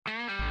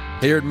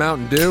Here at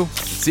Mountain Dew,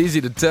 it's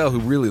easy to tell who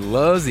really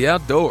loves the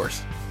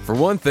outdoors. For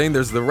one thing,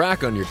 there's the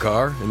rack on your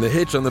car and the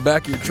hitch on the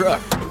back of your truck.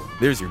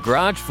 There's your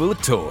garage full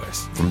of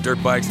toys, from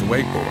dirt bikes to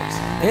wakeboards.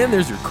 And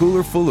there's your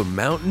cooler full of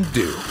Mountain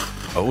Dew,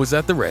 always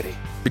at the ready.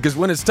 Because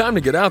when it's time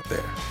to get out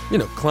there,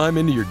 climb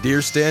into your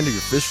deer stand or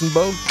your fishing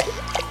boat,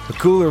 a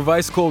cooler of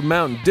ice-cold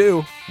Mountain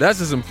Dew, that's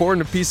as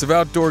important a piece of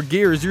outdoor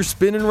gear as your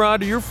spinning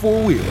rod or your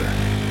four-wheeler.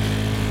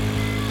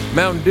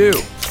 Mountain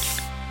Dew.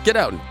 Get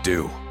out and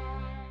do.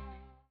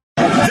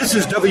 This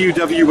is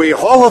WWE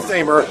Hall of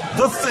Famer,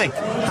 The Think,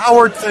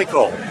 Howard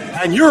Finkel,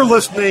 and you're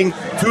listening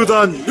to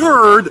the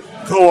Nerd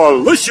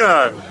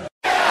Coalition.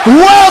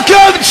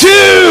 Welcome to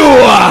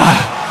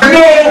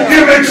No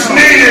Gimmicks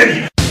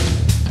Needed.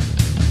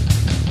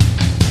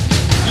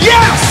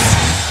 Yes!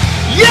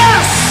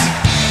 Yes!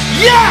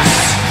 Yes!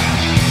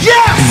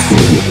 Yes!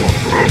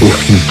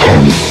 If you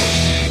can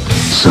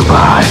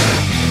survive,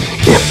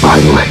 if I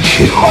let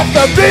you.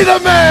 To be the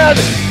man,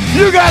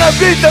 you gotta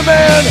beat the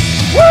man.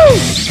 Woo!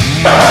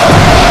 The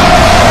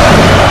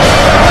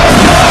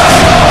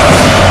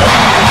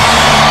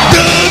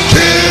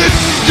kid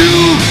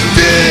you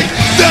dig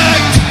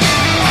that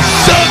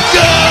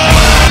sucker.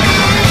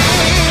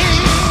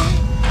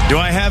 Do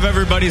I have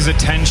everybody's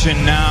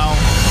attention now?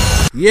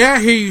 Yeah,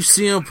 I hear you,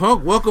 CM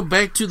Punk. Welcome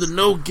back to the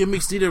No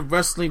Gimmicks Needed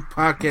Wrestling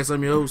Podcast.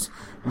 I'm your host,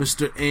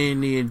 Mr.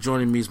 A&E, and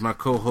joining me is my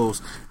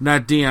co-host,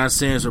 not Deion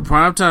Sanders for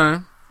Prime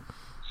Time.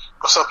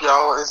 What's up,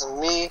 y'all? It's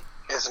me,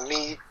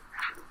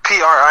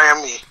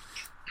 Prime.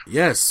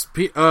 Yes,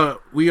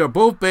 we are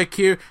both back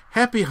here.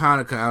 Happy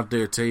Hanukkah out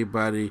there to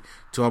everybody,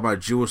 to all my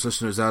Jewish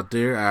listeners out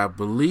there. I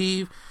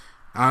believe,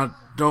 I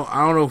don't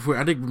know if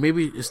I think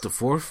maybe it's the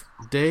fourth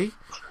day,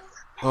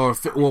 or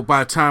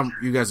by the time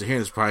you guys are hearing,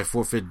 it's probably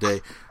fourth, fifth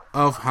day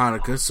of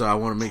Hanukkah. So I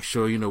want to make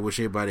sure wish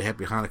everybody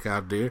happy Hanukkah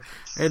out there.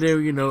 And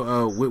then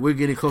we're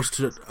getting close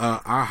to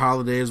our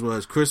holiday as well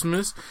as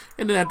Christmas,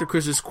 and then after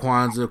Christmas,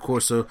 Kwanzaa, of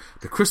course. So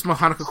the Christmas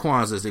Hanukkah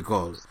Kwanzaa, as they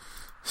call it.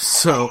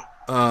 So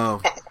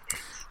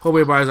hope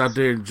everybody's out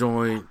there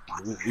enjoying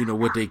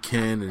what they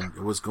can and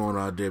what's going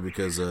on out there,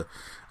 because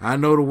I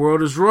know the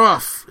world is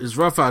rough. It's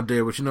rough out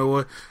there, but you know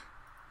what?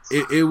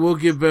 It will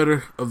get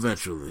better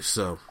eventually.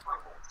 So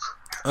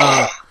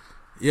yeah,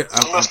 you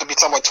must be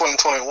talking about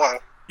 2021.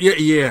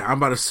 Yeah, I'm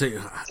about to say.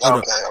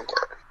 Okay.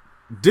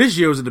 This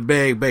year was in the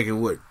bag back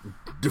in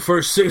the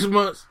first 6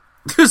 months.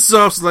 So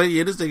I was like,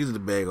 yeah, this thing is in the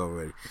bag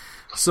already.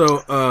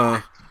 So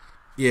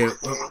yeah,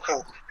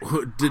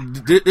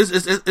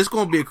 it's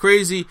going to be a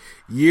crazy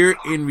year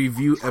in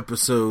review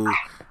episode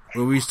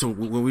when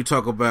we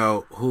talk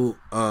about who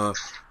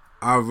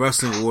our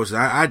wrestling awards.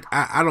 I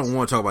don't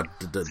want to talk about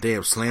the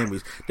damn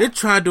Slammies. They're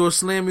trying to do a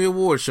Slammy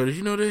award show. Did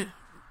you know that?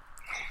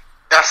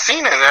 I've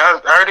seen it. I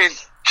already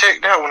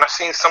checked out when I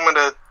seen some of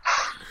the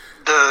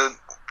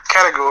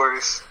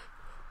categories.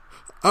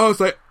 I was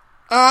like,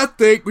 I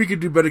think we could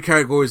do better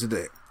categories than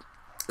that.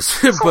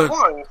 For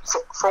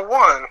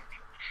one,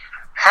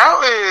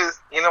 how is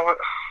what?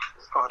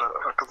 Hold up,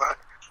 because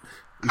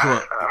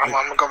I'm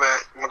gonna go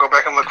back. I'm gonna go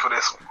back and look for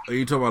this one. Are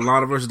you talking about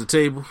Lana versus the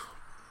Table?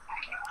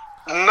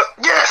 No,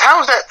 yes.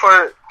 How is that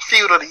for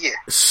Feud of the Year?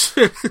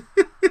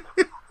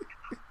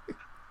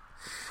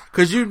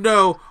 Because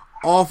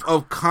off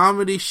of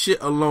comedy shit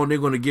alone, they're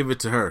going to give it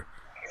to her.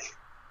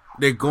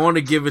 They're going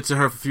to give it to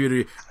her for Feud of the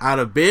Year. Out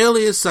of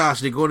Bayley and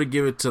Sasha, they're going to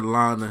give it to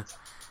Lana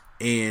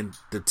and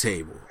the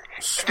Table.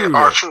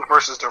 R-Truth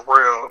versus the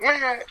Real,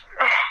 man.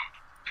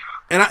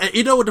 And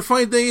what the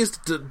funny thing is,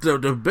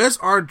 the best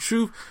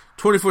R-Truth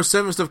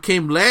 24/7 stuff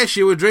came last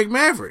year with Drake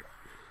Maverick.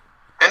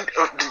 And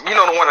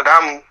the one that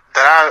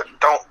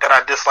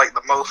I dislike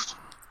the most.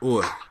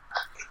 What?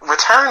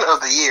 Return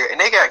of the Year, and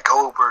they got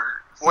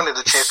Goldberg winning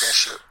the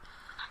championship.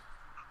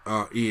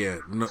 No,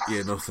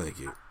 thank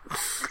you.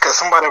 Because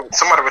somebody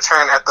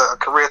returned after a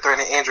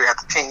career-threatening injury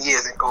after 10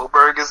 years, and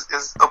Goldberg is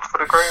up for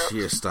the grabs.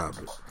 Yeah, stop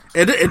it.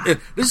 And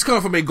this is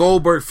coming from a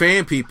Goldberg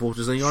fan, people.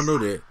 Just so y'all know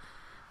that.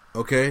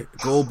 Okay,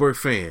 Goldberg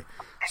fan.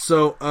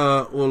 So,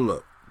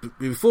 look.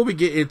 Before we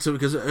get into it,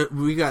 because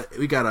we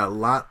got a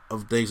lot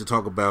of things to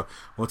talk about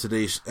on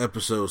today's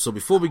episode. So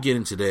before we get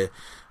into that,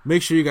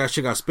 make sure you guys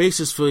check out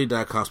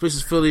spacesphilly.com.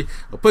 Spaces Philly,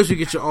 a place where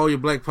you get all your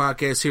black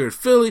podcasts here in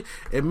Philly,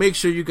 and make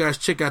sure you guys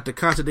check out the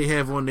content they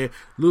have on there.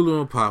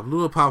 Lulu and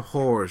Pop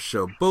Horror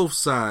Show, Both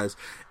Sides,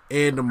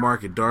 and the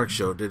Market Dark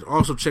Show. Then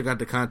also check out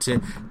the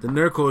content the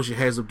Nerd Coalition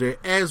has up there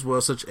as well,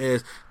 such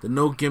as the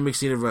No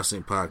Gimmicks Needed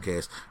Wrestling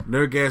Podcast,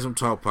 Nerdgasm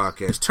Talk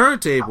Podcast,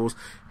 Turntables,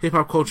 Hip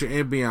Hop Culture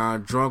and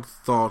Beyond, Drunk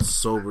Thoughts,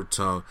 Sober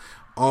Tongue.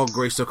 All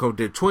great stuff over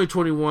there.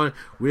 2021,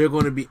 we are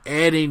going to be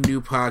adding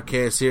new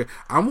podcasts here.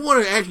 I'm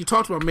going to actually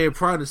talk to my man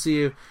Prime to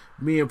see if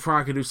me and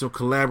Prime can do some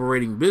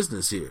collaborating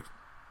business here.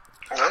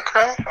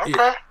 Okay.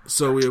 Yeah.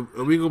 So we're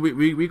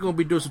gonna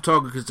be doing some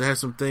talking because to have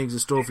some things in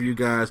store for you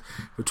guys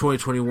for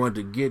 2021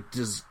 to get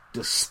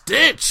the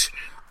stench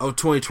of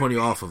 2020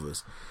 off of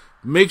us.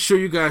 Make sure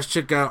you guys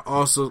check out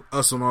also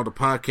us on all the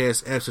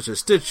podcast apps such as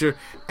Stitcher,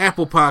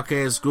 Apple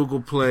Podcasts,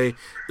 Google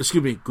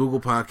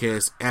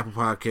Podcasts, Apple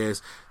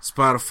Podcasts,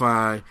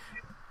 Spotify,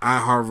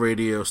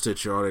 iHeartRadio,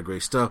 Stitcher, all that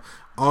great stuff.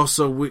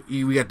 Also, we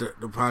got the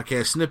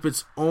podcast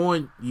snippets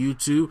on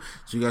YouTube,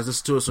 so you guys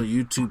listen to us on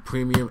YouTube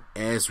Premium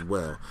as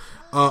well.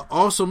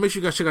 Also, make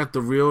sure you guys check out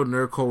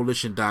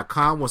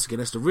TheRealNerdCoalition.com. Once again,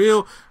 that's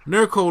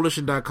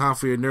TheRealNerdCoalition.com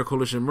for your Nerd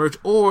Coalition merch,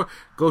 or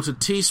go to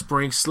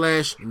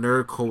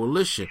Teespring/Nerd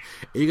Coalition.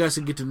 And you guys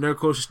can get the Nerd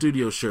Coalition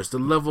Studio shirts, the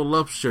Level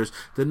Up shirts,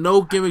 the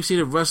No Gimmick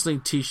Seated Wrestling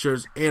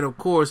t-shirts, and of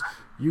course,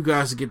 you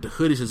guys can get the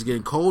hoodies. It's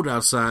getting cold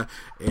outside,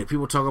 and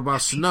people talk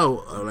about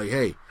snow. Like,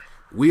 hey,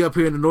 we up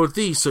here in the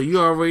Northeast, so you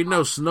already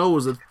know snow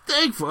is a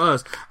thing for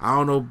us. I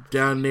don't know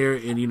down there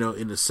in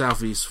in the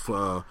Southeast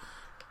for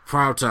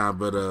prime time,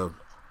 but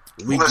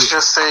let's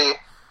just say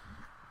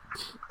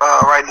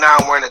right now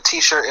I'm wearing a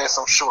t-shirt and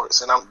some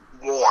shorts, and I'm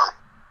warm.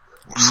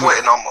 I'm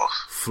sweating almost.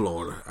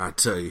 Florida, I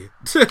tell you.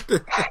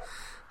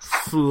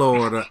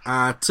 Florida,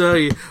 I tell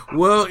you.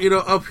 Well,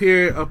 up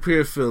here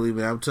in Philly,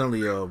 man, I'm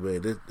telling y'all,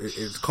 man,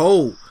 it's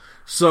cold.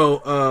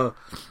 So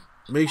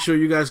make sure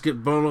you guys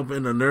get blown up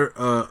in a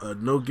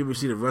No Gimmick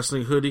Seated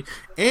Wrestling hoodie,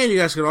 and you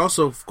guys can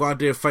also go out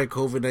there and fight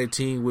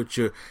COVID-19 with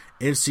your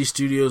NC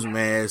Studios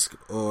mask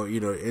or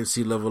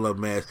NC Level Up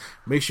mask.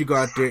 Make sure you go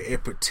out there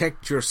and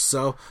protect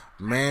yourself.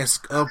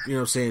 Mask up,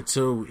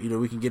 until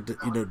we can get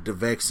the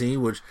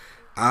vaccine, which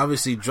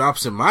obviously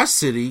drops in my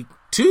city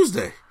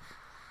Tuesday.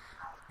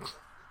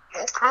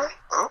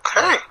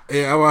 Okay.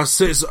 Yeah, I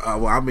said. So,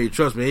 I mean,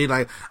 trust me, ain't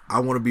like I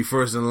want to be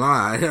first in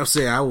line. I'm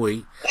saying I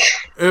wait,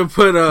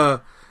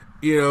 but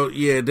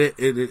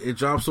it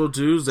drops on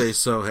Tuesday.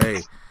 So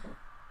hey,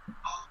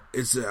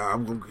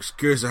 I'm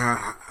curious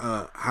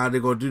how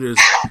they're gonna do this.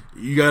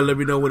 You gotta let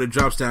me know when it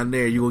drops down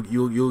there. You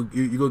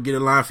gonna get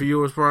in line for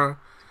yours, Brian?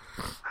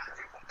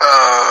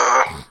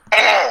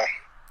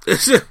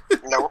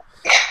 No.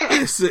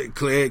 It's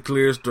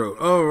clear as throat.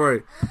 All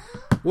right.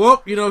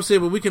 Well, you know what I'm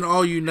saying, but we can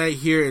all unite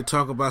here and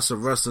talk about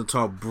some wrestling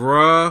talk,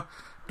 bruh.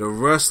 The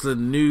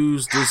wrestling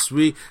news this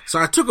week. So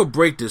I took a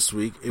break this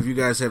week, if you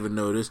guys haven't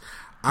noticed.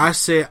 I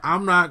said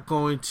I'm not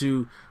going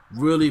to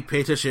really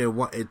pay attention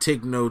and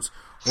take notes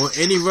on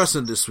any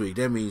wrestling this week.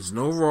 That means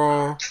no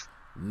Raw,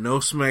 no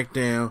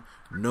SmackDown,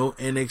 no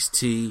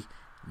NXT,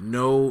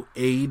 no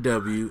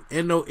AEW,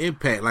 and no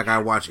Impact like I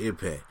watch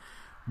Impact.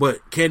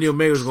 But Kenny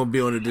Omega was going to be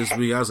on it this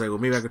week. I was like, well,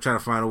 maybe I could try to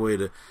find a way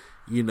to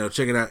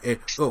check it out. And,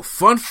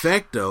 fun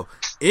fact though,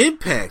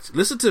 Impact,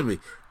 listen to me,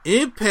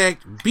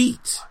 Impact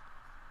beat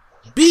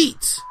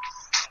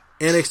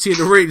NXT in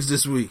the ratings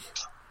this week.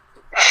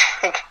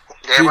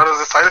 Everybody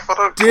was excited for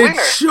the winner.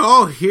 Did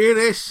y'all hear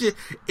that shit?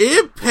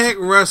 Impact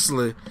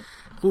Wrestling,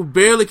 who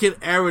barely can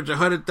average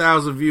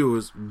 100,000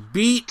 viewers,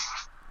 beat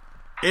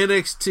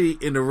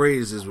NXT in the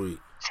ratings this week.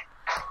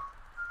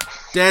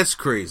 That's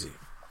crazy.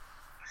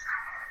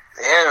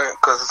 Yeah,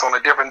 because it's on a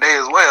different day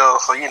as well,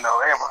 so everybody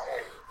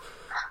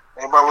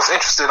was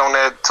interested on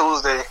that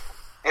Tuesday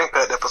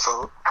Impact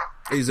episode.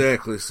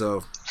 Exactly.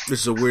 So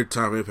this is a weird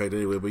time Impact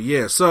anyway, but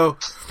yeah. So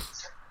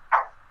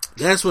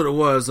that's what it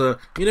was. You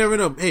never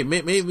know. Hey,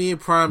 maybe me and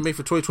Prime for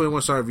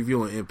 2021 started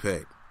reviewing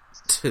Impact.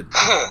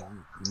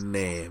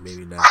 Nah,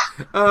 maybe not.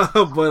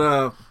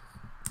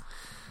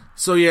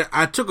 So yeah,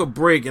 I took a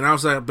break and I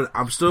was like, but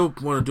I'm still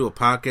want to do a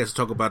podcast to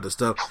talk about the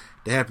stuff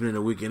that happened in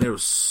the weekend. There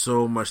was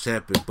so much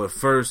happened, but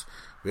first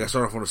we got to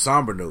start off on a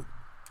somber note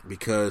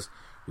because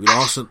we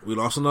lost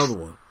another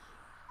one.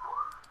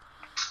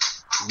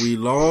 We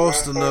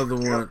lost another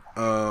one.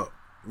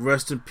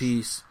 Rest in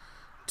peace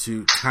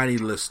to Tiny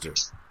Lister.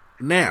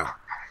 Now,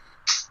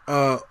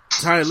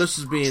 Tiny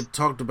Lister's being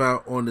talked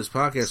about on this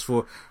podcast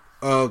for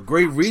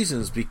great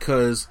reasons,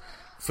 because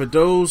for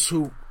those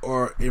who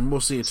are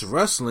mostly into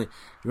wrestling,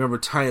 remember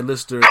Tiny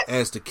Lister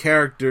as the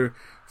character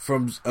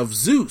of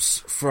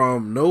Zeus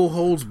from No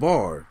Holds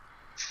Barred.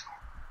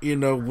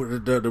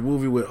 The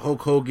movie with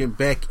Hulk Hogan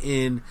back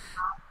in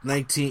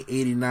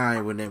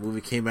 1989 when that movie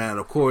came out. And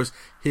of course,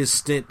 his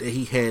stint that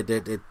he had,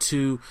 that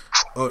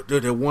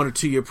 1 or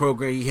 2 year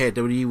program he had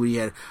WWE, where he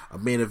had a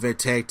main event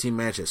tag team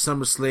match at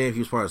SummerSlam. He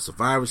was part of the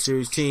Survivor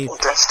Series team.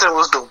 That still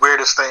was the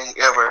weirdest thing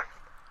ever.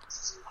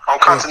 On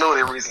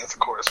continuity reasons, of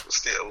course, but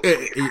still.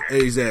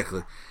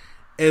 Exactly.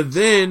 And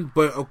then,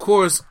 but of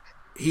course,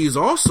 he's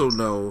also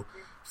known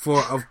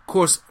for, of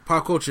course,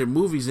 pop culture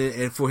movies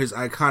and for his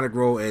iconic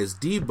role as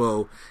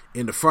Debo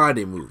in the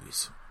Friday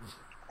movies.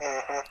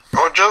 Mm-hmm.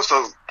 Or just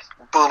a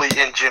bully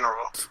in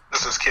general.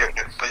 That's his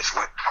character,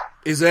 basically.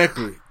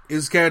 Exactly.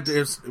 His character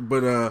is,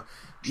 but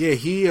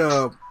he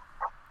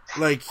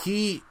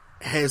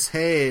has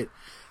had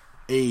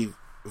a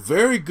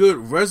very good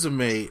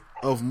resume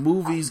of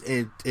movies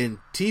and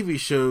TV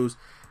shows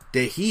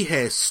that he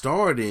has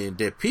starred in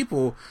that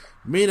people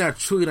may not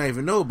truly not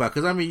even know about.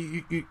 Because I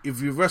mean,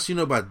 if you're wrestling, you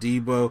know about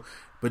Debo,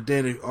 but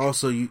then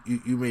also you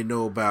may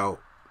know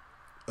about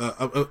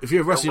if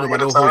you're wrestling, you know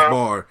about No Holds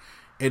Barred,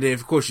 and then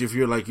of course if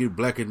you're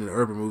blacker than the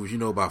urban movies, you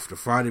know about the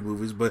Friday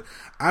movies. But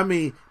I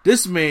mean,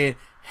 this man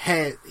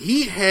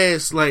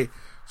has like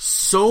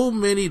so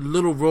many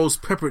little roles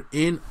peppered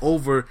in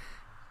over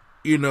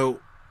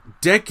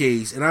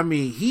decades, and I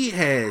mean he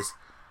has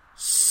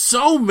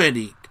so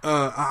many.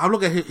 I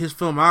look at his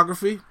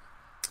filmography,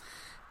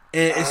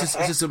 And it's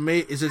just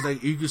amazing. It's just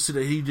like you can see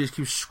that he just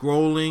keeps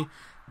scrolling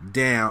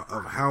down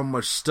of how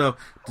much stuff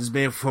this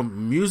man,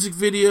 from music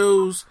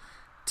videos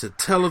to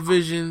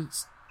television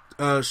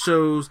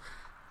shows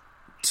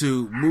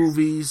to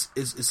movies.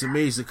 It's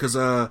amazing because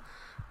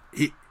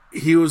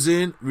he was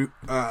in.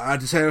 I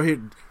just had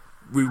here.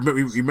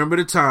 Remember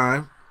the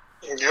time?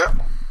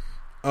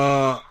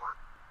 Yeah.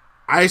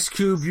 Ice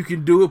Cube, You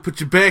Can Do It. Put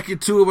your back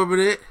into it. Remember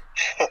that?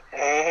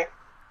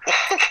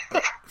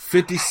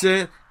 50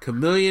 Cent,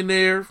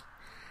 Chameleonaire.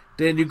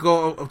 Then you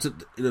go up to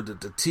the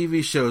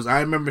TV shows.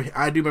 I do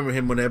remember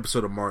him on the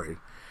episode of Martin.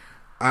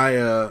 I'm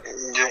telling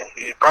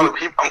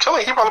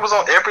you, he probably was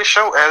on every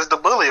show as the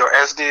bully or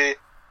as the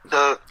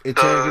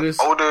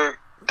older,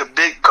 the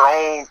big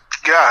grown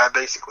guy,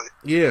 basically.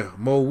 Yeah,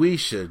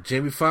 Moesha,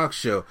 Jamie Foxx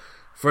Show,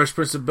 Fresh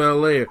Prince of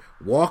Bel-Air,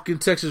 Walking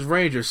Texas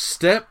Ranger,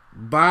 Step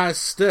by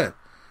Step,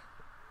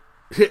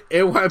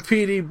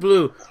 NYPD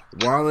Blue. I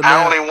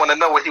don't even want to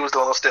know what he was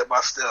doing on Step by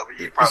Step.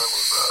 He probably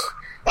was.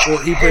 Well,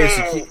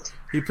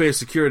 he played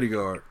security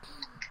guard.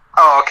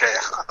 Oh, okay.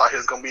 I thought he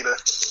was gonna be the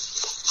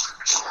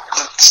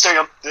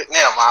stereo.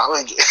 Never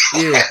mind.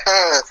 Yeah,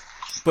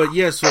 but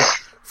yes,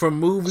 from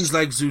movies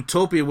like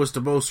Zootopia was the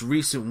most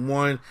recent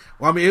one.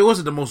 Well, I mean, it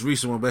wasn't the most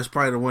recent one, but it's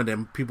probably the one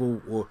that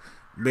people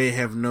may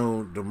have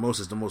known the most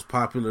as the most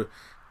popular.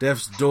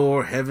 Death's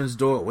Door, Heaven's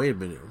Door. Wait a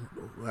minute,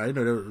 I didn't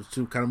know there was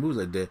two kind of movies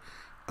like that.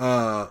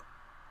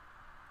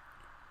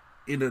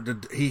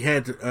 He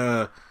had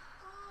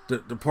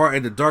the part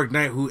in The Dark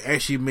Knight who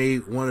actually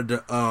made one of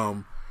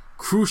the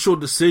crucial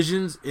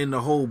decisions in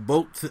the whole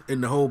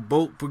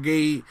boat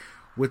brigade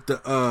with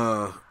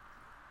the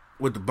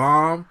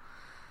bomb,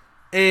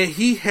 and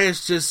he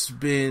has just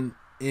been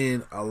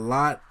in a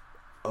lot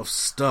of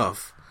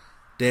stuff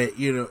that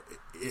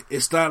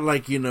it's not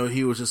like he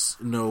was just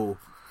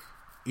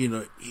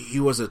he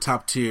was a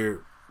top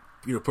tier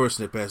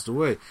person that passed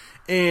away,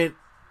 and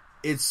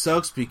it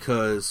sucks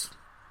because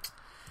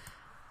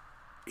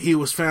he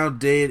was found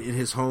dead in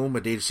his home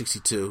at the age of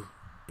 62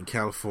 in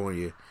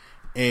California.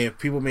 And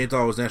people may have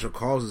thought it was natural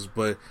causes,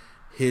 but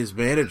his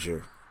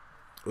manager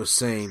was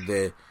saying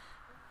that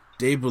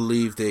they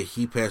believe that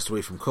he passed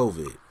away from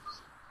COVID.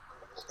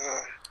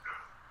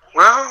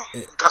 Well,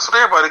 that's what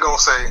everybody gonna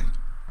say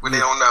when they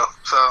don't know.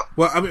 So,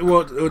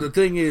 the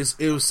thing is,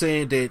 it was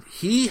saying that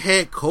he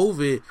had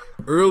COVID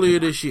earlier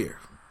this year,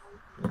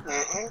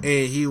 and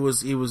he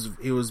was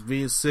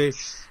being sick,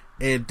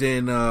 and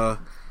then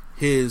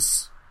he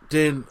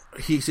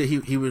said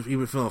he was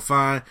feeling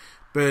fine.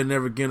 Better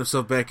never get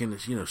himself back in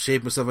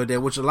shape and stuff like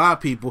that, which a lot of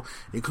people,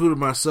 including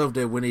myself,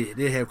 that when they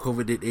did have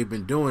COVID, they've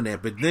been doing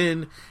that. But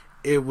then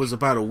it was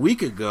about a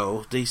week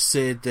ago, they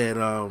said that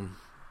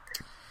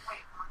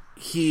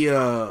he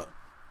I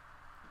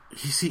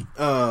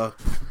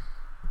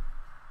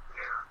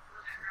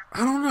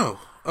don't know.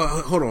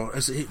 Hold on.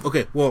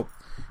 Okay, well,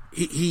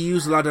 he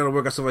used a lot of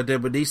work and stuff like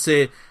that, but they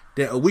said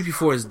that a week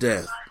before his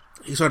death,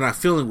 he started not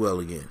feeling well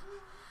again.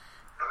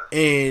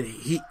 And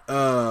he,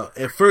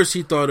 at first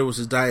he thought it was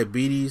his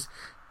diabetes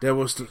that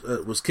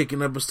was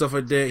kicking up and stuff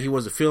like that. He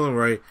wasn't feeling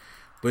right,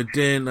 but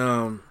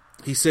then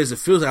he says it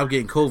feels like I'm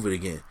getting COVID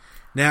again.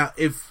 Now,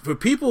 for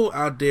people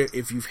out there,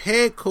 if you've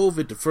had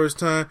COVID the first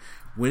time,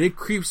 when it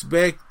creeps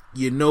back,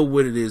 you know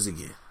what it is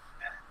again,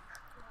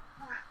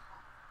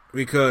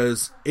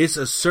 because it's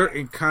a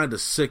certain kind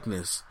of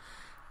sickness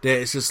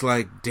that it's just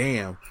like,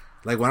 damn.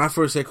 Like when I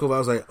first had COVID, I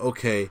was like,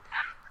 okay,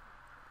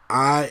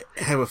 I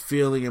have a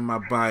feeling in my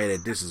body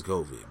that this is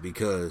COVID,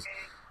 because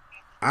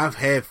I've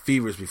had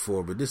fevers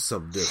before, but this is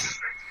something different.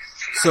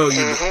 So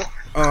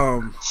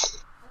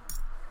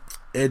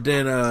and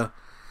then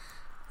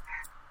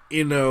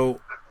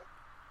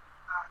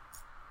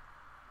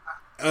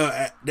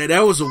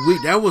that was a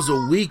week. That was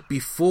a week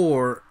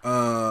before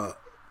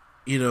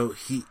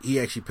he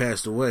actually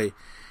passed away,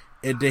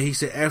 and then he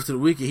said after the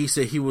weekend, he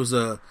said he was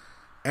after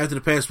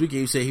the past weekend,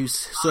 he said he was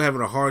still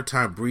having a hard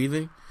time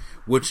breathing.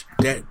 Which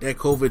that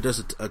COVID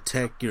does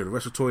attack the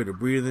respiratory, the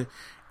breathing,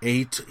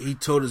 and he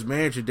told his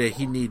manager that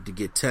he needed to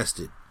get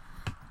tested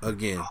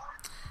again.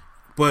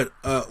 But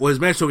his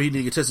manager told him he needed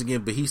to get tested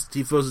again, but he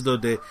feels as though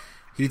that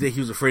he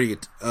was afraid to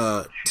get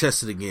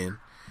tested again.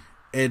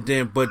 And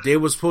then, but they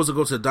were supposed to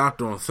go to the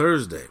doctor on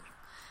Thursday,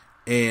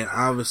 and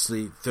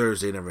obviously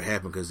Thursday never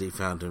happened because they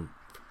found him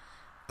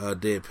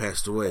dead,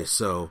 passed away.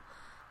 So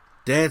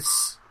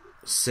that's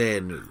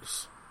sad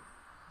news.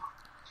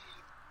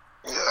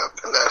 Yeah,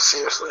 that's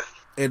seriously.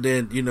 And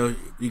then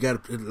you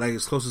got like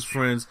his closest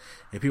friends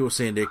and people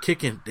saying they're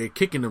kicking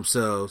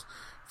themselves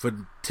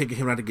for taking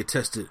him out to get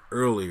tested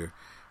earlier.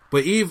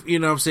 But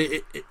even what I'm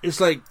saying,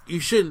 it's like you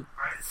shouldn't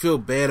feel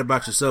bad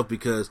about yourself,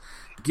 because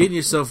getting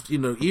yourself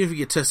even if you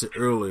get tested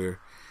earlier,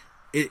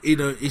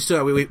 you still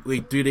have to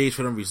wait 3 days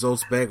for them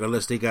results back,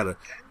 unless they got a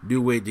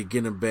new way to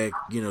get them back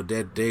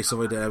that day, stuff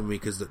like that. I mean,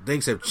 because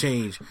things have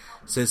changed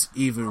since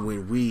even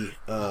when we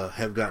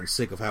have gotten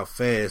sick of how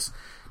fast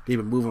they've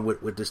been moving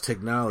with this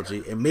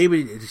technology. And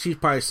maybe she's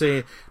probably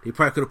saying they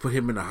probably could have put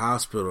him in a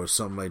hospital or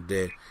something like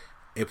that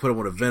and put him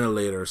on a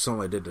ventilator or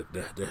something like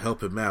that to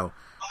help him out,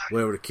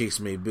 whatever the case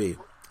may be.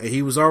 and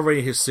he was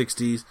already in his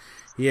 60s.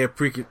 He had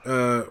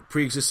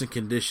pre-existing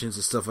conditions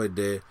and stuff like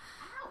that,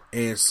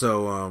 and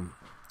so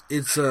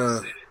it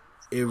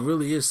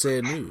really is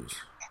sad news.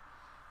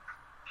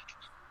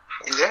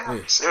 Yeah,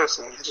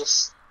 seriously,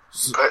 just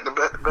back to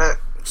back.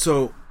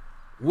 So,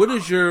 what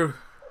is your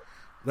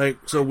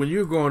So when you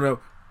were growing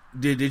up,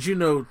 did you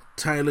know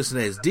Tiny Listen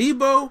as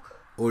Debo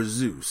or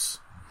Zeus?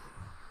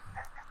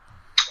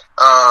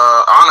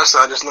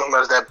 Honestly, I just knew him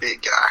as that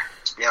big guy.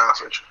 To be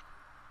honest with you,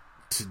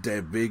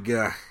 That big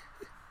guy.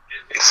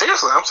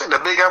 Seriously, I'm saying the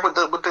big guy with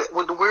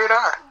the weird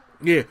eye.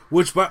 Yeah,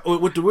 with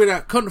the weird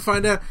eye. Come to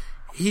find out,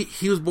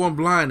 he was born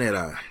blind, that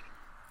eye.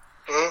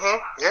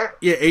 Yeah.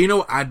 Yeah, and you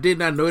know, I did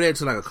not know that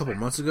until like a couple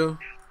months ago.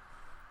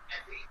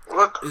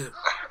 Look,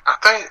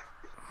 I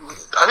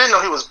didn't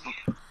know he was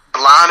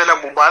blind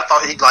enough, but I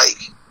thought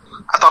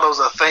I thought it was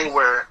a thing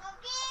where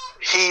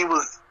he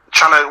was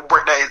trying to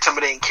work that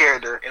intimidating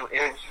character in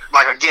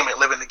like a gimmick,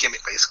 living the gimmick,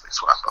 basically.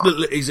 That's what I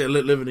thought.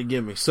 Exactly, living the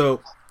gimmick.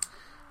 So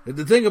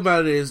the thing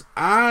about it is,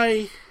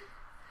 I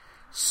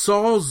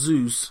saw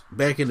Zeus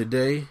back in the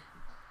day,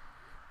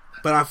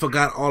 but I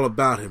forgot all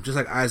about him, just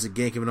like Isaac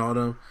Yankem and all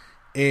them.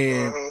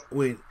 And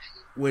when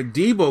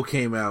Debo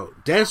came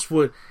out, that's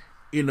what,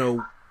 you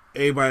know,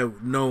 everybody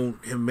known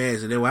him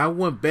as. And then when I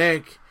went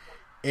back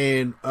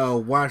and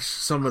watched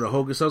some of the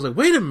Hogan stuff, I was like,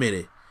 wait a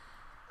minute,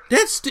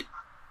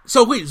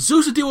 so wait,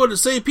 Zeus and Debo are the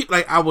same people?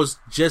 Like, I was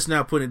just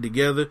now putting it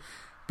together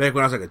back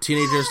when I was like a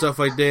teenager and stuff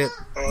like that.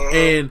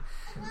 And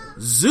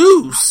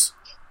Zeus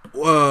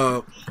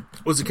was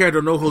the character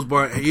of No Holds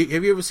Barred. Have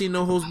you ever seen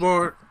No Holds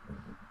Barred?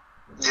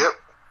 Yep.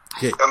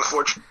 Okay.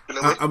 Unfortunately,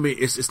 I mean,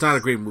 it's not a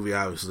great movie,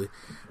 obviously.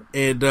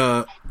 And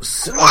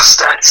what's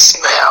that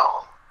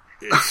smell?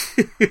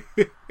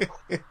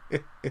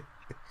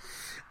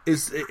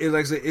 It's like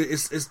I said,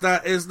 it's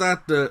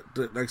not the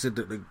like I said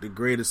the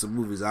greatest of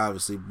movies,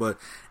 obviously, but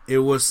it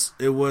was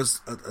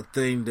a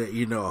thing that,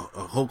 you know,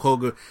 Hulk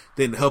Hogan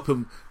didn't help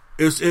him.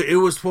 It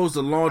was supposed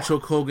to launch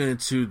Hulk Hogan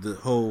into the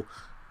whole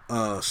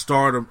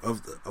stardom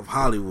of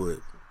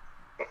Hollywood.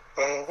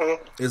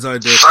 It's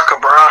like that. Sucker,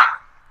 bro.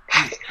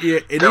 Yeah,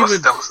 and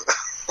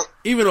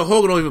even though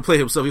Hogan don't even play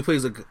himself, he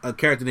plays a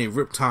character named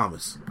Rip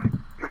Thomas.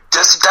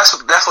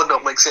 That's what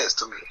don't make sense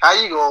to me.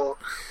 How you gonna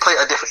play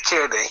a different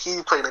character?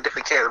 He played a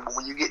different character, but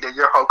when you get there,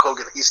 you're Hulk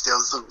Hogan. He's still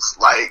Zeus.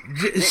 Like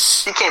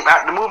he came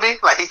out the movie.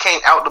 Like he came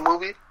out the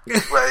movie.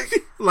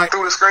 Like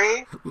through the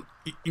screen.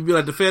 You be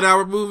like the Fed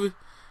Hour movie.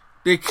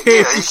 He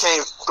came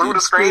through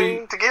the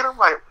screen to get him.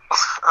 Like,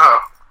 oh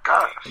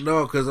god.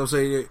 No, because I'm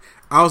saying,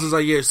 I was just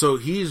like, yeah. So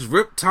he's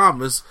Rip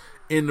Thomas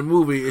in the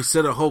movie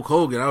instead of Hulk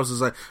Hogan. I was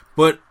just like,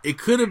 but it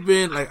could have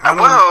been like,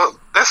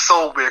 that's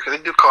so weird because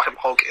they do call him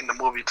Hulk in the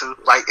movie too.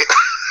 Like,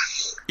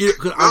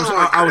 cause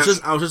I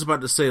was just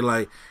about to say,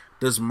 like,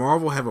 does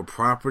Marvel have a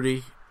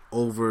property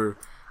over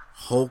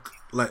Hulk?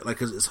 Like,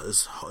 cause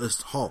it's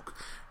Hulk,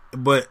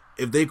 but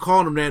if they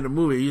called him that in the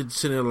movie, you'd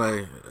sit there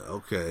like,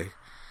 okay,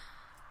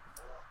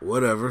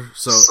 whatever.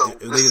 So if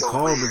they could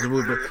call him in the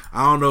movie, but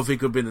I don't know if he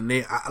could have been the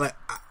name.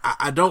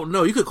 I don't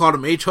know. You could call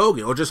him H.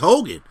 Hogan or just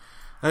Hogan.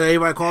 Like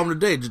everybody call him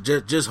today,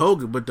 just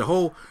Hogan. But the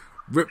whole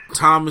Rip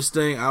Thomas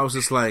thing, I was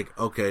just like,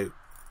 okay,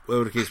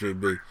 whatever the case may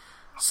be.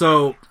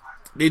 So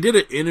they did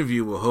an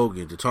interview with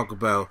Hogan to talk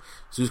about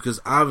Zeus, because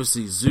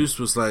obviously Zeus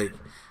was like,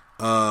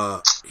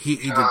 he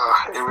did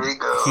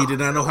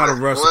not know how to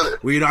wrestle.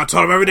 Well, you know, I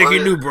told him everything he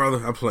knew,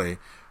 brother. I'm playing.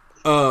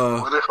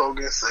 What did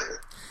Hogan say?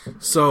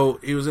 So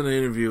he was in an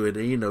interview, and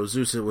you know,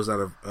 Zeus was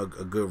not a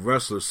good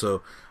wrestler.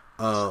 So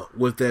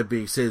with that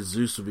being said,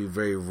 Zeus would be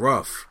very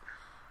rough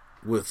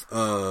with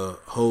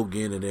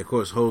Hogan, and then of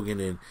course Hogan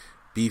and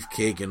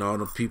Beefcake and all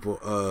the people,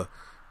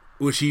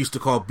 which he used to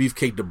call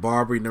Beefcake the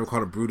Barber. He never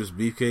called him Brutus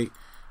Beefcake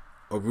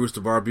or Bruce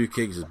the Barber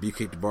Beefcake. He's just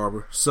Beefcake the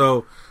Barber.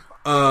 So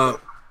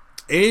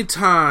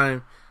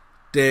anytime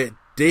that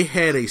they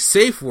had a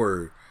safe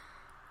word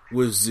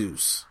with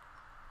Zeus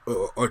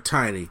or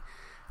Tiny,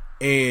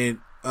 and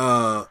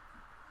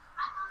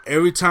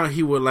every time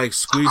he would like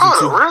squeeze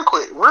into real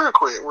quick.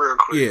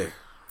 Yeah.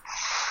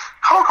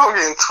 Hulk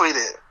Hogan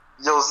tweeted,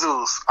 "Yo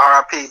Zeus,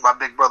 R.I.P. my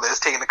big brother. It's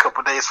taking a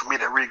couple days for me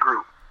to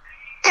regroup."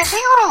 If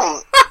you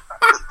don't,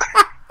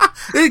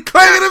 he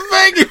clanging and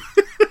banging.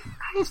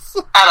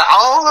 Out of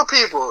all the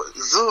people,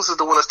 Zeus is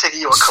the one that's taking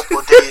you a couple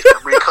of days to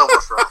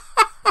recover from.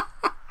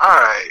 All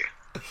right.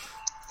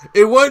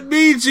 It wasn't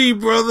Mean Gene,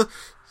 brother.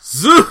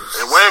 Zeus.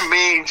 It wasn't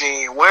Mean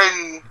Gene. It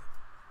wasn't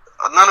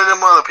none of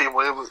them other people.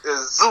 It was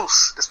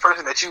Zeus, this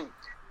person that you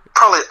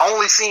probably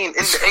only seen in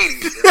the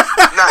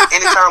 80s, not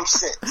anytime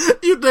since.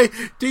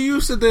 Do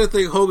you sit there and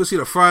think Hogan seen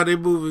a Friday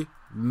movie?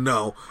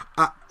 No.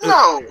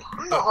 No,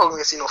 Hogan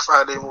ain't seen no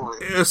Friday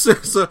movie.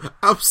 So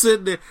I'm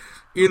sitting there,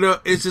 you know,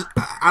 it's just,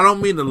 I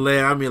don't mean to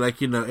laugh. I mean,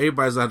 like, you know,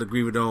 everybody's out to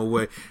agree with their own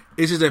way.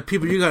 It's just that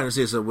people, you gotta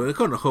say something. When it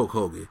comes to Hulk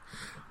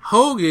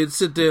Hogan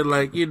sit there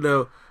like, you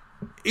know,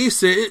 he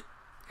said,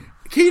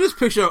 can you just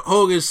picture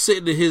Hogan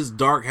sitting in his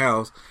dark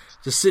house,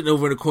 just sitting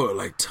over in the corner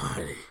like,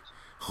 Tiny,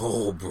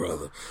 Oh,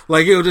 brother!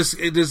 Like it was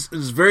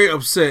very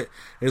upset.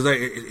 It's like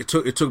it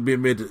took me a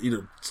minute,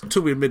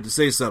 to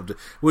say something,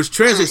 which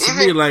translates to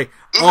me like,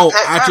 oh,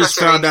 I just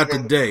found out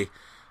today.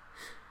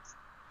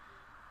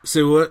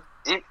 Say what?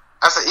 I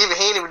said even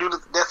he didn't even do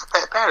the death of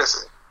Pat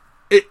Patterson.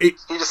 He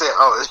just said,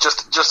 "Oh, it's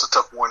just a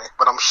tough warning,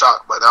 but I'm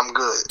shocked, but I'm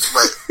good."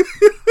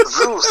 But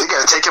Zeus, he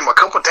got to take him a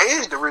couple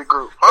days to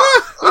regroup.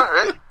 Huh? All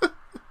right.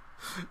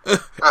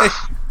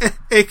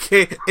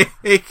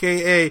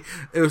 AKA,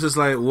 it was just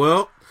like,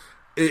 well.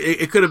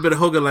 It could have been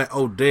Hogan like,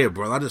 oh damn,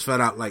 bro, I just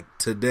found out like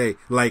today,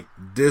 like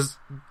this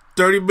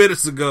 30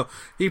 minutes ago.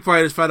 He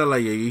probably just found out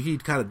like, yeah, he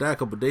kind of died a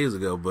couple days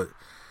ago, but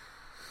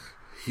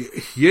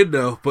I don't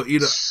know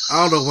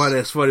why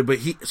that's funny, but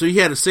he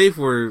had a safe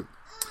word,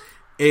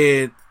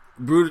 and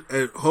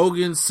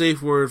Hogan's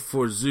safe word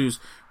for Zeus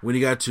when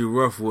he got too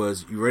rough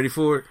was, you ready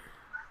for it?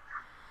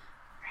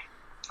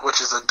 Which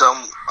is a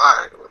dumb,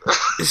 alright.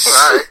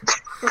 Alright.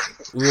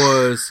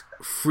 Was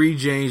free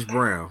James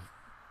Brown.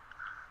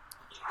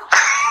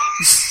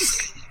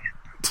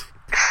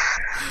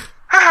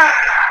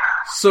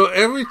 So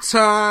every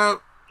time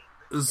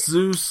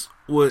Zeus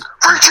would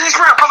free James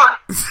Brown, brother.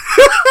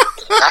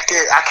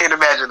 I can't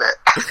imagine that.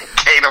 I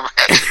can't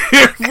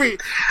imagine. Free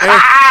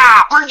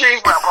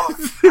James Brown, brother.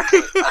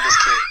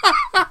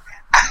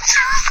 I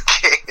just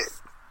can't.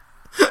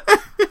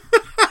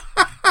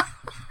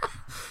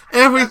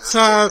 Every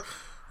time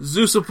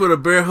Zeus would put a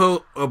bear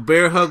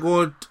hug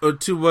on or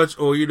too much,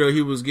 or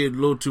he was getting a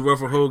little too rough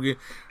for Hogan,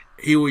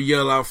 he would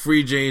yell out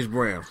 "Free James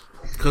Brown."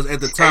 Because at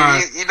the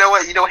time, you know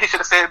what he should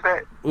have said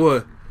back.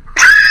 What?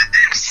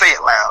 Say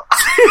it loud.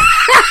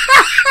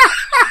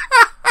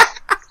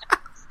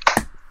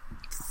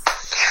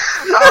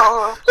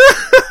 Oh,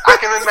 I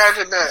can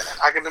imagine that.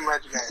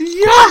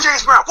 Yeah. Free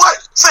James Brown.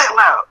 What? Say it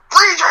loud.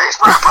 Free James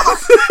Brown, brother.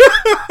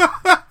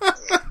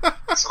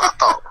 That's what I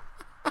thought.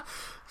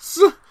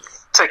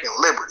 Taking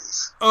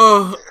liberties.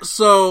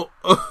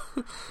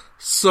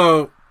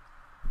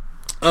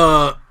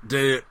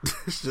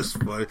 It's just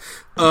funny.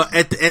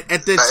 At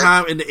that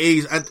time in the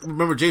 80s, I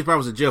remember James Brown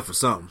was in jail for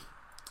something.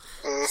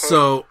 Mm-hmm.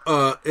 So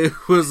it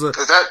was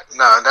that's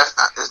not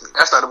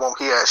the one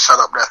he had shot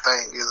up that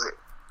thing, is it?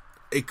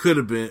 It could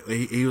have been.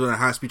 He was on a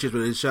high speed chase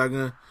with his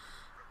shotgun.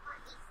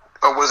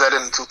 Or was that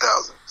in the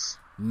 2000s?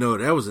 No, I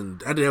think that was in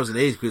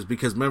the 80s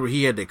because remember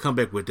he had that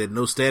comeback with that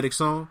No Static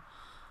song.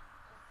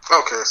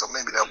 Okay, so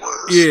maybe that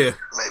was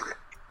maybe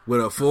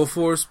with a Full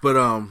Force, but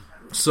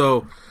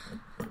so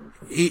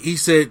he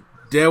said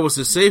that was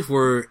the safe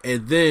word,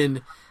 and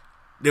then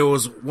there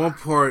was one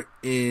part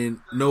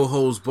in No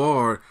Holds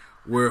Barred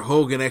where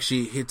Hogan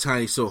actually hit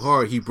Tiny so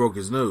hard he broke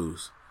his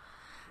nose.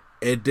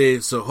 And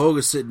then, so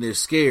Hogan's sitting there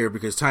scared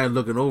because Tiny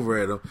looking over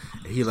at him,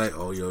 and he like,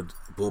 oh, yo,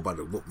 boy about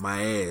to whoop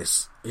my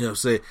ass. You know what I'm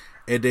saying?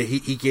 And then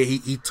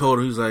he told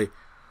him, he was like,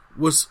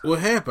 what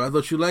happened? I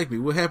thought you liked me.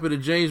 What happened to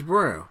James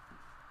Brown?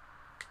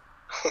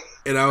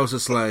 And I was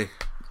just like,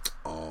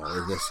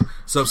 oh, that's...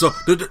 So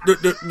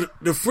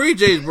the free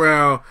James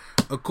Brown,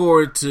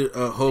 according to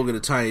Hogan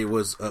and Tiny,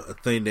 was a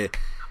thing that,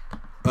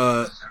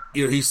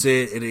 he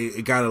said, and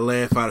it got a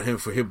laugh out of him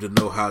for him to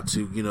know how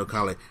to, kind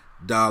of like,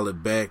 dial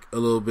it back a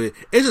little bit.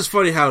 It's just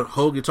funny how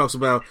Hogan talks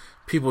about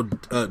people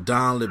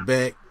dialing it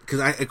back,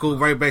 because I go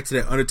right back to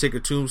that Undertaker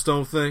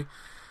tombstone thing.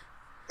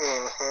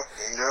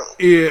 Mm-hmm.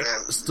 Yeah,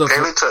 stuff.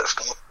 Barely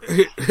touched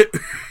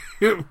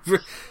him.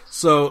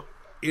 So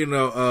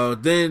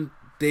then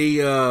they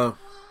had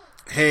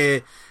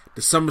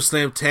the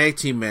SummerSlam tag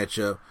team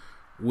matchup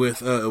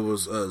with it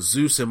was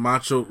Zeus and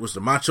Macho, was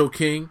the Macho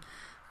King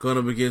going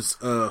up against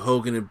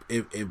Hogan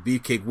and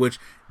Beefcake, which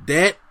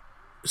that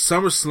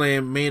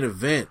SummerSlam main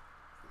event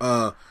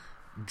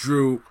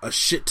drew a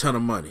shit ton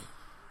of money.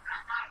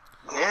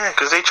 Yeah,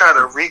 because they tried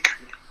to a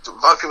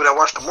lot of people that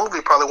watched the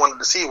movie probably wanted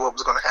to see what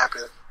was going to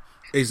happen.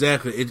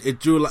 Exactly, it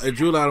drew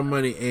a lot of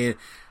money, and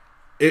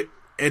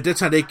at that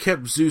time they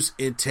kept Zeus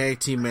in tag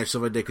team match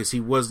stuff like that because he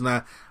was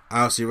not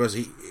obviously a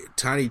wrestler.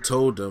 Tiny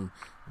told them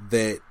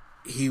that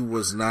he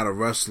was not a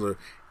wrestler.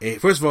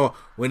 And first of all,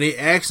 when they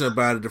asked him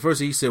about it, the first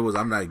thing he said was,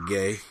 "I'm not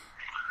gay."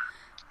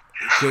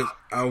 Because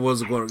I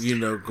wasn't going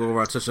to, go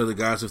around touching other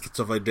guys and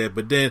stuff like that.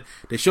 But then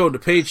they showed the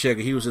paycheck,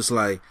 and he was just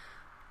like,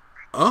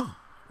 "Oh,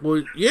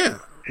 well, yeah.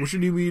 What you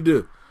need me to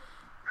do?"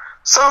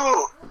 So,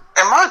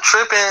 am I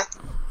tripping,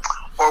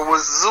 or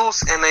was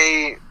Zeus in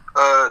a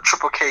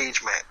triple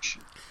cage match?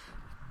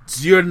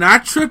 You're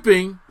not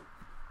tripping.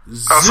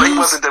 Zeus, so he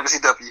was in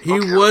WCW.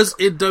 He was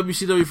in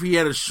WCW. He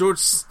had a short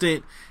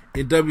stint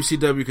in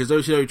WCW because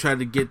WCW tried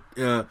to get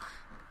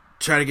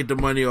the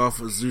money off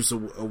of Zeus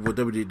of what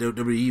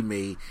WWE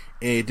made,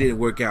 and it didn't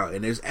work out.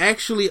 And there's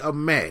actually a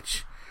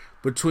match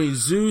between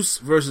Zeus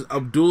versus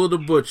Abdullah the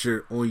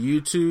Butcher on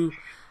YouTube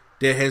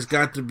that has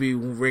got to be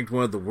ranked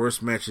one of the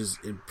worst matches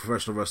in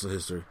professional wrestling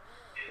history.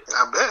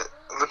 I bet.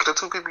 Look at the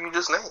two people you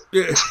just named.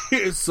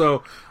 Yeah.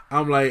 So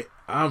I'm like,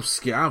 I'm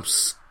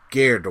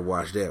scared to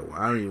watch that one.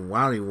 I don't even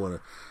want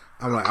to.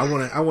 I'm like, I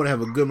want to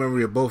have a good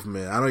memory of both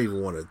men. I don't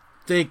even want to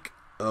think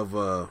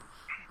of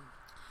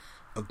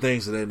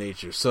things of that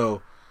nature.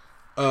 So,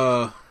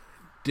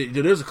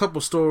 there's a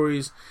couple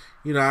stories,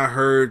 you know, I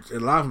heard,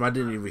 and a lot of them I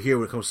didn't even hear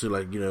when it comes to,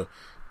 like, you know,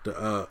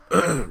 the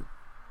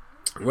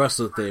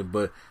wrestler thing,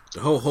 but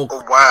the whole.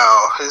 Oh,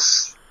 wow,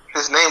 his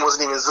name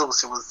wasn't even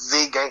Zeus; it was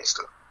The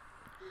Gangster.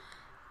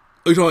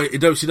 Oh, you're talking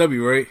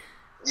WCW, right?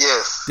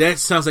 Yes. That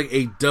sounds like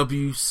a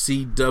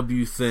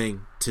WCW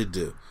thing to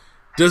do.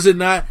 Does it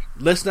not?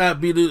 Let's not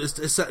be. Let's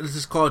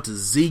just call it the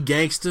Z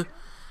Gangster.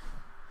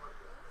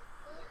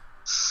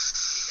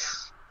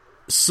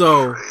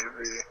 So,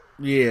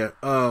 yeah.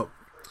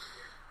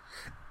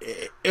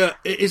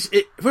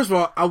 First of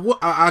all,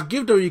 I'll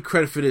give WWE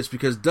credit for this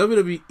because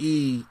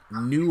WWE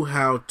knew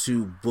how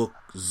to book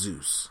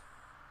Zeus.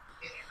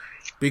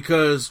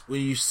 Because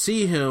when you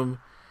see him,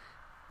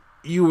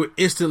 you were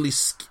instantly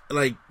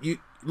like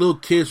little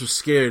kids were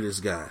scared of this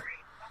guy.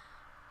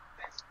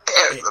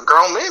 Yeah, the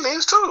grown men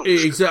is too.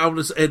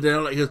 Exactly. And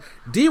then, like,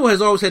 Dio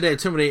has always had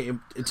that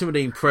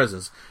intimidating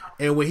presence,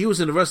 and when he was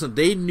in the wrestling,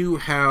 they knew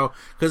how,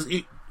 because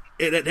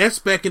that's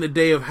back in the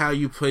day of how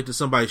you played to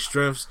somebody's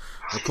strengths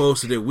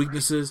opposed to their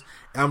weaknesses.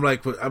 And I'm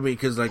like, I mean,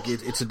 because like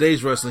it's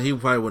today's wrestling, he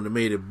probably wouldn't have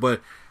made it,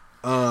 but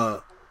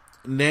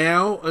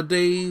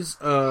nowadays,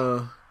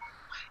 I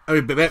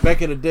mean,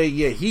 back in the day,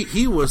 yeah,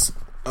 he was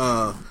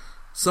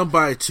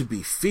somebody to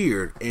be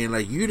feared, and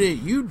like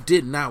you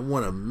did not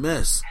want to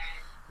mess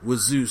with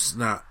Zeus,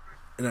 not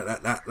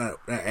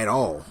at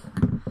all.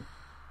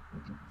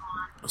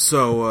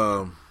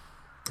 So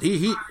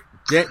he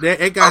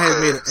that guy has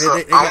made.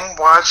 So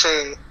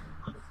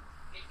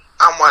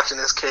I'm watching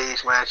this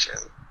cage match, and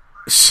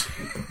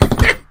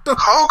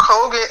Hulk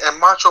Hogan and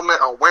Macho Man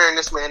are wearing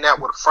this man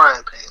out with a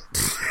frying pan.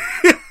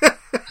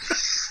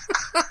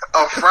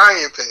 A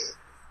frying pan.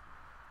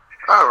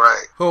 All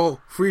right. Oh,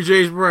 free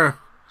James Brown.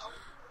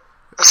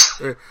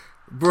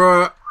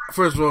 Bruh,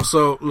 first of all,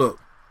 so look,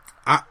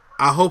 I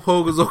hope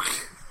Hogan's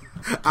okay.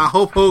 I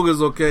hope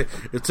Hogan's okay.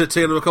 It took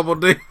him a couple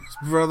of days,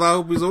 brother. I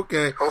hope he's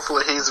okay.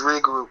 Hopefully he's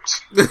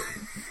regrouped.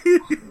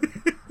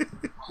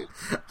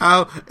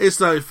 It's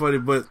not funny,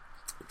 but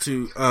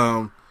to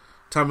Tom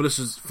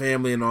Melissa's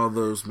family and all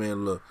those,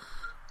 man, look,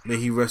 may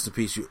he rest in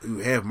peace. You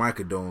have my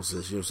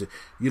condolences. You know what I'm saying?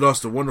 You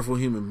lost a wonderful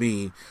human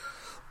being.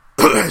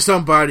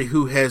 Somebody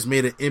who has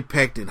made an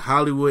impact in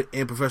Hollywood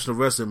and professional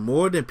wrestling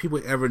more than people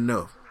ever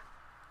know.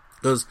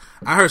 Because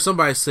I heard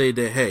somebody say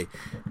that, hey,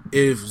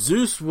 if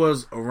Zeus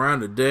was around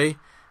today,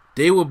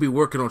 they would be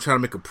working on trying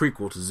to make a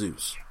prequel to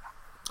Zeus.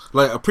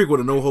 Like a prequel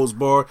to No Holds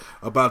Barred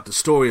about the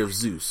story of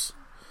Zeus.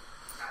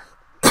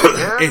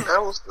 Yeah, that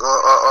was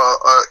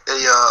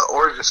a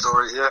origin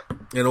story, yeah.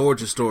 An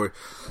origin story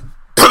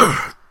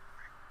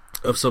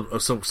of some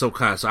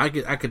kind. So I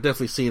could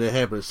definitely see that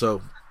happening.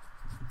 So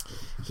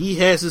he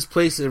has his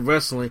place in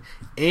wrestling,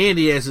 and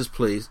he has his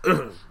place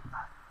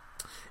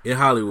in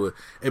Hollywood.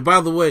 And by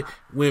the way,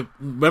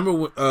 remember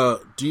when,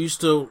 do you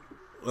still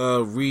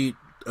read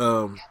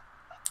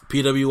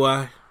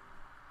PWI?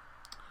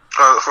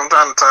 From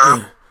time to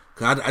time.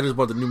 I just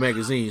bought the new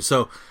magazine.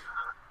 So,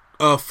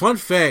 fun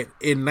fact: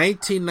 in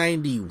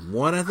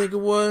 1991, I think it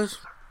was,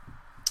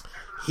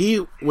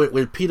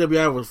 when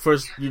PWI was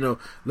first,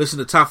 listing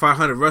the top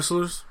 500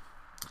 wrestlers,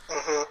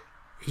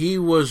 he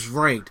was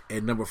ranked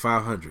at number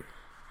 500.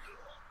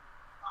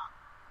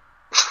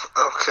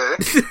 Okay.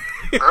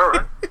 All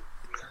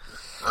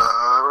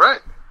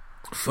right.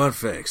 Fun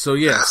fact. So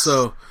yeah. Yes.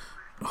 So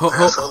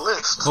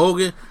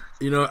Hogan,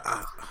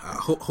 I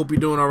hope you're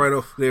doing all right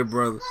over there,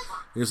 brother.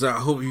 Yes, I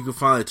hope you can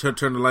finally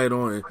turn the light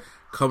on and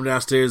come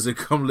downstairs and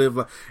come live. You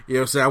know what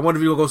I'm saying? I wonder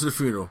if you're gonna go to the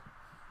funeral.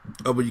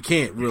 Oh, but you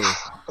can't really.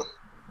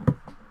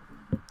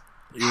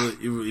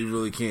 You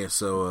really can't.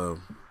 So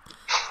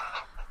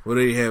what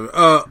do you have?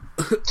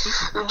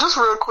 Just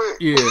real quick.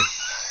 Yeah.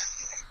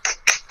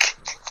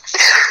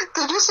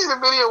 Did you see the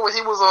video when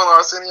he was on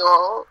Arsenio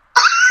Hall?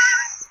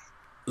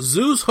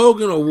 Zeus,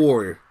 Hogan, or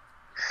Warrior?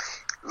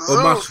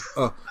 Zeus.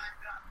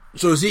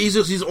 So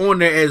he's on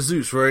there as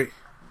Zeus, right?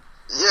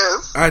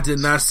 Yes. I did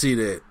not see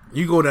that.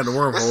 You go down the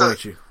wormhole,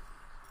 aren't you?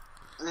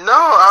 No,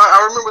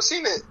 I remember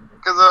seeing it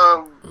because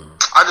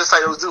I just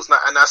thought it was Zeus,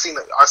 and I seen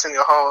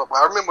Arsenio Hall. But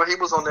I remember he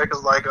was on there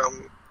because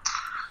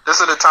this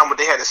is the time when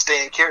they had to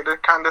stay in character,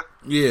 kind of.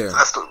 Yeah. So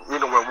that's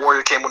when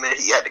Warrior came on there,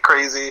 he acted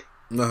crazy.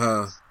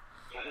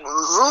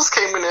 Zeus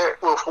came in there.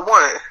 Well, for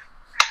one,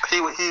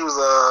 he was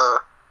I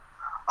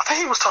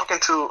think he was talking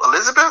to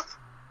Elizabeth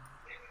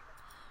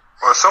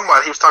or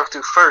somebody he was talking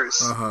to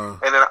first, and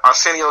then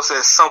Arsenio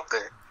said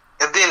something,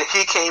 and then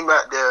he came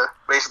out there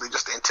basically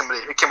just to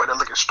intimidate. He came out there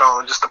looking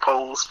strong, just to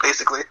pose,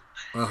 basically.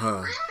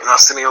 And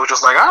Arsenio was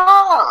just like,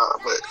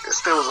 but it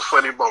still was a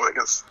funny moment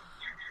because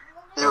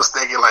he was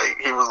thinking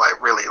he was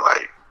really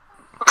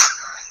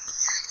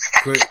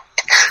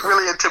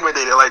really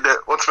intimidated, like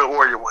the Ultimate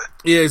Warrior one.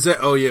 Yeah,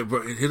 exactly. Oh yeah,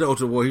 but his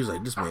Ultimate Warrior, he was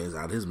like, this man's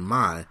out of his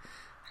mind.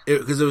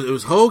 Because it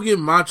was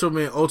Hogan, Macho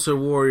Man, Ultimate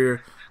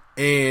Warrior,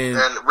 and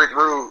Rick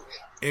Rude.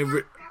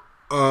 And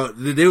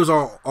they was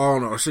all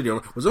on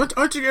Arsenio. Was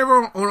Arsenio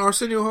ever on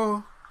Arsenio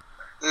Hall?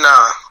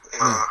 Nah.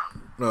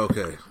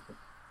 Okay.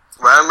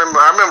 But I remember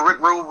Rick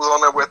Rude was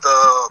on there with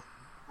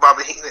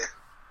Bobby Heenan.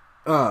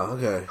 Oh,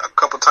 okay. A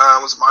couple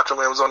times. Macho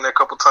Man was on there a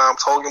couple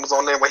times. Hogan was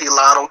on there when he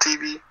lied on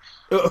TV.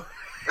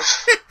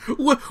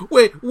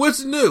 Wait,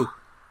 what's new?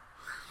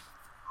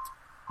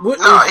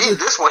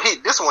 This one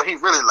he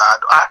really lied.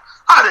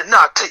 I did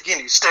not take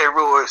any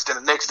steroids. Then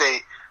the next day,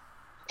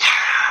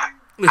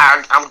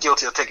 I'm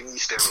guilty of taking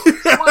these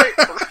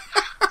steroids.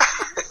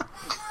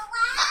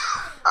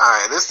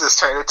 Alright, this just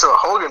turned into a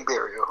Hogan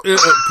burial.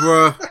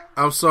 Bruh,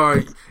 I'm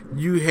sorry.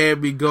 You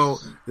had me go.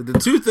 The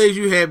two things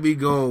you had me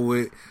going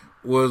with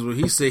was when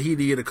he said he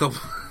needed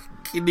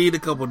a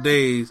couple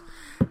days,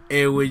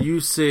 and when you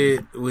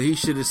said what he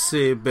should have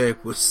said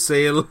back was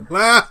say it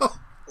loud.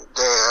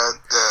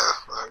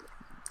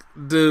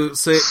 Dude,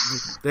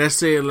 that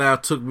say it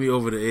loud took me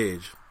over the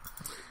edge.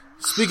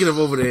 Speaking of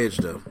over the edge,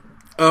 though,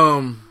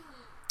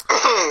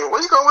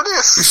 where you going with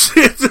this?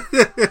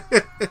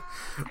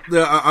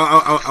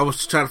 I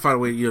was trying to find a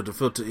way, to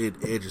filter in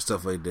edge and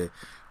stuff like that.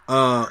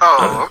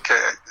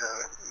 Okay.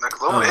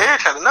 Over the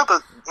edge had another.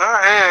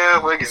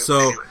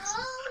 So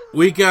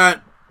we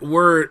got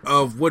word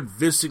of what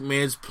Vince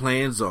McMahon's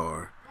plans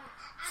are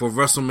for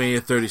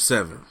WrestleMania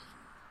 37.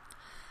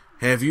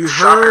 Have you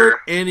heard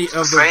any of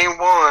the same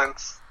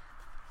ones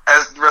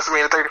as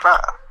WrestleMania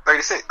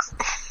 36?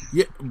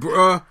 Yeah,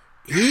 bruh.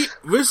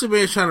 Vince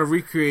McMahon is trying to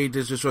recreate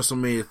this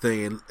WrestleMania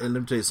thing, and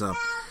let me tell you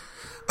something.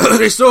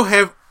 They still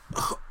have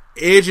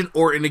Edge and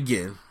Orton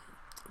again.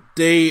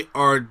 They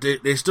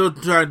still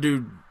trying to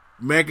do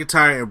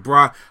McIntyre and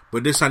Brock,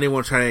 but this time they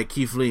want to try to add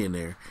Keith Lee in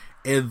there.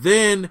 And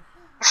then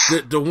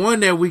the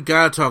one that we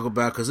gotta talk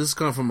about, because this is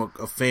coming from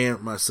a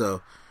fan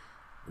myself,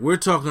 we're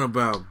talking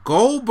about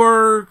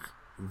Goldberg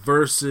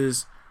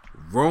versus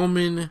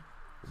Roman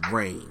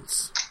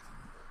Reigns.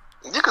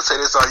 You can say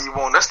this all you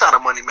want. That's not a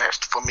money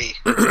match for me.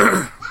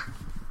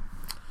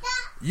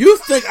 You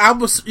think I'm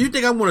going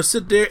to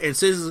sit there and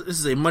say this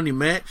is a money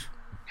match?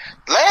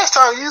 Last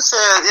time you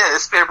said,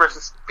 it's Spear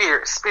versus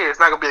Spear. Spear. It's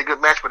not going to be a good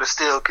match, but it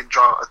still could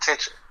draw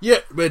attention. Yeah,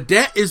 but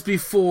that is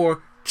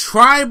before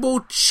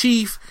Tribal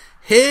Chief,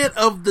 head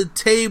of the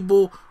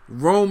table,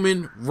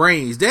 Roman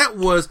Reigns. That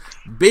was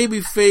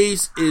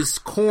babyface is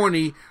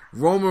corny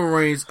Roman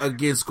Reigns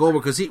against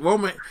Goldberg, because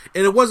Roman,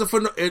 and it wasn't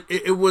for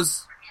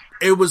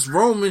it was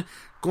Roman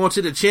going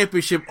to the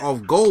championship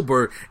of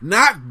Goldberg,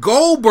 not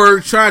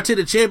Goldberg trying to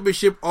take the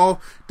championship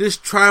of this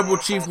Tribal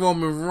Chief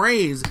Roman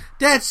Reigns.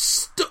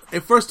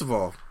 And first of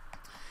all,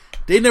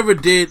 they never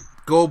did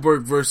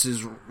Goldberg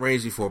versus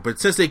Reigns before, but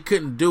since they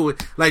couldn't do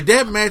it, like,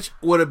 that match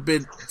would have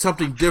been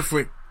something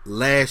different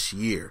last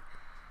year,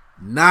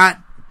 not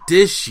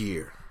this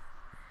year,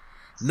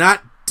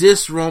 not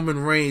this Roman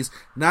Reigns,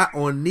 not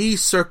on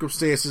these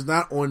circumstances,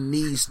 not on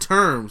these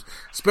terms,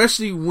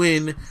 especially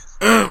when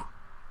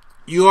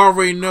you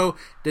already know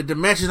that the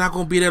match is not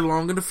going to be that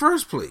long in the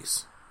first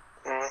place.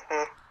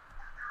 Mm-hmm.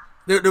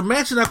 The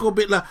match is not going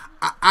to be like,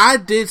 I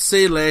did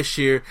say last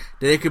year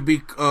that it could be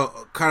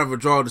kind of a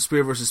draw to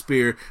Spear versus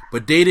Spear,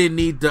 but they didn't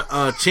need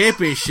the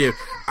championship.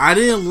 I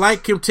didn't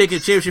like him taking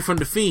the championship from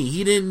the Fiend.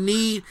 He didn't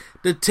need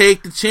to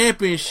take the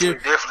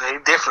championship. He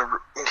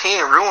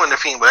didn't ruin the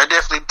Fiend, but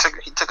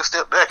he took a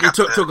step back. He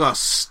took a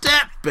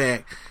step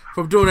back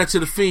from doing that to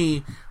the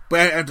Fiend, but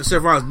after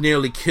Seth Rollins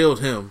nearly killed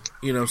him,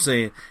 you know what I'm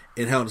saying,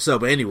 in Hell in a Cell.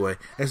 But anyway,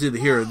 that's either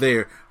here or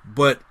there.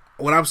 But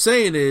what I'm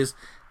saying is,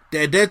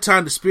 that at that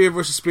time, the Spear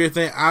versus Spear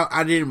thing,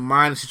 I didn't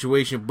mind the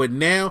situation. But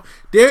now,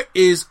 there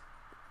is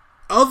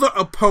other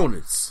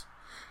opponents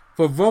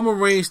for Roman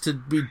Reigns to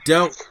be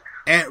dealt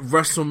at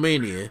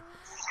WrestleMania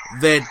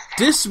that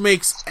this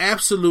makes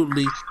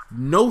absolutely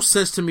no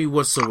sense to me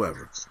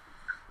whatsoever.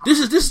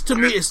 This to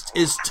me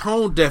is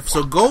tone deaf.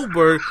 So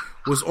Goldberg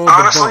was on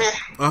the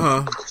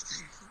bump.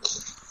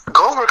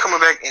 Goldberg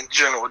coming back in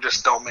general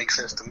just don't make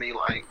sense to me.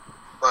 Like,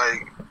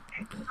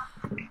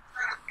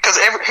 because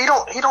he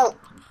don't.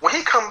 When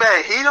he come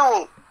back, he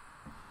don't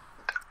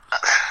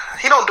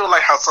do it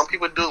like how some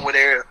people do it,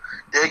 where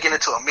they're getting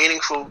into a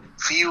meaningful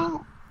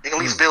feud. They can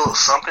at least build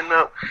something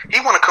up. He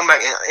want to come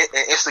back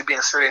and instantly be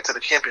inserted into the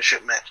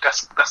championship match.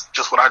 That's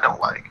just what I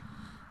don't like.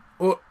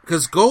 Well,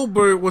 because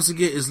Goldberg, once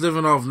again, is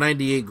living off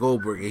 98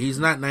 Goldberg, and he's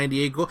not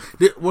 98 Gold.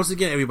 Once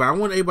again, everybody, I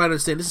want everybody to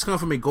understand, this is coming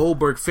from a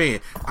Goldberg fan.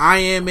 I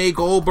am a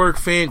Goldberg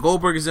fan.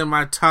 Goldberg is in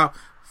my top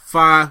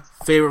 5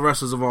 favorite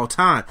wrestlers of all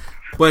time.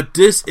 But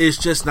this is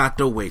just not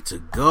the way to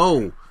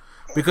go.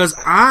 Because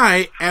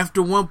I,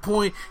 after one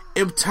point,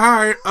 am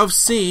tired of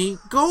seeing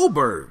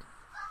Goldberg.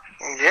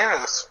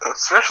 Yes,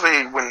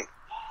 especially when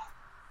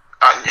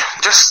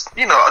just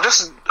a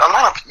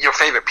lot of your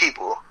favorite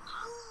people,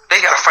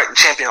 they gotta fight the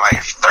champion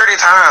like 30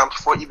 times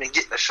before even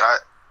getting a shot.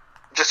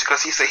 Just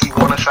because he said he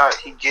won a shot,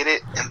 he get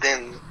it, and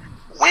then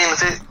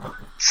wins it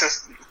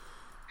since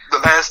the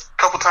last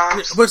couple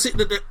times. But see,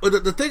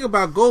 the thing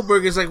about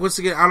Goldberg is, like, once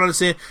again, I don't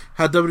understand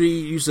how WWE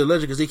used to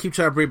legend, because they keep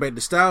trying to bring back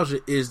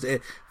nostalgia, is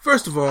that,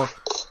 first of all,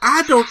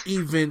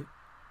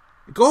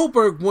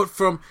 Goldberg went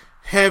from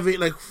having,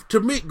 like,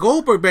 to me,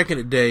 Goldberg back in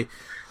the day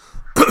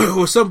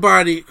was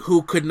somebody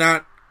who could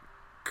not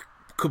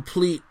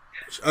complete,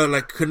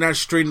 could not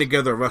string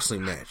together a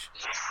wrestling match.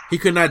 He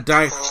could not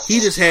die.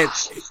 He just had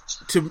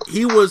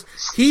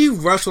he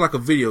wrestled like a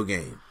video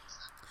game.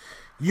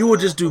 You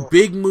would just do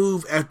big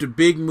move after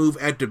big move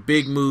after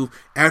big move.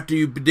 After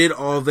you did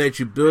all that,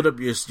 you build up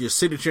your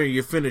signature and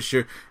your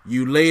finisher.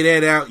 You lay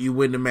that out, you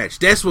win the match.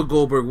 That's what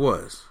Goldberg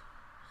was.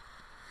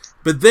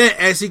 But then,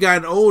 as he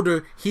got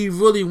older, he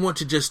really went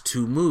to just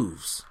two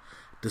moves: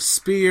 the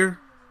spear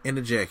and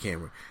the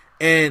jackhammer.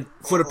 And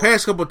for the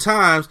past couple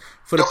times,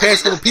 for the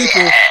past couple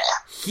people,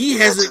 he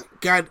hasn't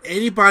got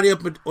anybody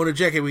up on the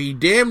jackhammer. He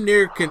damn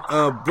near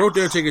broke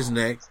the Undertaker's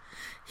neck.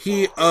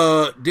 He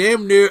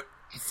damn near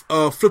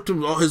flipped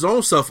his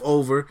own self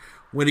over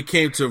when it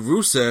came to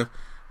Rusev.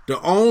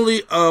 The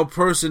only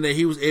person that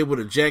he was able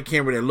to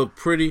jackhammer that looked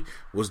pretty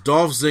was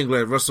Dolph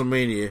Ziggler at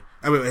WrestleMania.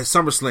 I mean, at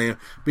SummerSlam,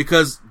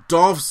 because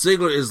Dolph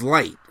Ziggler is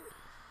light.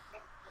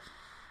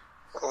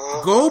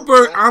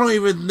 Goldberg, I don't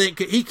even think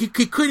he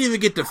couldn't even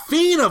get the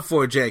Fiend up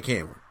for a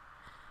jackhammer.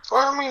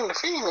 Well, I mean, the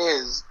Fiend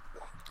is.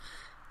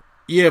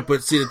 Yeah,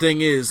 but see, the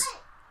thing is,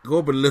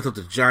 Goldberg lifted up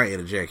the Giant in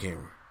a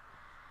jackhammer.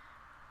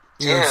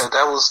 Yeah,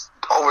 that was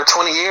over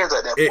 20 years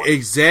at that point.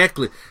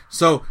 Exactly.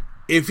 So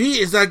if he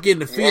is not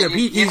getting the Fiend up,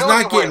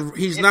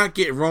 he's not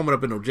getting Roman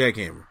up in no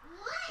jackhammer.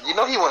 You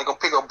know he wasn't gonna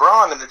pick up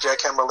Braun in the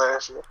jackhammer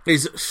last year.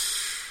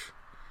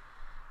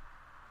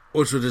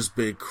 Which would just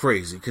been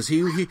crazy, because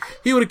he would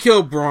have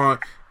killed Braun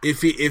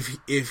if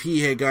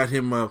he had got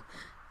him up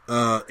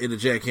in the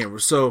jackhammer.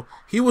 So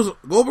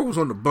Goldberg was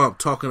on the bump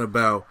talking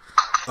about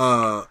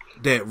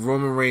that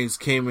Roman Reigns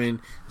came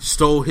in,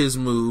 stole his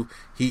move.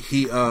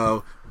 He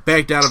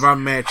backed out of our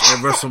match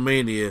at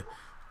WrestleMania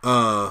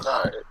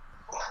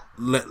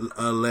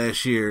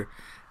last year,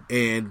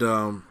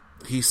 and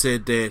he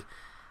said that,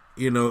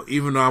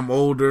 even though I'm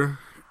older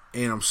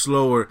and I'm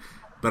slower,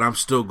 but I'm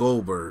still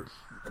Goldberg.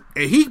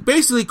 And he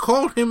basically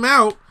called him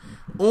out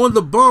on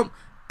the bump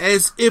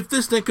as if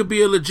this thing could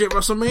be a legit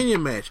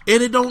WrestleMania match,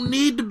 and it don't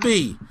need to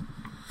be.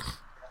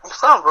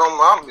 If I'm Roman,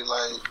 I'll be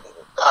like,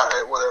 all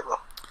right, whatever.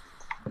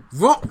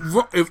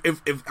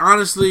 If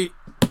honestly,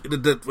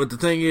 the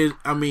thing is,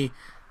 I mean,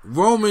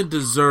 Roman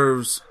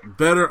deserves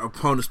better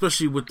opponents,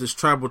 especially with this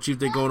tribal chief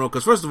thing going on.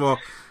 Because first of all,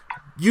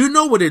 you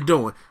know what they're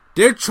doing.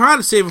 They're trying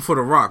to save him for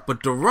The Rock,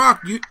 but The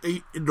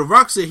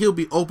Rock said he'll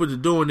be open to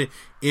doing it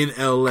in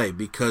LA,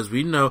 because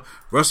we know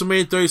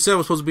WrestleMania 37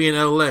 was supposed to be in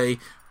LA,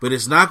 but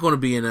it's not going to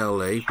be in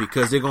LA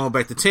because they're going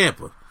back to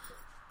Tampa.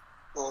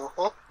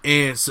 Mm-hmm.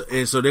 And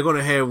so they're going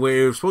to have, where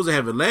they were supposed to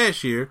have it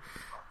last year,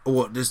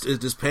 or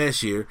this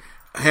past year,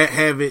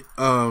 have it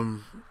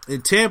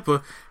in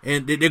Tampa,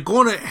 and they're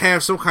going to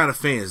have some kind of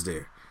fans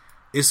there.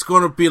 It's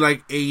going to be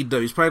like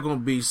AEW. It's probably going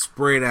to be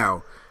spread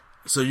out.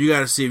 So you got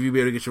to see if you be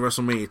able to get your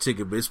WrestleMania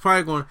ticket. But it's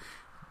probably going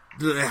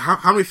to...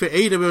 How many fans?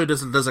 AEW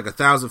does like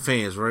 1,000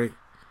 fans, right?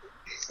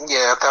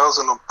 Yeah,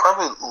 1,000 or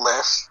probably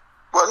less.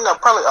 Well, no,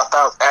 probably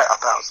 1,000 at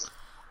 1,000.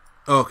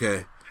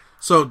 Okay.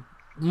 So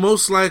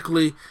most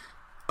likely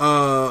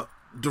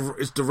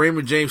it's the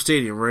Raymond James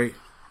Stadium, right?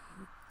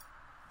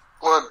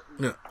 Well,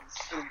 yeah.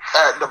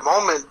 At the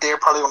moment, they're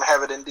probably going to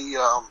have it in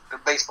the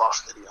baseball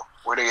stadium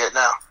where they at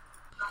now.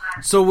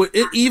 So with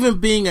it even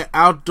being an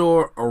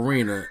outdoor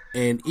arena,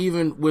 and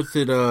even with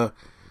it,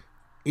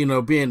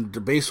 being the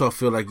baseball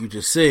field like you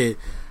just said,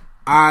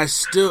 I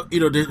still,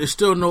 there's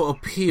still no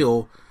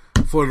appeal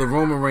for the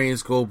Roman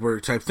Reigns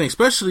Goldberg type thing,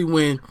 especially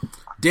when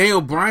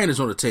Daniel Bryan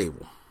is on the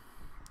table.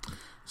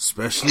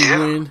 Especially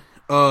when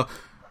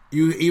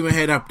you even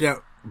had up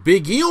that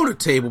Big E on the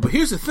table. But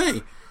here's the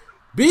thing: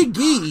 Big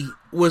E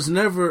was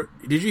never.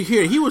 Did you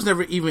hear? He was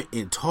never even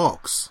in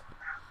talks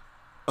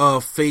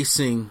of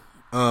facing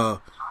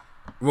Roman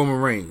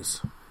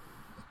Reigns.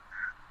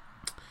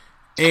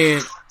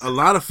 And a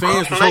lot of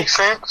fans makes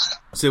sense.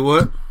 Say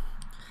what?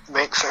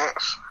 Makes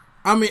sense.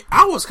 I mean,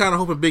 I was kind of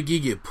hoping Big E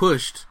get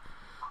pushed,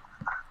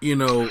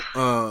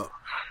 a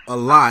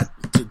lot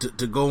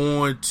to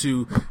go on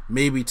to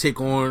maybe take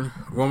on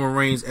Roman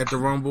Reigns at the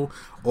Rumble,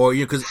 or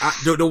because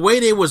the way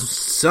they was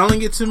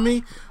selling it to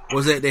me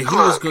was that he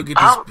was going to get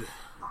this.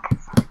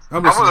 I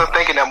wasn't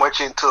thinking that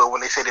much into it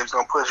when they said they was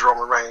going to push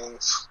Roman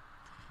Reigns.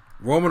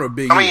 Roman or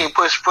Big E? I mean,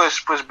 push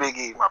Big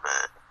E. My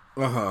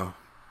bad. Uh-huh.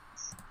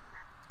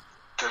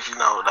 Because I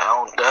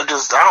don't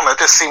know. It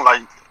just seemed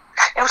like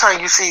every time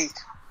you see,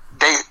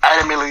 they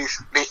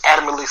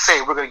adamantly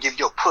say we're going to give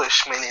you a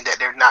push, meaning that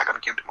they're not going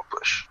to give them a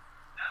push.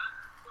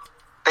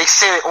 They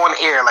said it on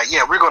air, like,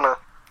 yeah, we're gonna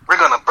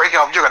break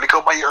off. You're gonna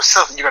go by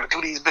yourself, and you're gonna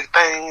do these big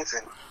things,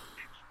 and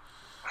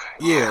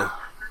yeah.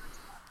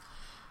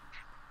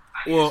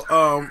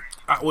 Well,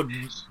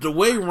 the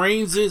way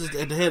Reigns is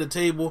at the head of the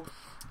table,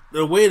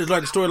 the way the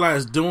storyline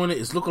is doing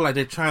it's looking like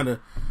they're trying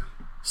to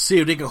see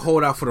if they can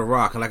hold out for The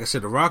Rock. And like I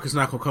said, The Rock is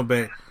not going to come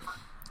back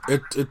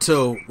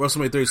until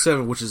WrestleMania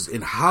 37, which is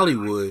in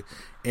Hollywood,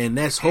 and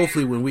that's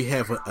hopefully when we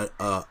have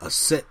a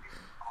set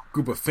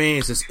group of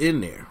fans that's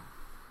in there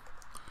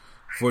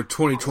for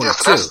 2022. Yeah,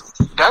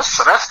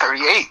 so that's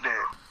 38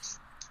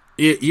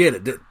 then. Yeah,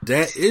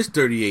 that is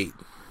 38.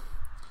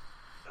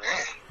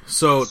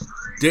 So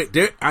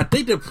I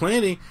think they're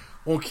planning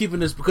on keeping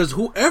this, because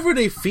whoever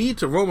they feed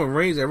to Roman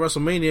Reigns at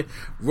WrestleMania,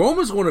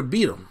 Roman's going to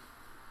beat him.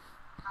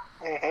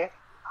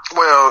 Mm-hmm.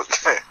 Well,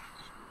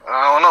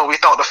 I don't know. We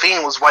thought the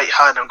Fiend was white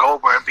hot and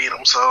Goldberg beat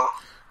him. So,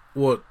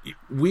 well,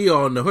 we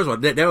all know. First of all,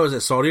 that was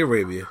at Saudi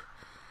Arabia.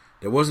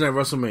 That wasn't at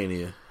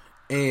WrestleMania,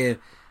 and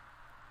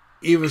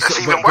even that's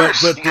so, even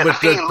worse. But the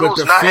Fiend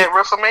lose not at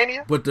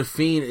WrestleMania. But the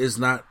Fiend is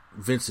not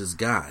Vince's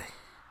guy.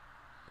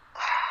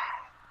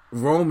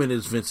 Roman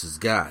is Vince's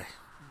guy,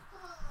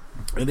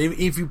 and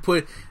if you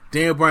put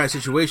Daniel Bryan's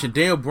situation,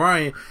 Daniel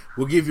Bryan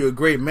will give you a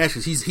great match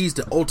because he's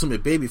the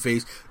ultimate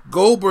babyface.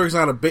 Goldberg's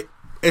not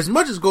as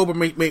much as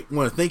Goldberg may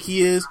want to think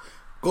he is.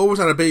 Goldberg's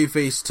not a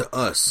babyface to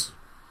us.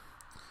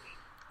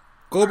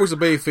 Goldberg's a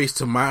babyface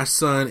to my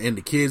son and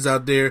the kids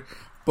out there.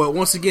 But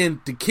once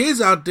again, the kids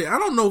out there, I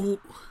don't know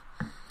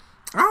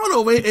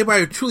if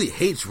anybody truly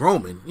hates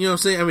Roman. You know what I'm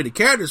saying? I mean, the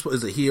character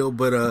is a heel,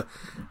 but ain't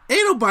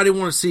nobody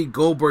want to see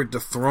Goldberg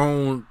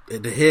dethroned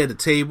at the head of the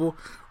table.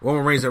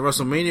 Roman Reigns at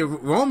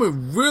WrestleMania.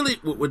 Roman really,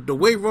 with the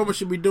way Roman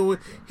should be doing,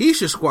 he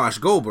should squash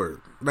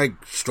Goldberg. Like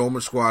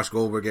Strowman squashed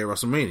Goldberg at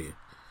WrestleMania.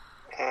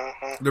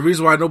 Mm-hmm. The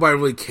reason why nobody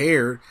really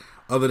cared,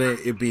 other than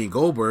it being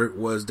Goldberg,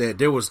 was that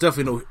there was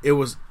definitely there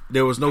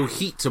was no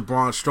heat to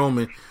Braun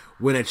Strowman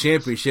win a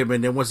championship,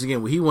 and then once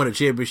again when he won a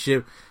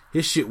championship,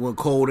 his shit went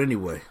cold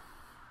anyway.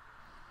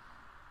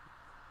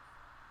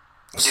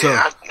 So,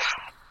 yeah,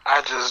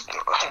 I just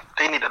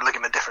they need to look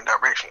in a different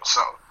direction.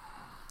 So,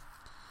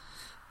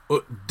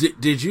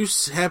 did you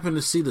happen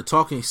to see the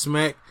Talking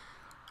Smack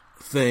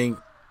thing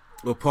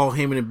with Paul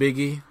Heyman and Big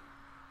E?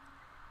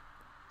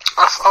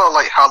 I saw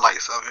like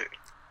highlights of it.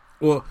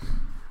 Well,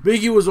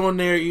 Big E was on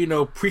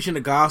there, preaching the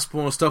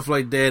gospel and stuff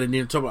like that, and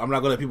then talking about, I'm not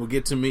going to let people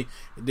get to me.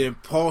 And then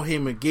Paul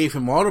Heyman gave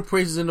him all the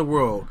praises in the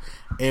world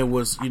and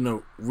was,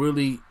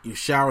 really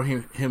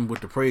showering him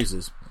with the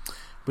praises.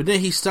 But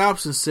then he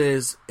stops and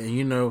says,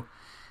 and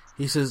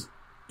he says,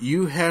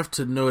 you have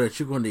to know that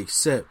you're going to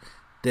accept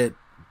that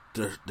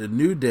the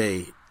New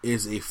Day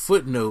is a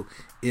footnote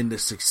in the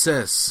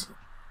success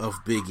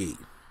of Big E.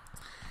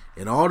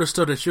 And all the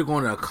stuff that you're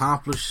going to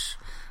accomplish,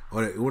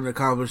 or that you want to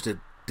accomplish,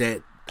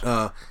 that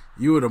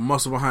you are the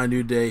muscle behind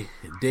New Day,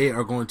 they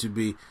are going to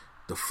be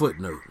the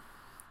footnote.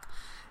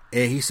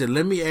 And he said,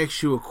 let me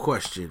ask you a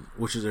question,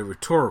 which is a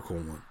rhetorical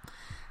one.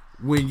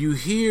 When you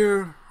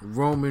hear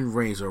Roman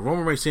Reigns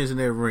stands in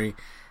that ring,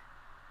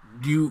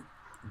 do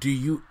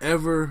you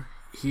ever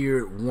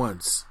hear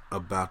once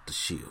about the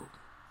Shield?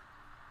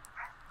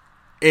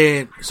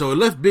 And so it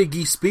left Big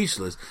E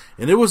speechless,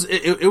 and it was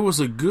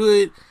a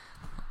good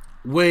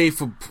way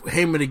for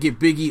Heyman to get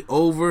Big E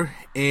over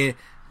and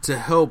to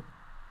help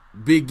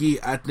Big E,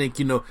 I think,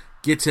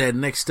 get to that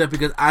next step,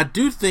 because I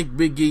do think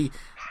Big E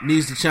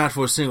needs to challenge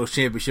for a singles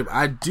championship.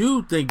 I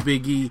do think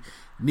Big E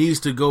needs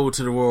to go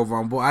to the Royal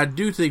Rumble. I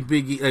do think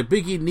Big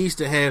E needs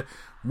to have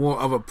more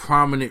of a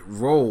prominent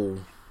role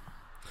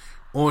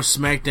on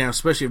SmackDown,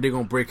 especially if they're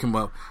going to break him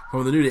up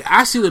from the New Day.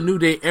 I see the New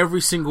Day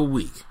every single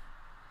week.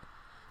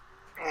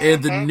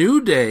 And the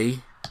New Day,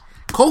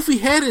 Kofi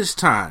had his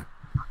time.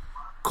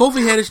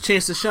 Kofi had his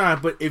chance to shine,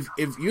 but if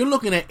you're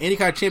looking at any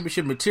kind of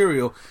championship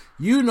material,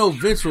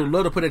 Vince would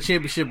love to put a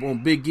championship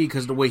on Big E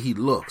because of the way he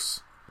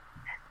looks.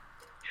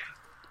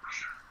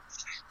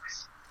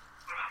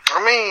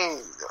 I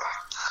mean,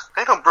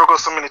 they done broke up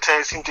so many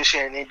tag teams this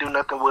year and they do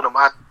nothing with them.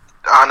 I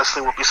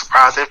honestly would be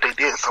surprised if they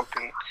did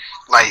something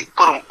like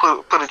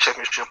put a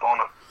championship on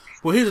them.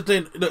 Well, here's the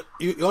thing. Look,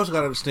 you also got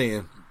to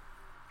understand,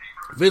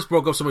 Vince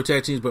broke up so many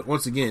tag teams, but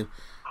once again,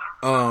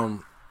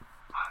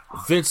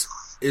 Vince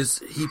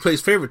he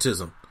plays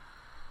favoritism.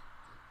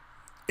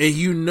 And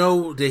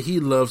that he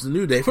loves the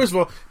New Day. First of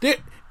all,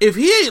 if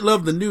he ain't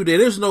loved the New Day,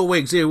 there's no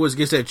way Xavier Woods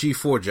gets that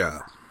G4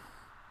 job.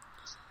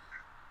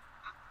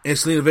 And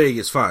Selena Vega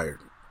gets fired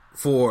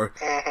for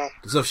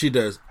the stuff she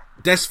does.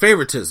 That's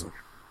favoritism.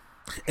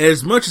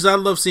 As much as I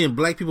love seeing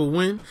black people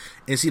win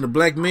and seeing a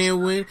black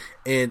man win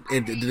and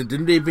the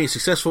New Day being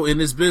successful in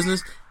this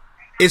business,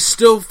 it's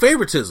still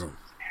favoritism.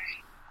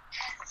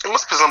 There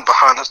must be some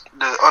behind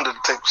the under the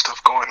table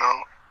stuff going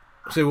on.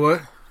 Say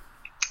what?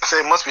 I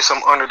say it must be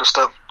some under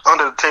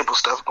the table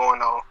stuff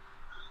going on.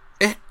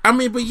 I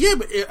mean,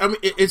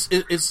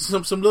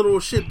 it's some little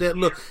shit that,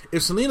 look,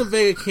 if Selena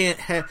Vega can't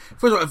have,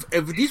 first of all,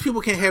 if these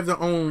people can't have their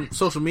own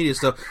social media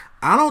stuff,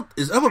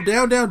 is Up Up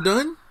Down Down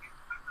done?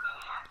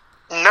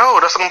 No,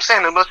 that's what I'm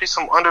saying. There must be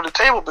some under the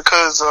table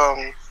because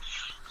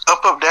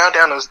Up Up Down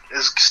Down is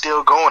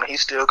still going.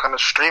 He's still kind of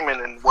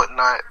streaming and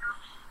whatnot,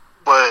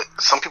 but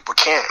some people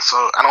can't. So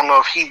I don't know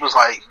if he was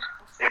like,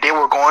 if they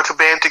were going to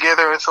band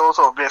together and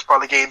so Vince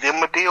probably gave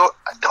them a deal.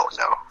 I don't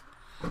know.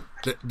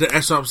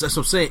 That's what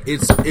I'm saying.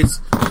 It's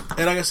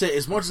and like I said,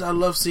 as much as I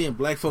love seeing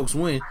black folks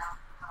win,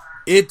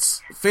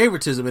 it's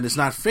favoritism and it's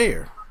not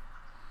fair.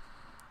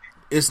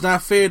 It's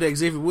not fair that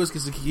Xavier Woods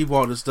gets to keep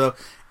all this stuff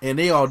and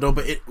they all don't.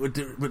 But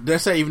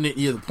that's not even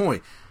the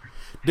point.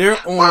 They're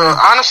on. Well,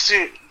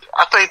 honestly,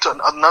 I think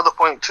another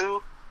point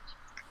too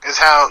is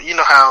how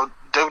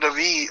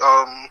WWE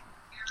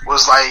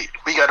was like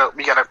we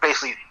gotta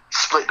basically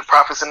split the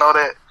profits and all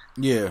that.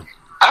 Yeah.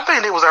 I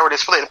think they was already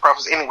splitting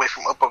profits anyway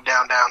from Up Up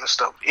Down Down and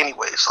stuff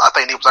anyway. So I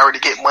think they was already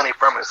getting money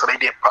from it. So they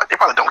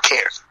probably don't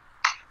care.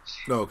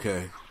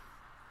 Okay.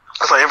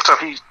 It's like every time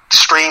he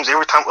streams,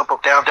 every time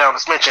up, down, down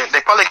is mentioned,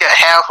 they probably got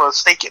half a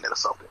stake in it or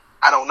something.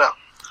 I don't know.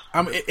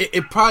 I mean,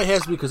 it probably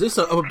has to be because they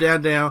sell up,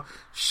 down, down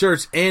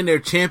shirts and their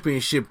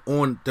championship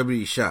on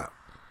WWE Shop.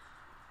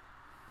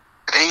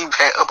 They've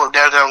had up,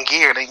 down, down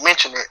gear. They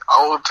mention it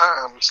all the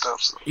time and stuff.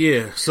 So.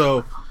 Yeah,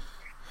 so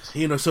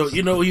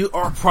you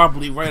are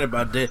probably right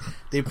about that.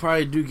 They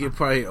probably do get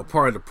a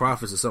part of the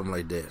profits or something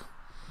like that.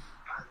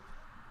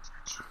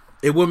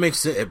 It would make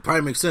sense. It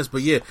probably makes sense,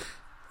 but yeah,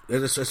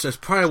 that's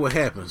probably what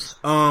happens.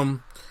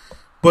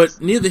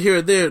 But neither here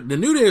or there. The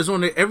New Day is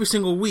on there every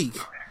single week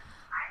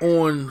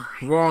on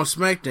Raw and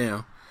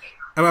SmackDown.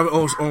 I mean,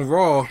 on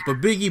Raw, but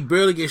Big E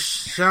barely gets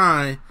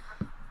shine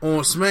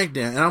on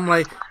SmackDown. And I'm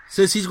like,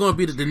 since he's going to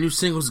be the new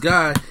singles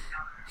guy,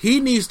 he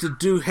needs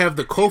to have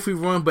the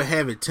Kofi run, but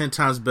have it 10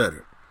 times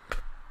better.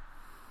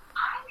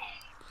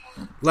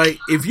 Like,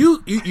 if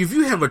you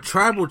have a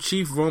tribal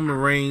chief Roman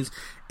Reigns,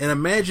 and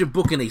imagine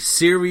booking a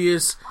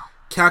serious,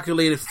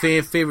 calculated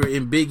fan favorite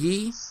in Big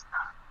E,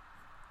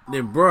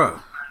 then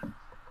bruh,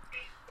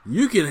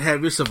 you can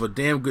have yourself a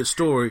damn good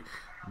story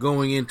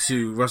going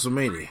into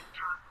WrestleMania.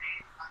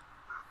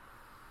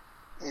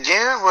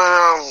 Yeah,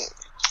 well,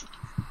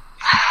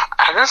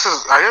 I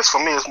guess for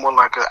me it's more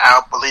like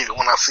I'll believe it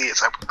when I see it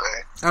type of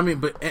thing. I mean,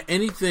 but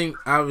anything,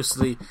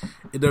 obviously,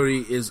 it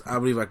already is, I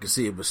believe I can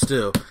see it, but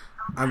still,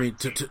 I mean,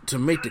 to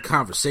make the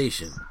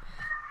conversation,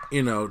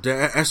 you know,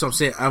 that's what I'm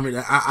saying. I mean,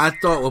 I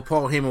thought what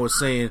Paul Heyman was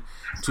saying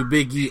to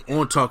Big E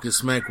on Talking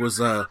Smack was,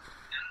 I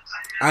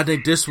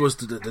think this was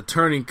the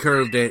turning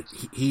curve that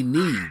he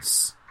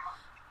needs.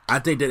 I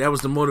think that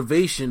was the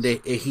motivation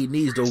that he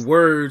needs, the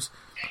words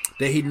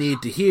that he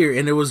needed to hear,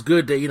 and it was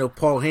good that, you know,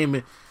 Paul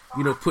Heyman,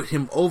 you know, put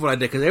him over like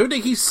that, because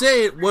everything he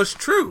said was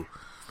true.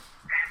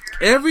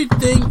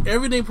 Everything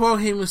Paul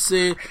Heyman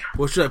said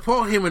was true.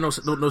 Paul Heyman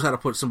knows how to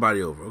put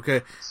somebody over,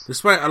 okay?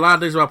 Despite a lot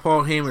of things about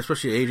Paul Heyman,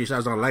 especially AJ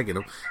Styles not liking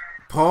him,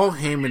 Paul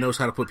Heyman knows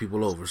how to put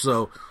people over.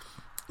 So,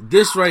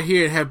 this right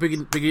here, and have Big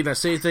E not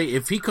say anything,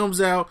 if he comes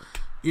out,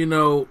 you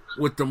know,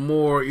 with the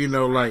more, you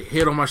know, like,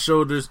 head on my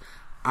shoulders,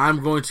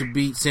 I'm going to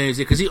beat Sami Zayn,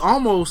 because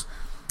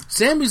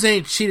Sami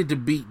Zayn cheated to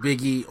beat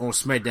Big E on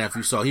SmackDown, if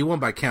you saw. He won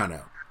by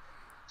countout.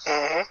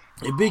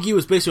 Mm-hmm. And Big E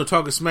was basically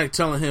Talking Smack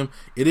telling him,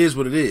 it is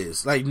what it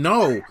is. Like,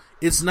 no,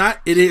 it's not,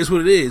 it is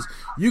what it is.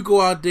 You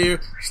go out there,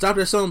 stop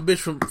that son of a bitch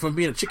from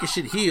being a chicken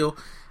shit heel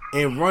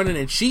and running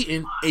and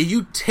cheating, and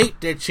you take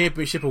that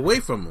championship away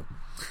from him.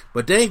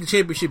 But that ain't the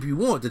championship you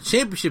want. The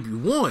championship you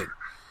want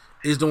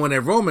is the one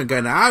that Roman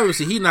got. Now,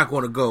 obviously, he's not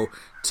going to go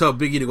tell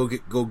Big E to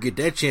go get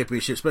that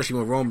championship, especially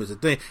when Roman's a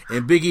thing.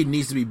 And Big E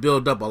needs to be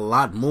built up a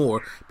lot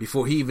more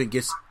before he even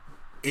gets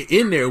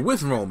in there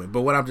with Roman.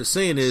 But what I'm just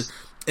saying is,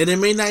 and it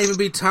may not even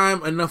be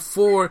time enough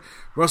for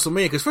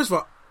WrestleMania. Because first of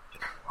all,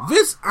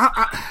 Vince,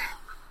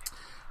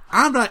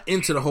 I'm not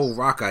into the whole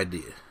Rock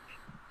idea.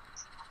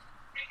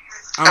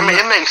 I mean,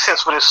 it makes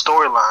sense for this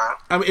storyline.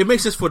 I mean, it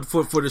makes sense for the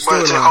storyline.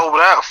 But to hold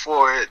out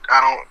for it,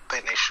 I don't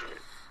think they should.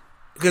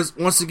 Because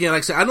once again, like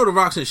I said, I know The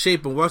Rock's in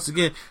shape, but once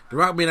again, The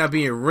Rock may not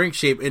be in ring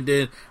shape. And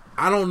then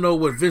I don't know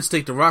what Vince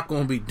think The Rock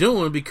going to be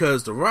doing,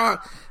 because The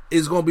Rock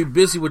is going to be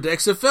busy with the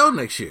XFL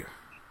next year.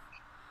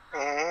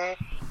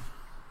 Mm-hmm.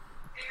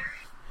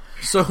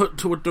 So,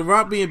 with The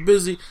Rock being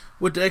busy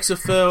with the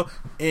XFL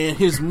and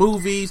his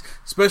movies,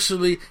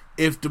 especially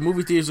if the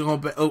movie theaters are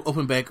going to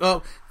open back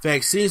up,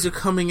 vaccines are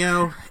coming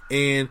out,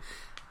 and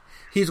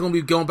he's going to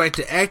be going back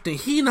to acting,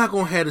 he's not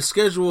going to have the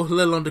schedule,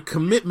 let alone the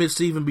commitments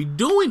to even be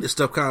doing this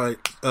stuff,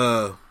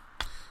 to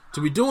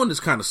be doing this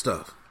kind of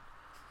stuff.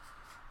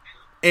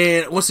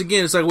 And once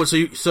again, it's like, what?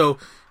 So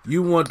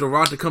you want The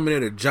Rock to come in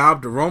there to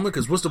job to Roman?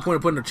 Because what's the point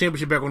of putting the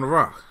championship back on The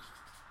Rock?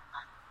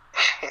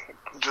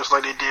 Just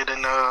like they did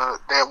in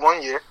that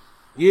one year.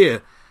 Yeah,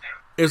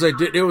 it's like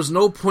there was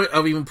no point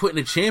of even putting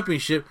the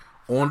championship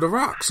on The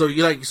Rock. So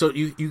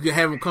you can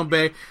have him come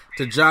back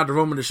to job to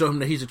Roman to show him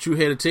that he's a true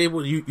head of the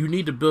table. You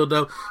need to build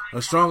up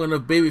a strong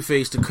enough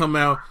babyface to come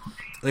out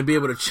and be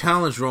able to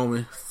challenge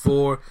Roman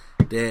for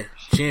that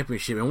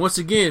championship. And once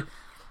again,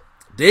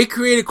 they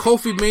created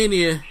Kofi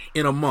Mania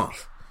in a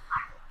month.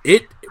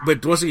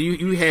 But once again,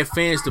 you have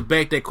fans to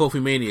back that Kofi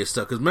Mania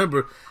stuff. Because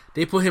remember,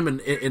 they put him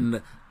in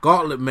the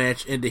gauntlet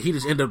match, and he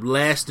just ended up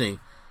lasting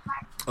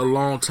a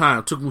long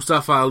time. Took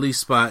Mustafa Ali's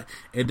spot,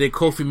 and then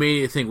Kofi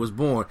Mania thing was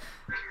born.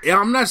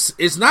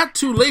 It's not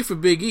too late for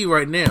Big E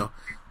right now,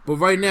 but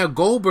right now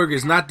Goldberg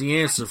is not the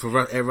answer at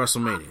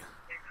WrestleMania.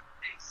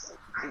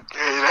 It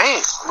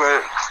ain't,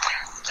 but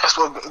that's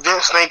what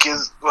Vince think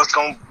is what's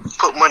gonna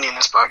put money in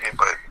his pocket.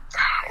 But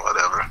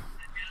whatever.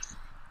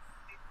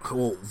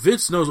 Well,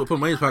 Vince knows what put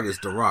money in his pocket is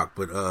The Rock,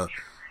 but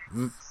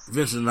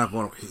Vince is not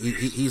going.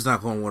 He's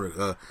not going to want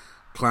to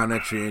climb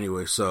that tree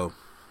anyway. So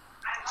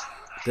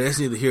that's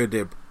neither here nor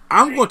there.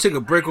 I'm going to take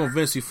a break on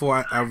Vince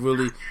before I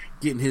really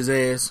get in his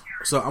ass.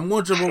 So I'm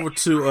going to jump over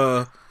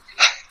to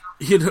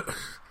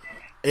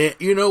and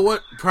you know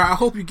what? I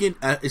hope you get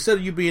instead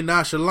of you being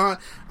nonchalant,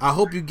 I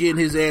hope you get in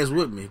his ass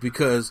with me,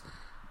 because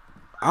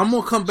I'm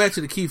going to come back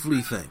to the Keith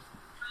Lee thing.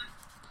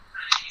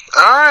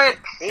 Alright,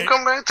 you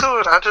come back to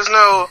it. I just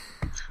know,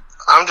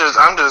 I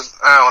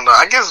don't know.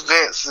 I guess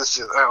Vince is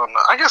just, I don't know.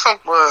 I guess I'm,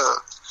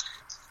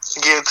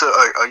 getting to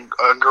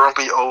a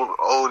grumpy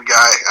old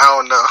guy. I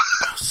don't know.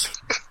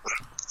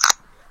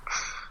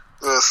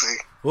 We'll see.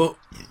 Well,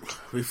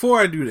 before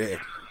I do that,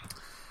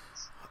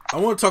 I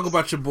want to talk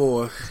about your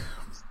boy,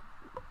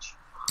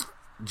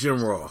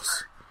 Jim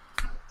Ross.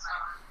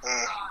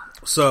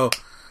 So,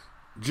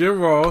 Jim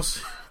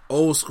Ross,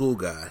 old school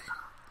guy,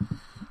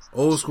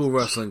 old school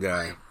wrestling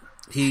guy.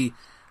 He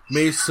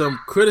made some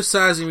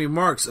criticizing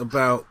remarks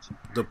about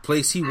the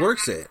place he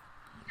works at,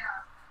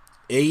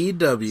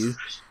 AEW,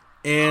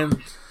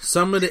 and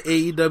some of the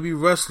AEW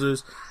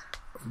wrestlers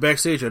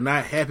backstage are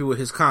not happy with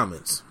his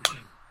comments.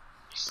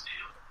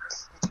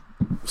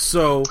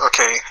 So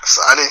okay,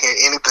 so I didn't hear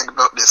anything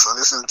about this, so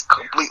this is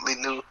completely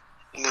new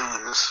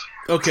news.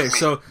 Okay,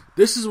 so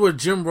this is what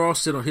Jim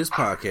Ross said on his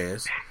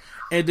podcast,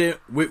 and then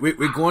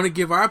we're going to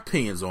give our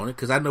opinions on it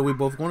because I know we're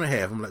both going to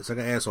have them. Like an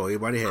asshole,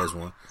 everybody has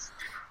one.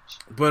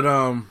 But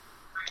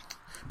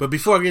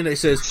before I get into it,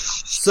 it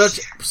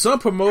says some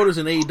promoters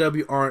in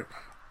AEW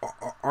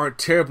aren't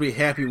terribly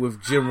happy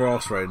with Jim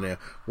Ross right now.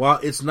 While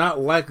it's not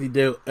likely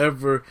they'll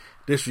ever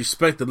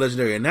disrespect the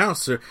legendary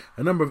announcer,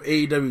 a number of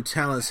AEW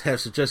talents have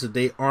suggested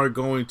they aren't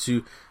going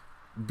to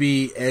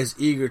be as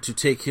eager to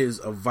take his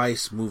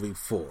advice moving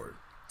forward.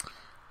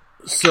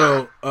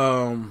 So,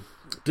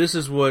 this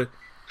is what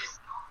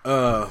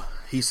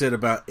he said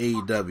about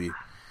AEW.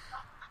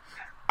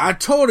 I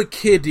told a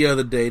kid the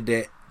other day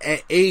that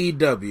at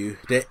AEW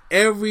that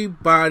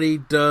everybody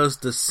does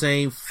the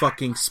same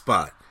fucking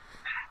spot,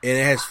 and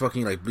it has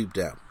fucking like bleeped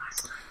out.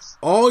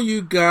 All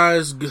you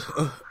guys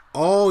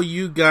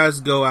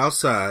go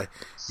outside.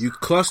 You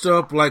cluster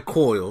up like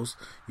coils.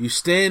 You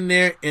stand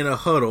there in a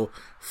huddle,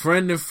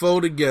 friend and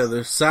foe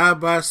together, side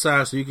by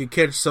side, so you can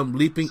catch some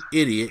leaping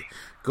idiot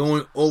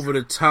going over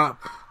the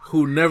top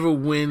who never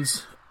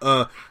wins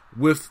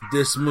with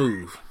this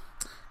move.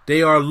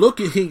 They are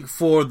looking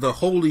for the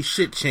holy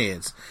shit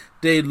chance.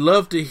 They'd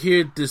love to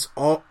hear this.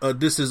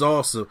 This is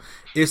awesome.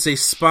 It's a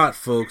spot,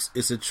 folks.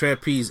 It's a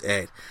trapeze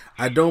act.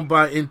 I don't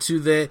buy into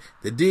that.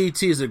 The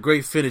DDT is a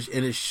great finish,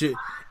 and it should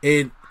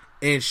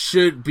and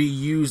should be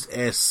used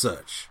as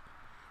such.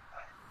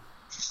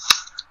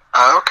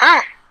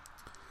 Okay.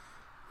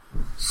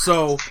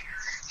 So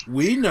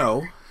we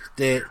know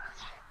that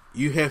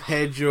you have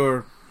had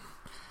your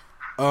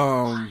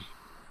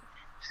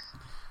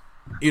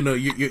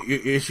your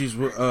issues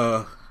with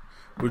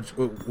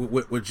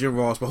Jim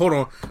Ross. But hold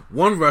on,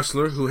 one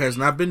wrestler who has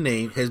not been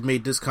named has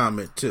made this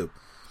comment too.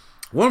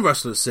 One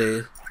wrestler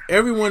said,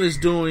 "Everyone is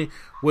doing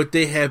what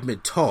they have been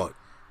taught."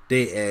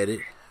 They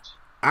added,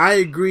 "I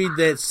agree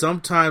that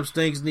sometimes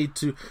things need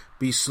to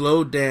be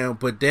slowed down,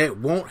 but that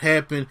won't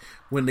happen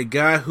when the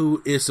guy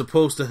who is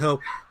supposed to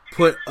help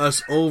put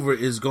us over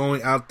is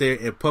going out there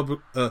and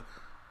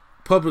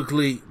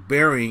publicly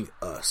burying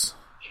us."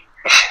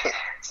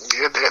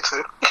 Yeah, that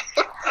too.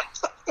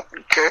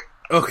 Okay.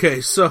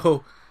 Okay,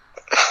 so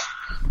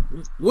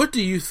what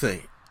do you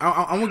think?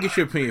 I want to get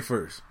your opinion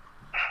first.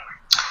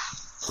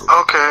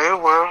 Okay,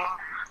 well,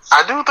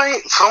 I do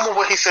think some of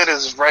what he said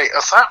is right.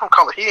 Aside from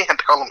calling, he didn't have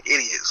to call them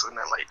idiots or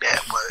nothing like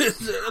that.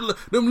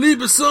 But them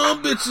leaving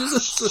some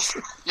bitches.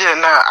 Yeah,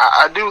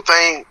 I do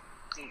think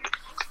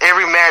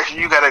every match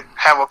you gotta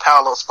have a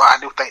parallel spot. I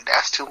do think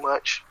that's too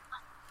much.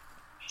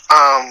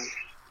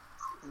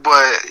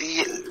 But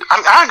yeah,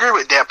 I agree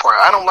with that part.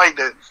 I don't like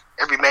that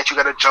every match you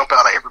gotta jump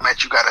out. Or every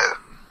match you gotta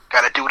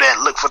do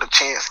that. Look for the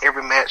chance.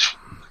 Every match,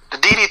 the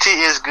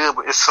DDT is good,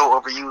 but it's so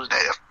overused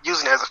that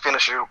using it as a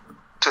finisher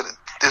to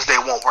this day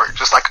won't work.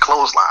 Just like a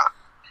clothesline,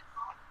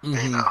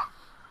 you know,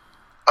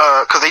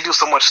 because they do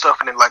so much stuff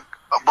and then like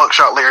a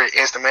buckshot lariat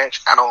instant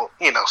match. I don't,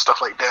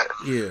 stuff like that.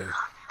 Yeah.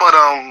 But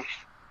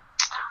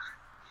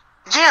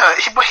yeah,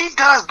 but he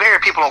does bury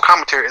people on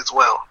commentary as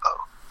well, though.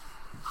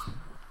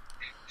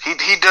 He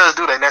does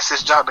do that, and that's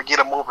his job to get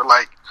him over.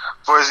 Like,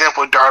 for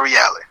example, Darby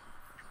Allin.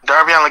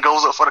 Darby Allin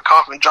goes up for the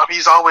coffin drop.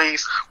 He's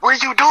always, "What are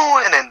you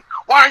doing?" And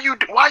why are you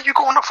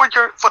going up for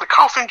the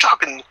coffin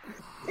drop? And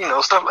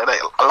stuff like that.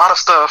 A lot of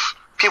stuff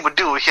people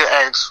do. He'll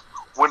ask,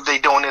 "What are they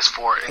doing this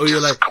for?" And you're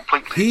like,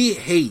 completely. He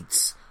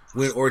hates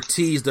when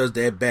Ortiz does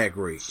that back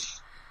rake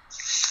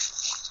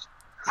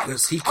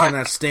because he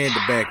cannot stand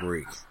the back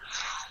rake.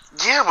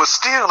 Yeah, but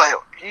still, like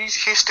he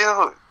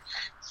still.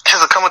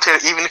 As a commentator,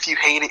 even if you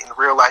hate it in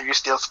real life, you're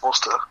still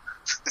supposed to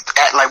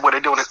act like what they're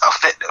doing is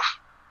effective.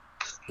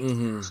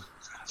 Mm-hmm.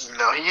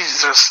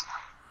 He's just,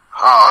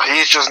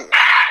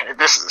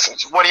 this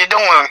is, what are you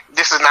doing?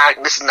 This is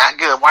not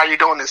good. Why are you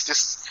doing this?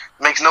 This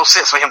makes no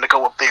sense for him to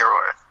go up there,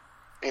 or,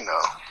 but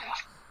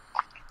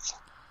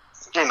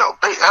I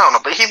don't know,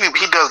 but he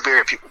does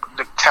bury people,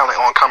 the talent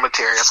on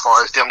commentary as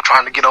far as them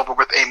trying to get over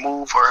with a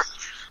move or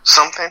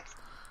something.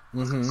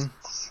 Mm-hmm.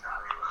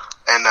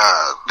 And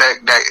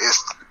that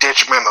is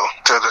detrimental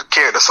to the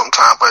character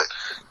sometimes. But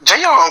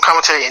JR on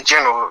commentary in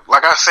general,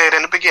 like I said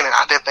in the beginning,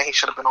 I didn't think he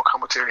should have been on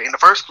commentary in the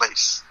first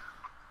place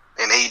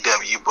in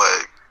AEW.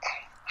 But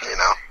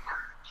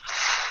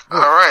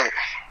all right.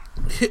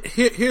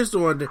 here's the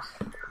one.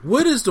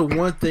 What is the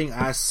one thing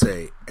I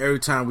say every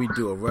time we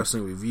do a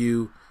wrestling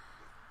review,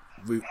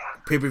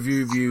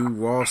 pay-per-view review,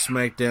 Raw,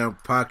 SmackDown,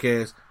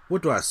 podcast?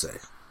 What do I say?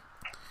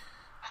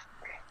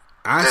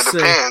 It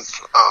depends.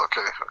 Oh,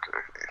 okay.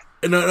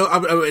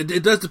 No,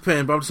 it does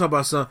depend, but I'm talking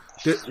about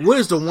something. What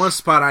is the one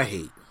spot I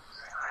hate?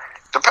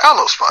 The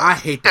power spot. I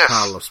hate the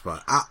power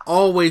spot. I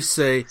always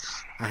say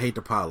I hate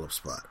the power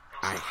spot.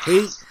 I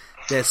hate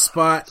that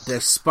spot.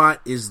 That spot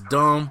is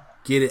dumb.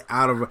 Get it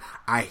out of.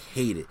 I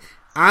hate it.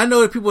 I know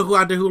there are people who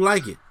out there who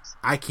like it.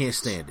 I can't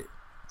stand it.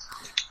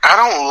 I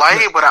don't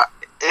like it, but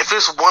if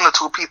it's one or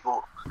two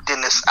people, then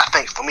I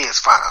think for me it's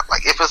fine.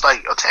 Like if it's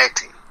like a tag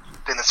team,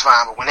 then it's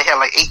fine. But when they have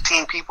like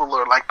 18 people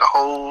or like the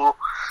whole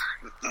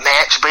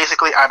match,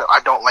 basically, I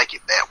don't like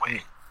it that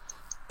way.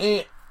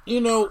 And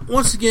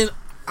once again,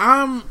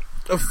 I'm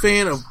a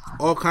fan of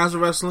all kinds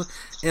of wrestling,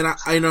 and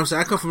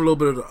I come from a little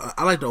bit of.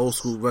 I like the old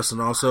school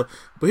wrestling also.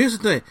 But here's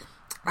the thing.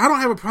 I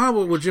don't have a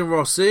problem with what Jim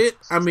Ross said.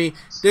 I mean,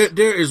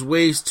 there is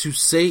ways to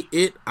say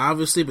it,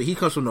 obviously, but he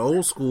comes from the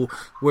old school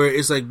where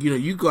it's like,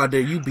 you go out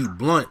there, you be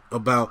blunt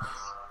about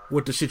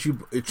what the shit you're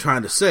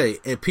trying to say,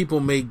 and people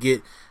may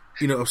get,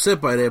 upset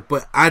by that.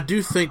 But I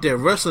do think that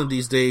wrestling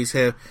these days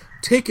have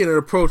taken an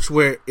approach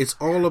where it's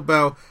all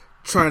about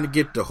trying to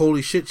get the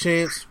holy shit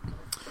chance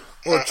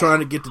or trying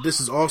to get the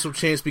this is awesome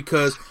chance,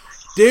 because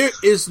there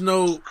is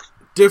no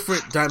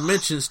different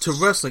dimensions to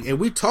wrestling. And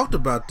we talked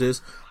about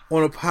this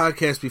on a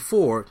podcast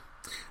before.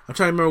 I'm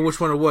trying to remember which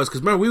one it was,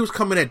 because remember we was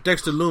coming at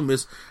Dexter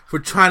Lumis for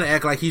trying to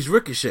act like he's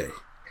Ricochet.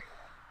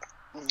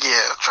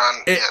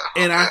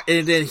 Yeah,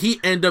 and then he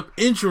ended up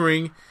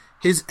injuring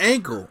his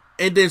ankle,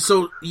 and then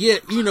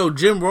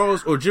Jim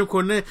Ross or Jim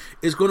Cornette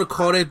is going to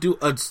call that dude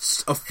a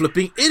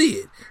flipping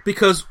idiot,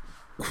 because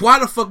why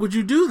the fuck would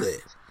you do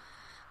that?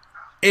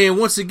 And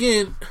once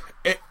again,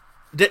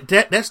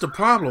 that's the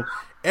problem.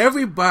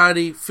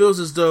 Everybody feels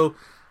as though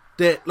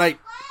that, like,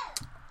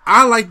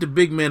 I like the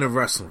big men of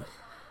wrestling.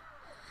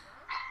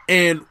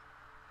 And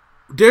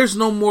there's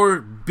no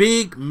more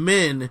big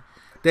men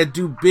that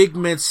do big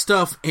men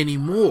stuff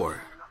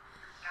anymore.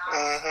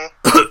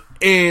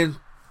 And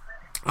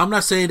I'm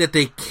not saying that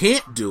they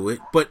can't do it,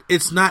 but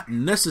it's not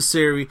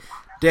necessary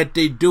that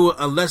they do it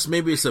unless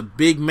maybe it's a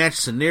big match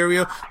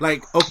scenario.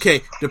 Like,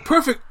 okay, the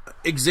perfect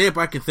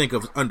example I can think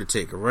of is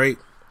Undertaker, right?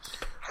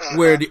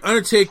 Where the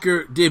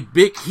Undertaker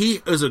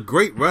he is a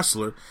great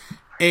wrestler,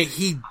 and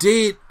he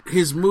did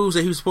his moves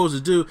that he was supposed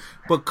to do,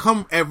 but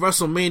come at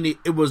WrestleMania,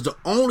 it was the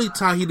only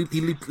time he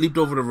leaped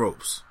over the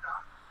ropes.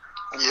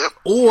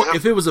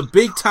 If it was a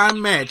big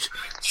time match,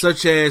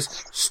 such as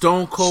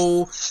Stone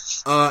Cold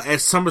at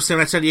SummerSlam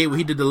 1998, where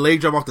he did the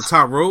leg drop off the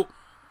top rope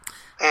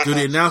through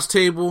the announce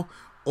table,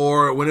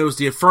 or when it was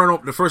the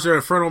first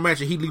Inferno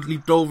match, and he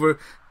leaped over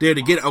there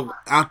to get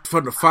out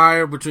from the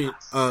fire between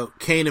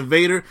Kane and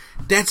Vader.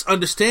 That's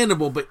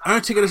understandable, but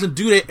Undertaker doesn't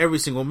do that every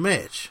single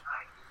match.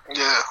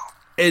 Yeah.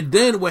 And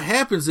then what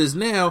happens is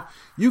now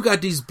you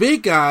got these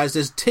big guys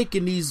that's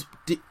taking these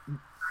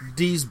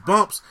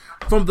bumps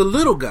from the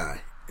little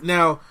guy.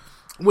 Now,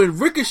 when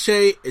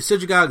Ricochet and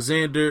Cedric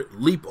Alexander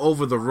leap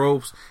over the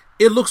ropes,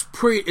 it looks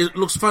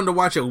fun to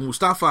watch. When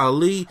Mustafa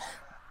Ali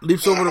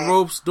leaps over the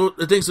ropes,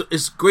 the things,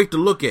 it's great to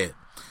look at.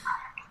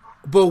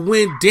 But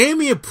when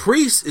Damian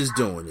Priest is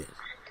doing it,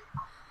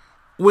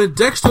 when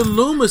Dexter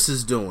Lumis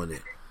is doing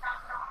it,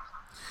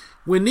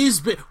 when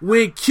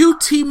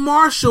QT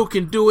Marshall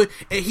can do it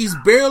and he's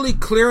barely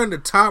clearing the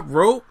top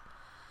rope,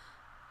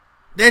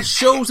 that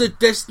shows that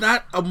that's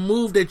not a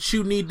move that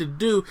you need to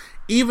do.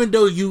 Even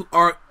though you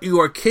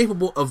are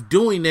capable of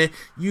doing that,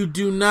 you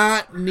do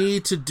not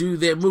need to do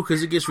that move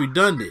because it gets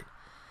redundant.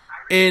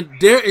 And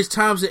there is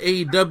times in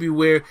AEW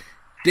where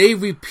they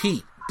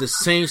repeat the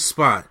same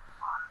spot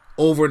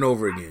over and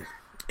over again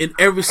in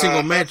every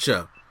single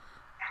matchup.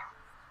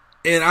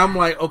 And I'm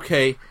like,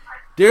 okay,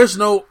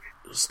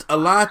 a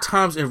lot of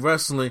times in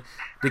wrestling,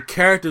 the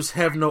characters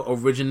have no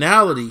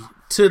originality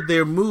to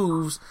their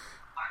moves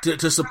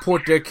to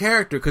support their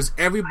character, because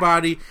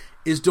everybody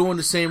is doing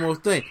the same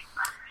old thing.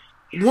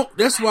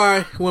 That's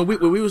why when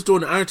we was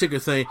doing the Undertaker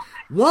thing,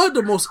 one of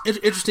the most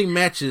interesting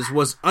matches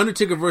was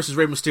Undertaker versus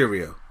Rey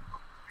Mysterio,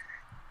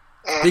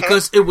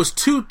 because it was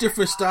two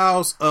different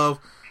styles of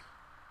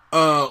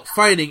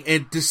fighting,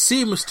 and to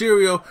see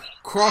Mysterio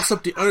cross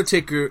up the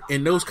Undertaker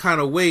in those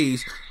kind of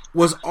ways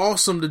was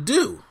awesome to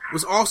do.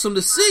 Was awesome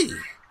to see.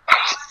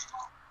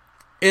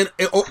 And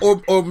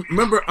or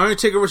remember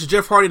Undertaker versus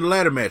Jeff Hardy in the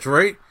ladder match,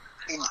 right?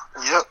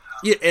 Yep.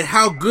 Yeah, and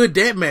how good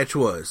that match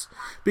was,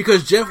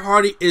 because Jeff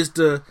Hardy is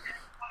the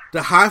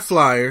high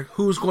flyer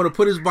who's going to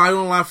put his body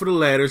on the line for the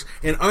ladders,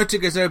 and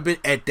Undertaker's never been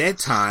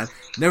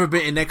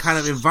in that kind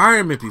of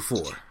environment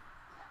before,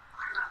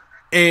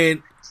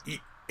 and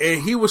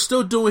he was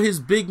still doing his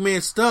big man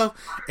stuff,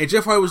 and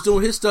Jeff Hardy was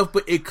doing his stuff,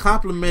 but it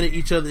complemented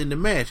each other in the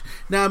match.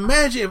 Now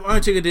imagine if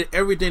Undertaker did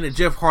everything that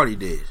Jeff Hardy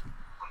did.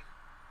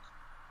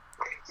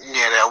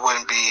 Yeah, that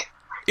wouldn't be.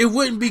 It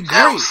wouldn't be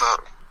great.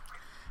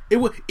 It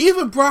would,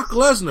 even Brock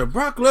Lesnar,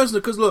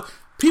 because look,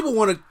 people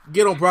want to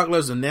get on Brock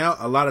Lesnar now.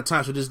 A lot of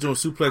times for just doing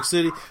Suplex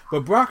City,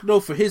 but Brock, though,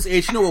 for his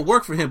age, what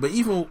worked for him.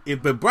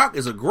 But Brock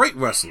is a great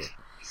wrestler.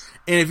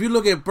 And if you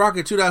look at Brock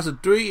in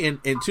 2003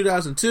 and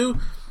 2002,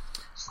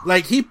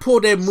 like he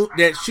pulled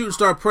that shooting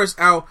star press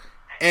out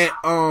at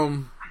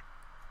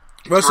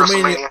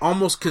WrestleMania,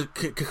 almost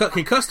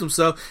concussed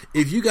himself.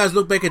 If you guys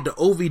look back at the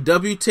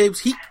OVW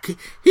tapes, he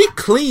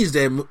cleans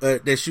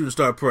that shooting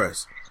star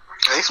press.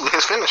 He's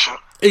his finisher.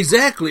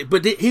 Exactly,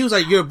 but he was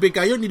like, "You're a big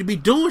guy. You don't need to be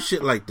doing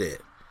shit like that."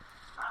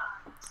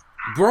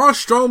 Braun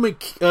Strowman,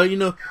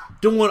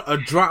 doing a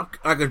drop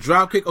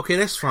kick. Okay,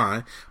 that's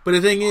fine. But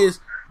the thing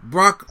is,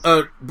 Braun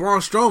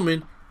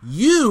Strowman,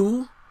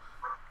 you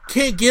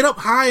can't get up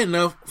high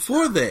enough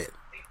for that,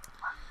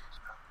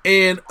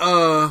 and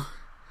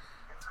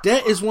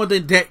that is one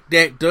thing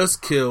that does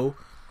kill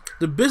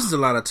the business a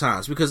lot of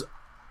times, because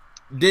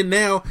then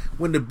now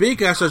when the big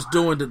guy starts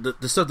doing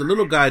the stuff the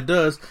little guy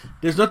does,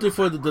 there's nothing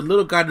for the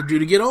little guy to do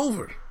to get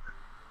over.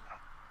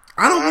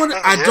 I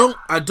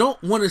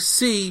don't want to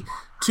see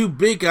two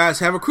big guys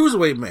have a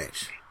cruiserweight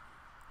match.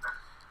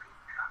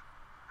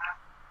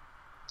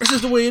 That's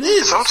just the way it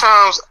is.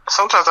 Sometimes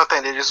I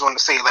think they just want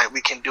to say like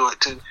we can do it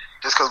too,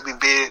 just because we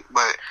big.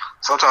 But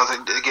sometimes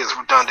it gets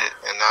redundant,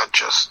 and it's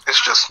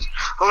just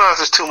sometimes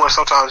it's too much.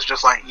 Sometimes it's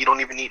just like you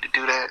don't even need to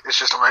do that. It's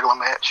just a regular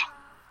match.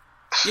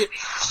 Yeah.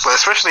 But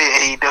especially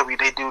in AEW,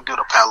 they do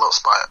the parallel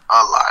spot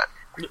a lot.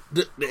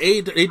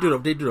 They do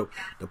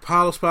the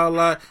parallel spot a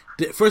lot.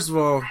 First of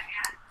all,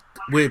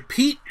 when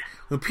Petey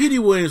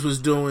Williams was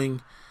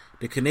doing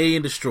the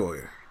Canadian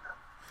Destroyer,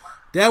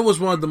 that was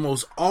one of the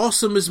most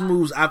awesomest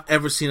moves I've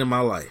ever seen in my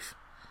life.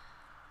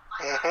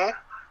 Mm-hmm.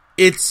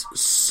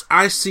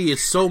 I see it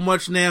so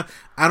much now,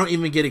 I don't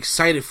even get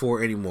excited for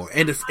it anymore.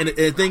 And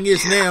the thing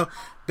is now,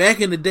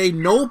 back in the day,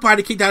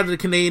 nobody kicked out of the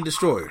Canadian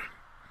Destroyer.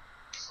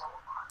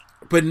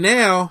 But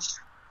now,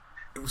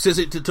 since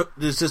it's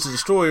a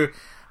Destroyer,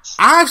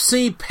 I've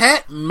seen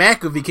Pat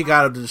McAfee kick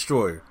out of the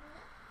Destroyer.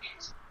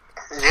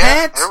 Yeah,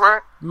 Pat you're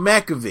right.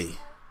 McAfee.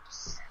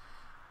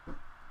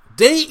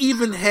 They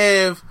even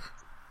have,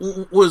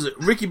 was it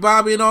Ricky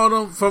Bobby and all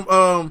them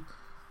from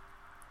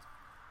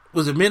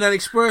was it Midnight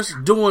Express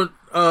doing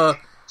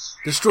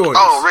Destroyers?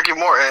 Oh, Ricky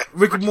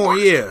Moore,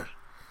 yeah,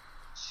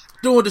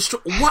 doing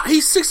Destroyer. Why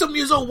he's 6-something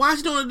years old? Why is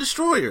he doing a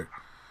Destroyer?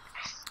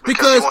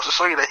 Because he wants to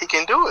show you that he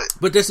can do it.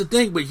 But that's the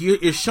thing. But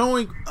you're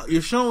showing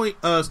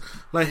us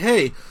like,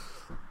 hey,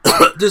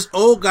 this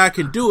old guy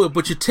can do it.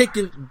 But you're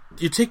taking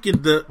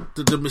the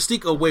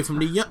mystique away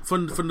from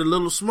from the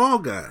little small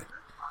guy.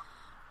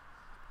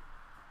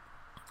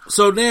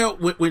 So now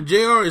when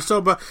JR is talking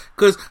about,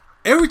 because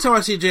every time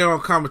I see JR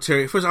on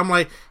commentary, first I'm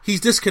like, he's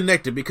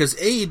disconnected, because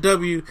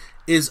AEW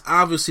is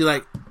obviously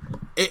like,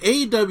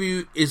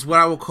 AEW is what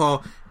I would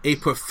call a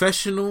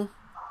professional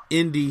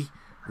indie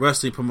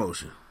wrestling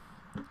promotion.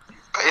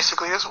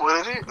 Basically, that's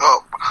what it is.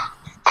 Oh,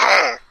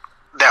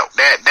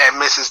 that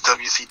misses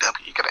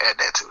WCW. You gotta add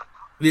that too.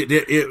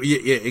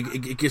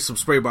 It gets some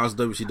spray bottles of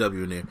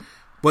WCW in there,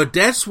 but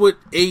that's what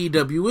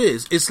AEW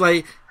is. It's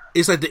like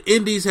the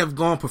indies have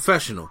gone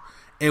professional,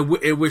 and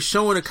we're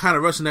showing the kind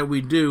of wrestling that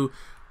we do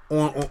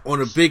on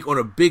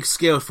a big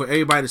scale for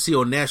everybody to see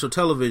on national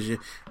television.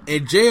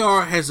 And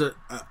JR has a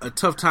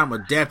tough time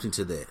adapting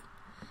to that,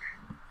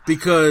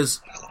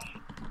 because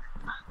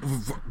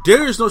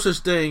there is no such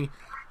thing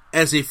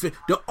as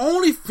the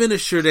only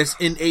finisher that's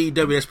in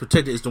AEW that's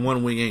protected is the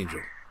One Wing Angel.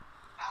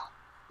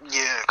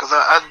 Yeah, because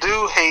I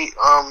do hate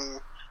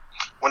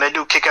when they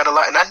do kick out a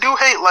lot, and I do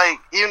hate, like,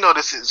 even though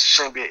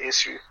shouldn't be an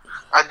issue,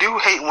 I do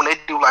hate when they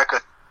do like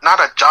not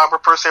a jobber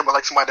per se, but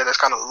like somebody that's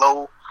kind of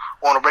low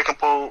on a breaking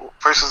pole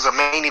versus a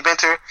main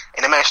eventer,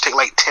 and the match take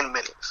like 10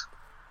 minutes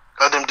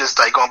of them just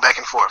like going back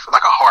and forth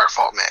like a hard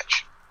fought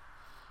match.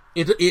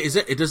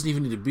 It doesn't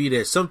even need to be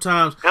that.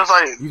 Sometimes it's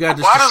like, you got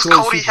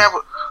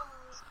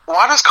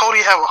why does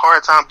Cody have a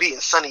hard time beating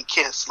Sonny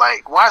Kiss?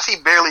 Like, why is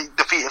he barely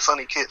defeating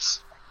Sonny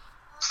Kiss?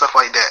 Stuff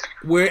like that.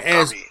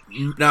 Whereas,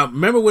 now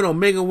remember when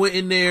Omega went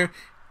in there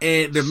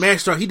and the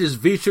match started, he just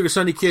V-triggered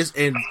Sonny Kiss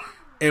and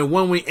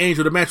One Wing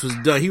Angel, the match was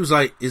done. He was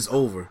like, it's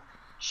over.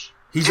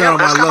 He's not on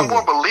my level. That's kind of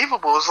more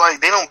believable. It's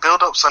like, they don't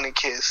build up Sonny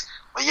Kiss,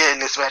 but yeah, in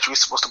this match we're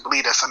supposed to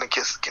believe that Sonny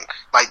Kiss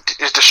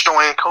is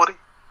destroying Cody.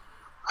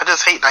 I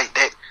just hate like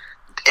that.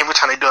 Every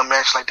time they do a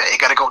match like that, it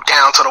gotta go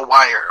down to the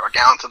wire or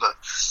down to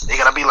it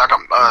gotta be like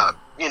a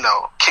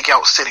kick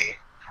out city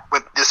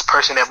with this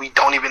person that we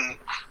don't even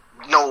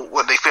know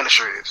what their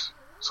finisher is.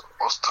 So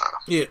most of the time.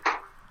 Yeah.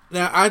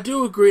 Now I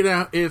do agree.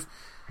 Now if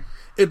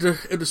the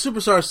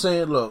superstar is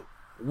saying, look,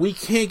 we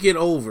can't get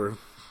over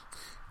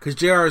because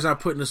JR is not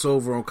putting us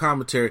over on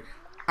commentary,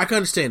 I can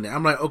understand that.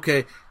 I'm like,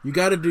 okay, you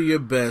got to do your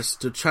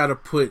best to try to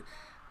put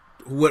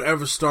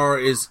whatever star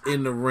is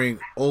in the ring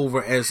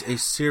over as a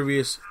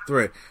serious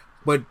threat.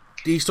 But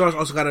these stars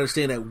also got to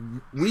understand that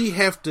we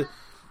have to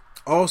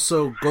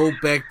also go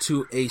back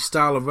to a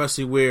style of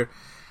wrestling where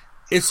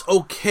it's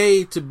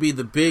okay to be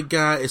the big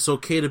guy, it's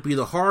okay to be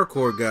the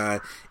hardcore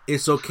guy,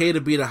 it's okay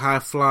to be the high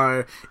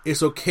flyer,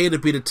 it's okay to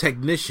be the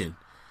technician.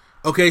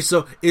 Okay,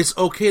 so it's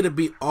okay to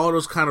be all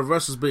those kind of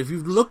wrestlers, but if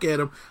you look at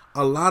them,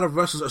 a lot of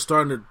wrestlers are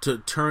starting to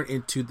turn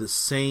into the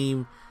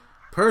same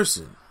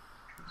person,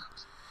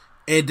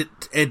 and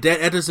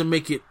that doesn't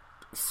make it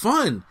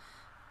fun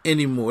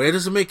anymore. It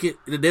doesn't make it.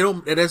 It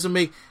doesn't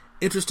make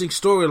interesting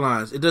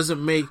storylines. It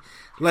doesn't make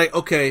like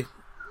okay.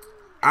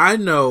 I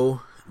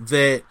know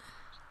that.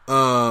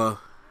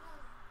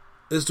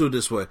 Let's do it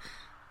this way.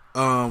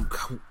 What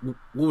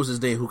was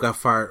his name? Who got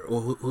fired?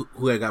 Or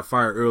who had got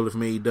fired early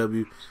from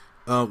AEW?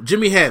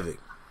 Jimmy Havoc.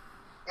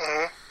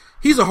 Mm-hmm.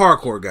 He's a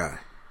hardcore guy.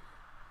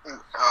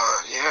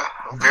 Yeah,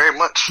 very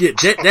much. Yeah,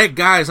 that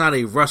guy is not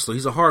a wrestler.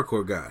 He's a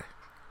hardcore guy.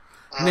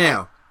 Mm-hmm.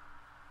 Now,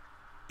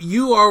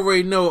 you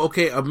already know.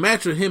 Okay, a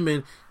match with him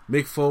and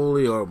Mick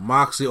Foley or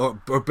Moxley or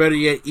better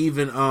yet,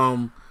 even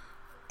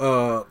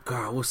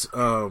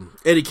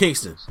Eddie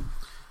Kingston.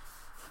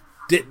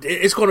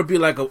 It's going to be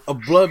like a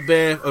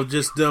bloodbath of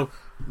just them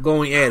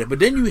going at it. But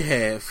then you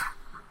have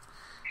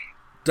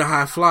the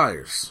high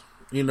flyers,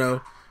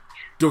 the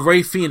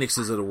Ray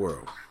Phoenixes of the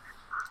world.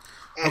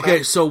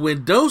 Okay, so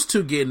when those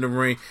two get in the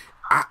ring,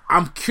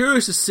 I'm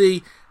curious to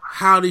see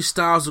how these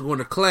styles are going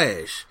to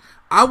clash.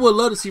 I would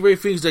love to see Ray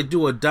Phoenix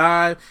do a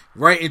dive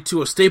right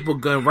into a staple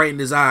gun right in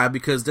his eye,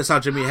 because that's how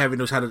Jimmy Havoc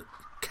knows how to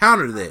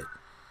counter that.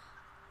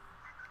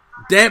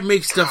 That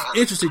makes stuff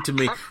interesting to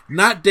me.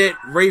 Not that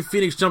Ray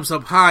Phoenix jumps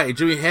up high and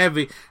Jimmy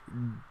Havoc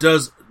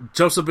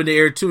jumps up in the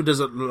air too and does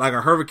like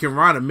a Hurricane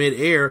Rana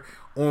mid-air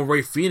on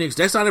Ray Phoenix.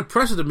 That's not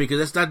impressive to me because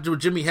that's not what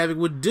Jimmy Havoc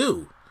would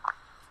do.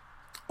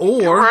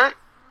 Or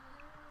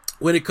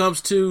when it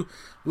comes to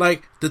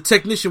like the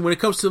technician, when it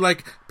comes to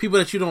like people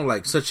that you don't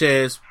like, such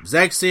as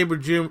Zack Sabre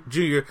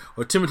Jr.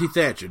 or Timothy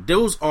Thatcher,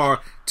 those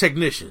are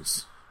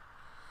technicians.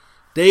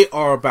 They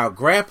are about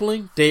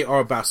grappling. They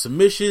are about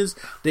submissions.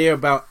 They are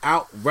about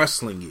out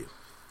wrestling you.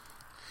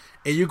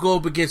 And you go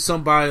up against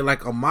somebody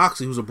like a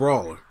Moxley who's a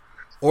brawler,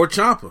 or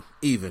Ciampa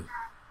even,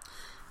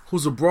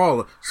 who's a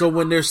brawler. So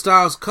when their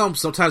styles come,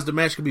 sometimes the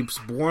match can be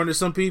boring to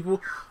some people,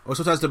 or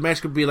sometimes the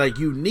match can be like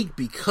unique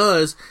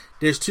because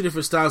there's two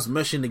different styles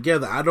meshing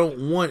together. I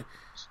don't want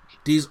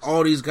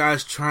all these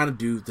guys trying to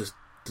do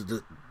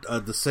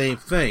the same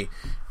thing.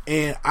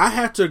 And I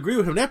have to agree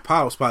with him. That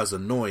power spot is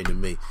annoying to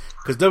me.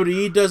 Because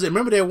WWE does it.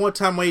 Remember that one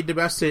time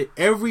I said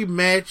every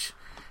match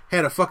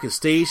had a fucking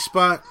stage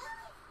spot?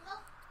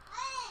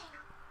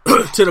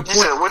 To the point.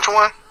 You said which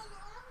one?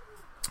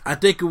 I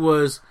think it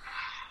was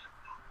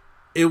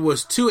 2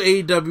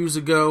 AEWs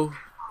ago.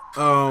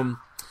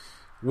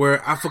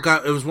 Where I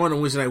forgot. It was one of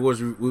the Wednesday Night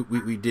Wars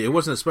we did. It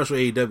wasn't a special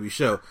AEW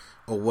show.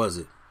 Or was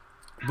it?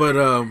 But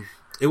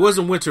it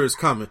wasn't Winter Is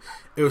Coming.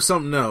 It was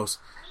something else.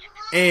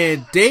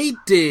 And they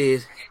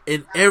did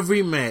in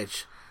every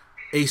match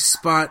a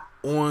spot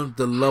on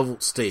the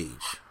leveled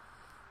stage.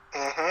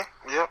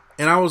 Mm-hmm. Yep.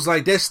 And I was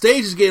like, that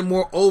stage is getting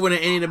more over than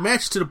any of the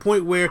matches, to the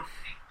point where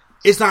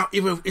it's not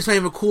even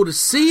cool to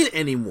see it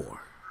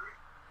anymore.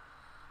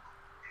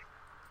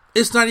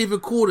 It's not even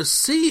cool to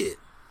see it.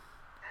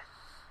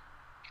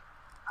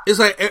 It's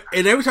like,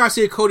 and every time I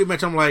see a Cody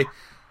match, I'm like,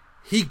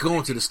 he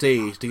going to the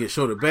stage to get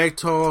shoulder back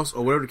toss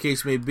or whatever the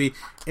case may be.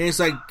 And it's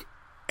like,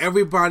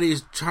 everybody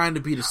is trying to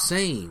be the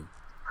same.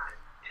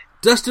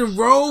 Dustin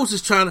Rhodes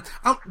is trying to...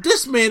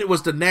 this man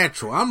was the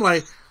natural. I'm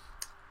like,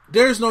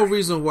 there's no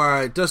reason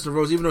why Dustin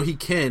Rhodes, even though he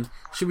can,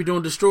 should be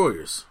doing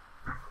destroyers.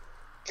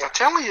 I'm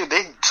telling you,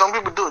 some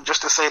people do it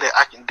just to say that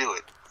I can do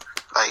it.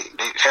 Like,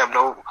 they have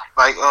no...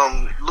 Like,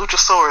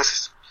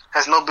 Luchasaurus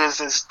has no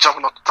business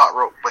jumping off the top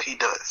rope, but he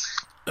does.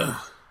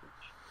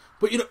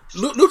 But,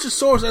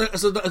 Luchasaurus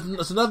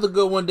is another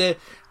good one that,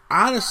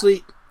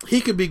 honestly... He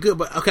could be good,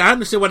 but okay, I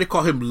understand why they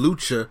call him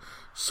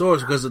Luchasaurus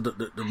because of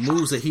the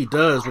moves that he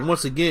does. But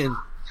once again,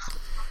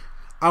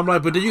 I'm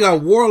like, but then you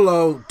got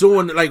Warlow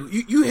doing, like,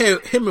 you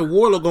have him and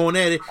Warlow going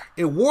at it,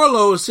 and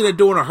Warlow is sitting there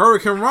doing a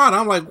Hurricane Rana.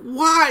 I'm like,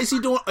 why is he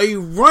doing a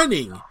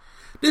running?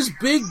 This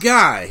big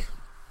guy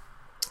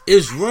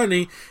is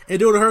running and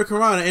doing a Hurricane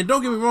Rana. And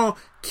don't get me wrong,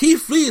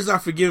 Keith Lee is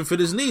not forgiven for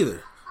this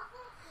neither.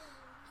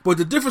 But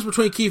the difference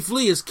between Keith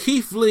Lee is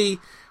Keith Lee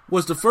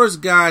was the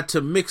first guy to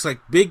mix, like,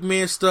 big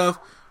man stuff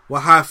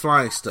with high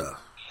flying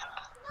stuff.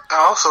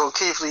 Also,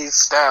 Keith Lee's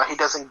style, he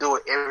doesn't do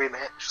it every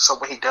match. So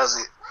when he does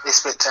it, it's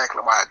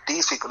spectacular. While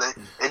these people, they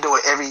do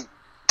it every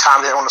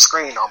time they're on the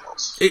screen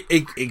almost.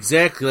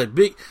 Exactly.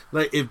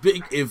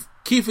 If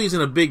Keith Lee's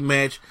in a big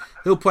match,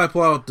 he'll probably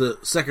pull out the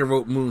second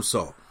rope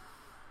moonsault.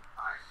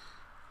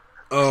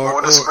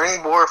 Or the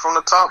springboard from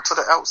the top to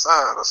the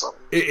outside or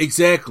something.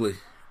 Exactly.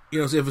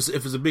 So if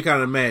it's a big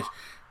kind of match.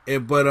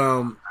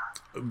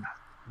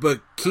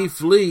 But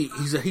Keith Lee,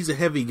 he's a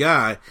heavy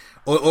guy.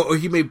 Or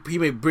he may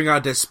bring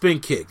out that spin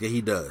kick that he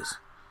does.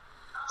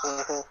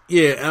 Mm-hmm.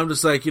 Yeah, and I'm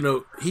just like,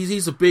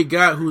 he's a big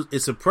guy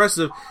it's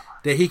impressive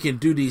that he can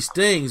do these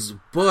things,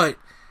 but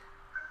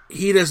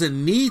he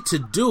doesn't need to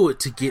do it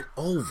to get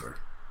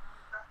over.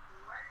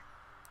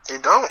 He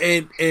don't.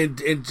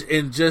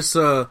 And just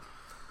like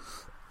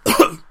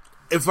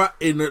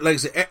I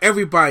said,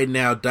 everybody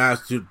now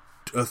dives through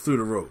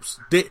the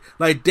ropes. They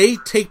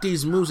take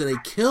these moves and they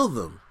kill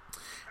them.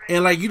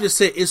 And like you just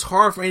said, it's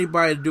hard for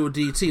anybody to do a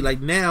DDT. Like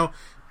now,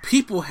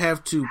 people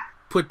have to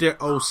put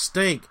their own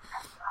stink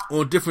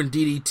on different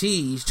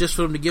DDTs just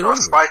for them to get over.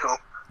 Spike them.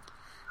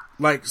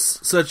 Like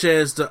such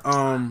as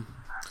the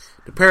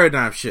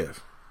paradigm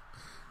shift,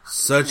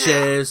 such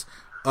as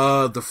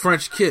the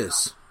French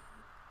kiss,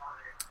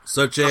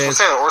 such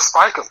as or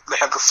spike them. They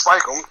have to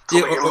spike them to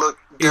make it look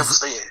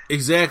devastating.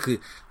 Exactly,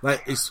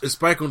 like it's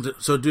spike them.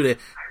 So do that.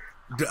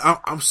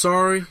 I'm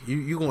sorry,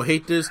 you gonna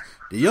hate this.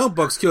 The Young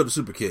Bucks killed the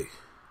super kick.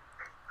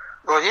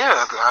 Well,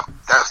 yeah,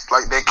 that's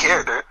like their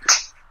character.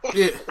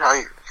 Yeah,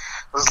 like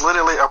it was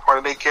literally a part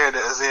of their character,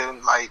 as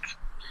in like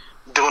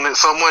doing it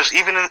so much,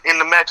 even in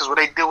the matches where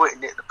they do it,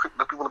 and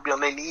the people will be on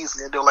their knees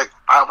and they do it like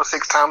 5 or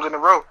 6 times in a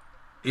row.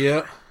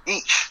 Yeah,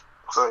 each.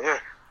 So yeah,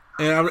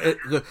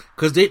 and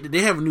because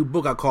they have a new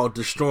book I call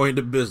Destroying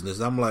the Business.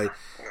 I'm like,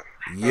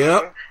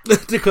 yep,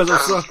 because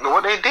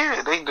what they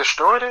did, they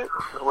destroyed it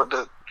with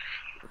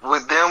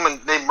them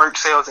and they merch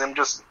sales and them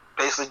just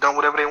basically done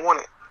whatever they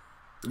wanted.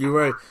 You're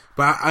right,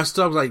 but I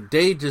still was like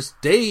they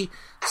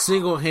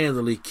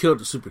single-handedly killed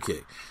the super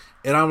kick,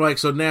 and I'm like,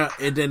 so now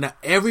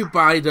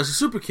everybody does a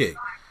super kick,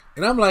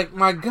 and I'm like,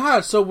 my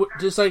God, so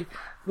just like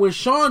when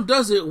Shawn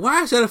does it,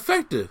 why is that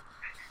effective?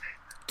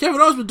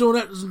 Kevin Owens been doing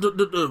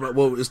that.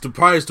 Well, it's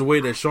probably the way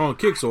that Shawn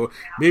kicks, or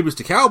maybe it's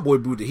the cowboy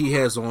boot that he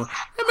has on.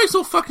 That makes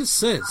no fucking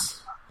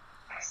sense.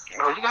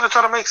 Well, you gotta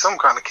try to make some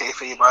kind of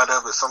kayfabe out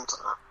of it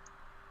sometime.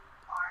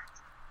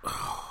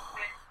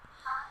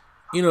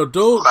 You know,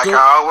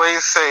 I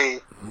always say,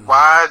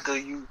 why do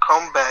you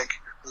come back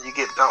when you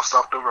get bounced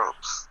off the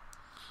ropes?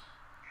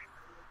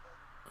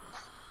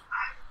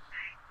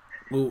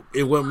 Well,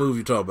 in what move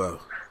you talk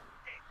about?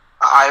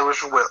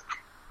 Irish whip.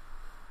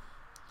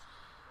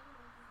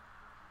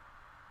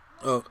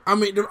 I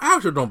mean, the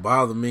Irish don't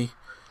bother me.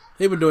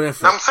 They've been doing that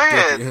for. I'm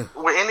saying,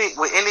 when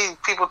any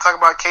people talk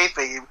about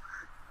kayfabe,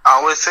 I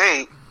always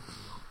say,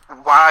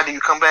 why do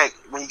you come back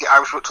when you get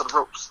Irish whip to the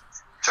ropes?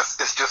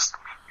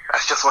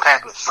 That's just what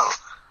happens. So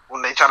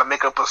when they try to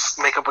make up a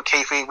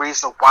kayfabe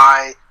reason of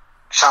why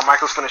Shawn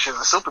Michaels finishes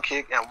a super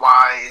kick and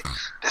why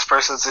this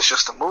person's is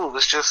just a move,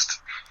 it's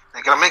just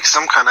they're gonna make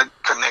some kind of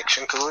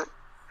connection to it.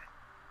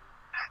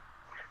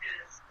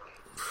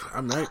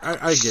 I mean,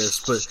 I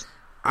guess, but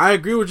I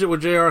agree with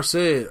what JR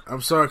said.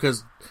 I'm sorry,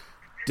 because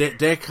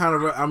that kind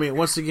of, I mean,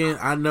 once again,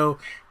 I know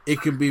it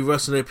can be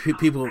wrestling that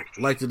people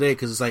like today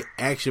because it's like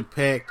action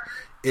packed.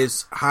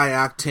 It's high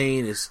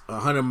octane. It's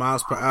 100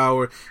 miles per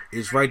hour.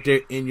 It's right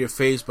there in your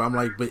face. But I'm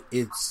like, but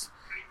it's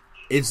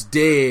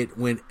dead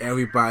when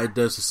everybody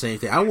does the same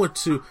thing. I went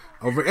to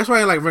that's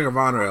why I like Ring of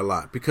Honor a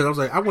lot, because I was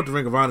like, I went to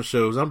Ring of Honor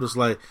shows. I'm just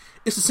like,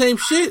 it's the same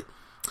shit.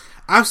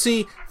 I've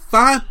seen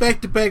 5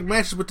 back-to-back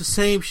matches with the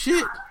same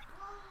shit.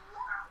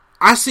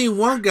 I seen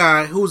one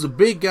guy who was a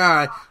big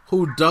guy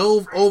who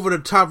dove over the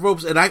top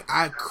ropes, and I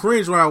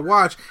cringed when I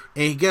watched.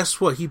 And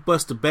guess what? He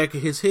busted the back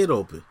of his head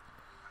open.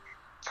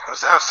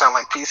 That sound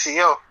like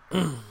PCO.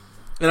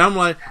 And I'm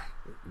like,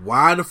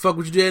 why the fuck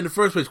would you do that in the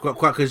first place?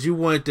 Because you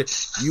wanted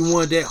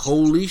that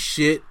holy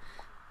shit,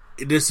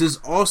 this is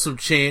awesome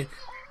chant,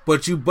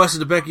 but you busted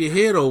the back of your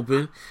head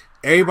open.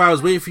 Everybody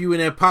was waiting for you in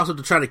that pop-up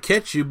to try to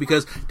catch you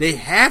because they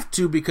have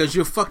to, because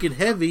you're fucking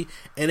heavy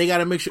and they got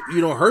to make sure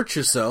you don't hurt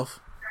yourself.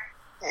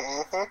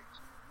 Mm-hmm.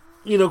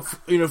 You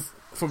know,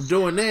 from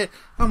doing that,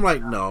 I'm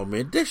like, no,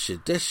 man, that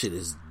shit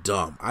is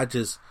dumb.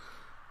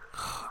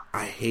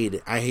 I hate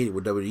it. I hate it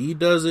when WWE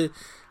does it.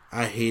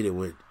 I hate it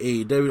when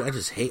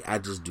AEW. I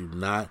just do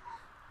not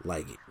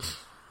like it.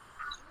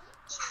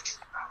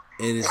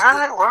 And it's,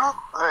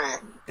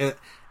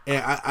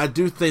 and I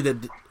do think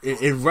that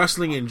in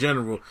wrestling in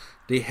general,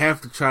 they have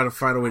to try to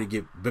find a way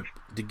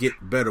to get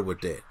better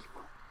with that.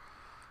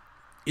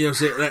 You know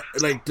what I'm saying?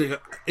 Like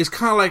it's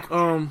kind of like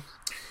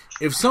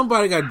if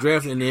somebody got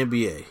drafted in the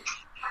NBA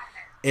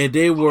and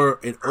they were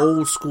an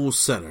old school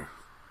center.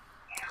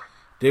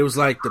 They was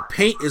like, the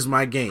paint is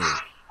my game.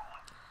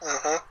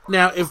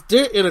 Now, if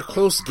they're in a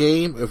close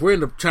game, if we're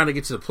trying to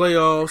get to the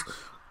playoffs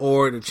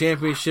or the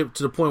championship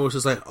to the point where it's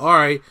just like, all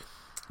right,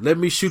 let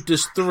me shoot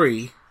this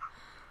 3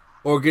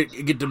 or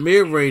get the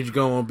mid-range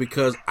going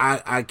because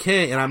I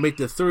can, and I make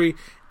the 3,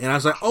 and I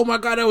was like, oh my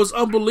God, that was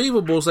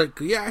unbelievable. It's like,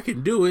 yeah, I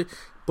can do it,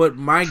 but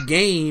my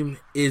game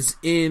is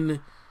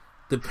in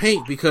the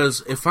paint,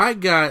 because if I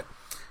got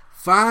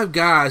 5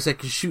 guys that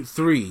can shoot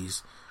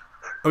 3s,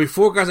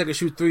 4 guys that can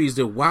shoot 3s,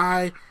 then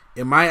why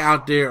am I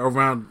out there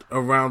around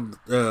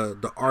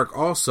the arc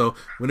also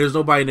when there's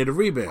nobody near the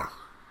rebound?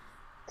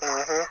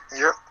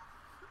 Yep.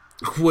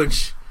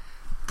 Which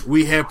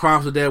we had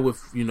problems with that with,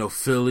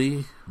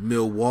 Philly,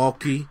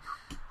 Milwaukee,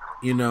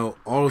 all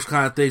those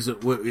kind of things.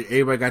 That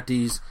everybody got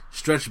these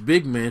stretch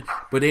big men,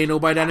 but ain't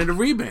nobody down in the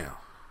rebound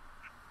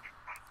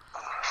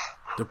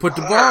to put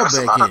the ball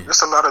back in.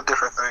 There's a lot of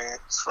different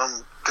things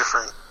from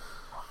different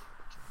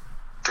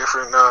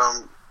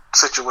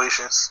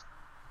situations.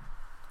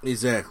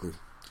 Exactly.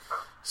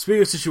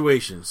 Speaking of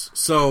situations,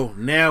 so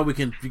now we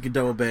can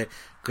double back,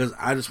 because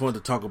I just wanted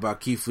to talk about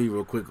Keith Lee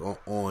real quick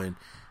on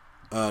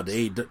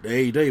the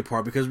AEW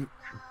part, because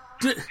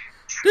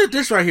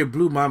this right here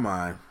blew my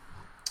mind.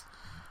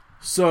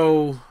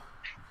 So,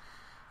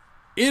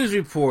 it is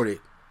reported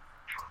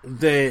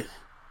that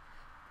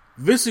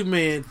Vince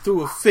McMahon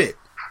threw a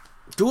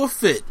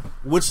fit,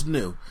 what's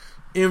new,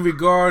 in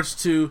regards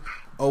to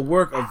a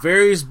work of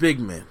various big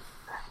men.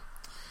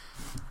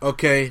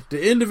 Okay,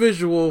 the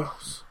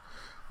individuals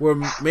were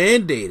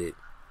mandated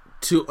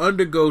to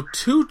undergo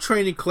 2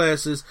 training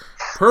classes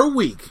per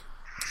week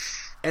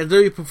at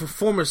the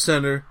Performance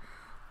Center,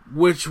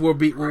 which will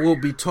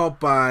be taught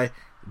by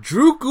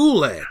Drew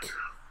Gulak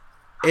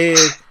and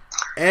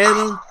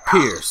Adam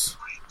Pearce.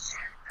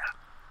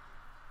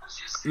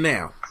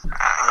 Now,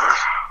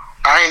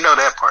 I ain't know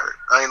that part.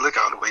 I ain't look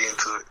all the way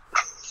into it.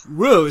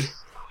 Really?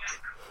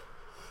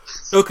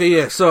 Okay,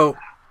 yeah. So,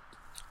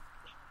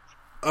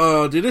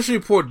 the initial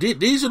report.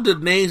 These are the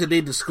names that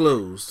they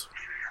disclosed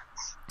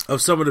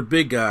of some of the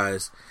big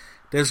guys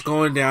that's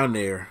going down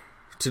there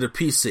to the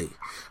PC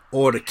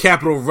or the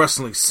Capital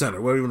Wrestling Center,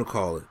 whatever you want to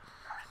call it.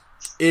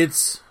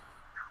 It's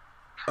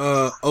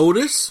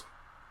Otis,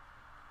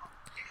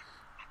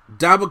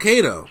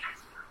 Dabba-Kato.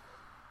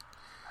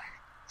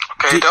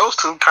 Okay, those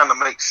two kind of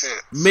make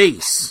sense.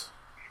 Mace,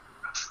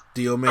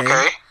 Dio Man.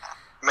 Okay,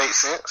 makes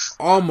sense.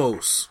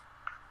 Almost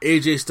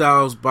AJ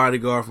Styles'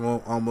 bodyguard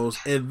from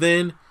Almost, and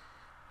then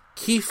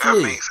Keith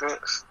Lee. That makes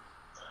sense.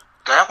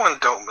 That one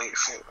don't make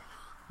sense.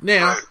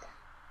 Now, right.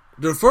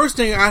 The first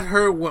thing I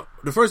heard,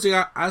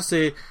 I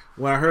said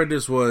when I heard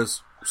this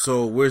was,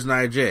 "So where's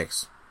Nia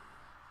Jax?"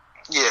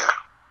 Yeah,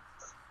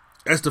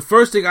 that's the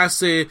first thing I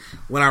said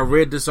when I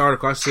read this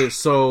article. I said,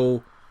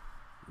 "So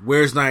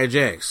where's Nia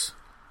Jax?"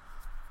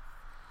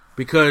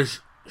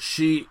 Because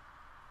she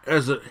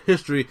has a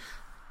history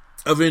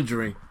of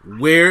injuring.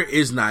 Where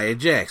is Nia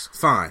Jax?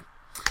 Fine.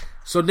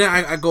 So now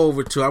I go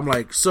over to, I'm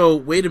like, so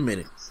wait a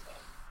minute.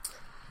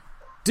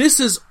 This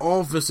is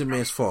all Vince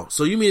McMahon's fault.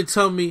 So you mean to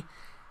tell me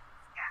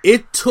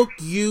it took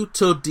you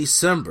till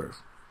December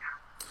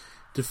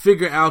to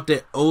figure out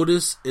that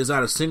Otis is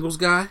not a singles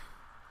guy?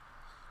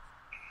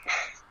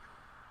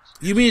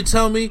 You mean to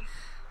tell me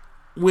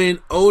when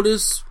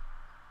Otis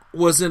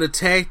was in a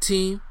tag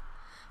team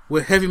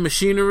with Heavy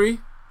Machinery,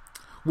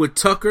 with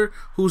Tucker,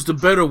 who's the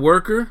better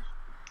worker,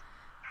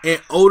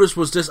 and Otis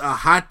was just a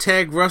hot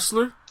tag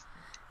wrestler,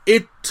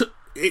 it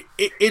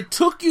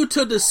took you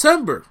to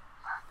December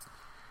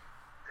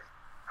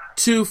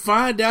to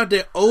find out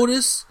that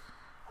Otis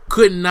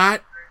could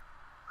not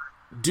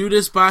do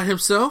this by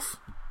himself?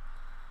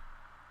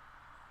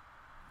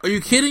 Are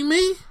you kidding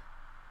me?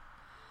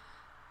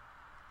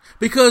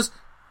 Because,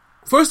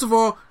 first of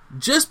all,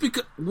 just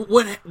because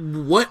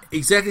what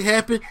exactly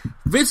happened?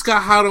 Vince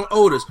got hot on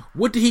Otis.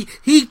 What did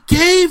he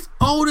gave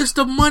Otis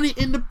the money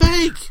in the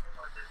bank.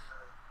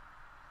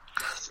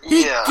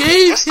 He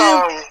gave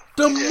him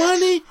the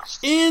money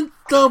in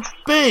the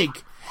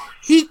bank.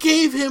 He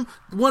gave him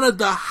one of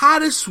the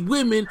hottest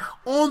women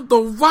on the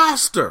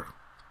roster.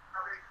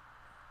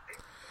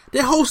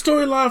 That whole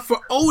storyline for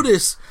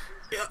Otis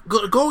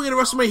going into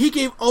WrestleMania, he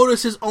gave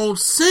Otis his own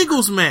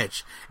singles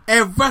match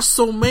at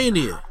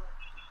WrestleMania.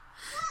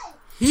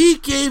 He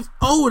gave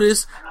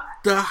Otis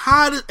the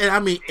hottest,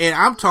 and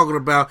I'm talking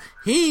about,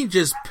 he ain't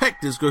just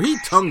pecked this girl, he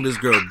tongued this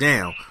girl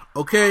down,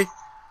 okay?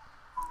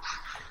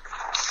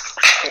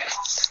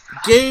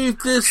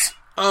 Gave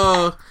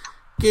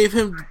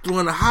him one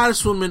of the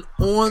hottest women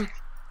on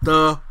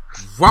the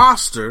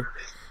roster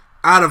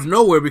out of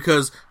nowhere,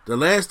 because the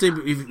last day,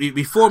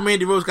 before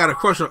Mandy Rose got a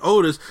crush on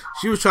Otis,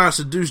 she was trying to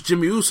seduce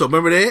Jimmy Uso,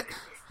 remember that?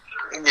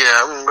 Yeah,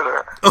 I remember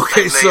that.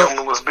 Okay, so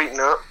Naomi was beaten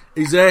up.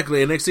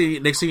 Exactly, and next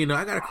thing you know,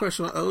 I got a crush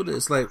on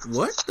Otis. Like,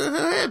 what the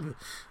hell happened?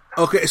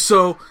 Okay,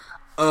 so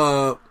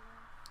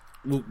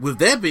with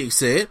that being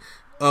said,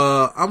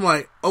 I'm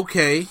like,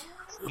 okay,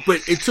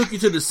 but it took you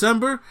to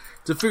December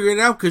to figure it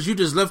out because you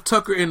just left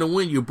Tucker in the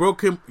wind. You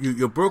broke him.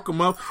 You broke him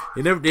up.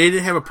 They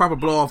didn't have a proper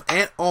blow off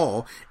at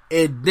all.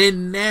 And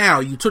then now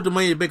you took the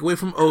money back away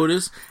from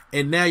Otis,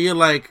 and now you're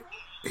like,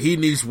 he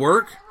needs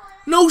work.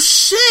 No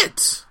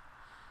shit.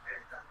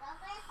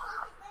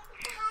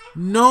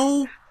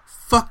 No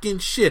fucking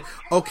shit.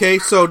 Okay,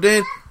 so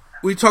then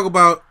we talk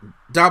about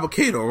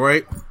Dabba-Kato,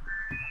 right?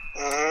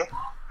 Mm-hmm.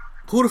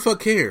 Who the fuck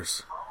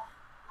cares?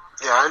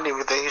 Yeah, I didn't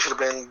even think he should have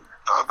been.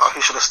 I thought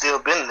he should have still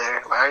been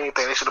there. I didn't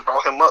think they should have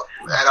brought him up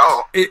at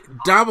all.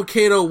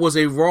 Dabba-Kato was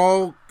a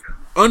Raw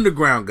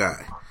Underground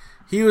guy.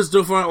 He was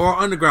doing Raw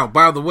Underground.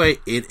 By the way,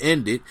 it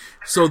ended.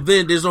 So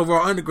then there's no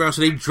Raw Underground.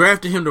 So they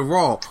drafted him to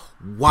Raw.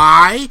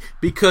 Why?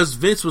 Because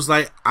Vince was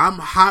like, I'm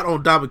hot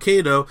on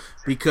Dabba-Kato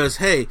because,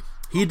 hey,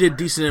 he did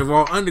decent in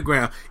Raw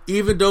Underground,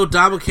 even though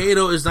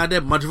Dabba-Kato is not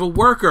that much of a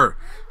worker.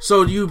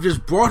 So you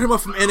just brought him up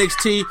from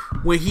NXT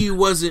when he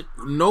wasn't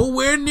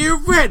nowhere near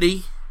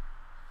ready.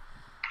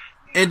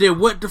 And then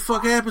what the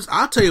fuck happens?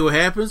 I'll tell you what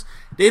happens.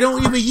 They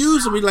don't even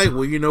use him. He's like,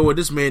 well, you know what?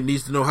 This man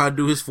needs to know how to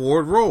do his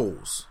forward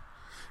rolls.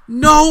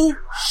 No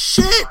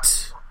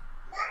shit.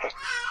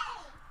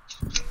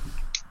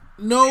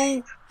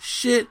 No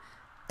shit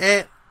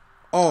at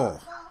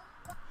all.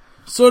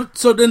 So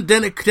then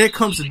there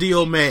comes the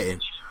Dio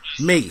Madden.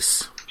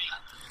 Mace.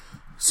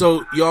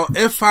 So y'all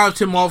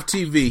F5'd him off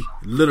TV,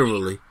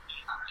 literally,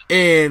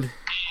 And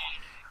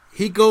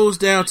he goes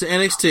down to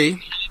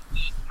NXT.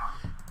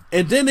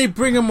 And then they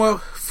bring him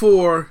up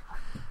for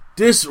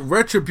this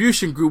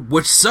Retribution group,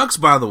 which sucks,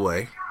 by the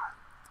way.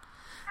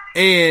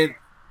 And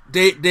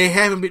they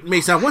haven't been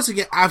made. Now, once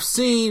again, I've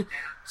seen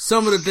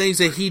some of the things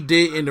that he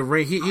did in the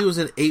ring. He was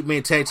in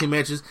 8-man tag team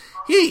matches.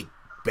 He ain't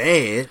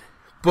bad,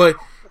 but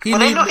they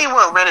know he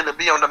wasn't ready to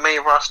be on the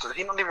main roster.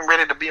 He not even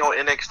ready to be on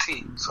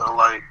NXT. So,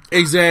 like...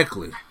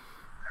 Exactly.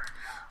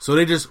 So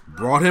they just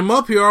brought him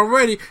up here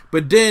already.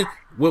 But then,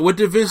 what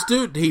did Vince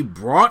do? He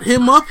brought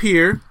him up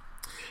here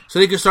so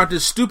they could start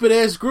this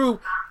stupid-ass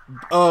group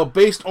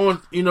based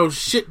on,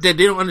 shit that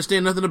they don't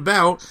understand nothing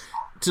about,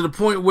 to the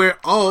point where,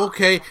 oh,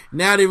 okay,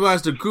 now they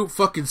realize the group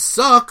fucking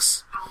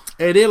sucks,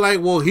 and they're like,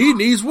 well, he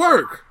needs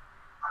work.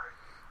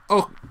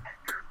 Oh,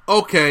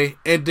 okay.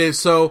 And then,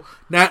 so,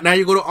 now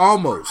you go to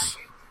Almost,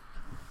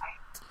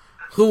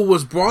 who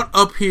was brought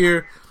up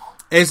here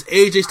as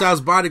AJ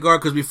Styles'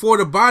 bodyguard, because before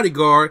the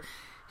bodyguard,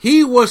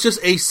 he was just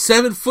a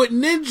 7-foot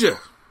ninja.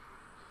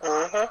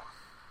 Mm-hmm.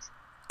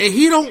 And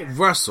he don't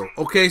wrestle,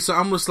 okay? So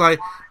I'm just like,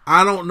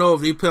 I don't know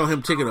if they put on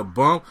him taking a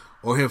bump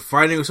or him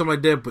fighting or something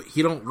like that, but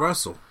he don't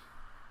wrestle.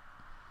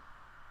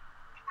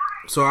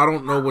 So I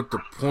don't know what the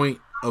point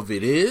of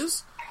it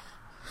is.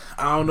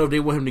 I don't know if they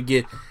want him to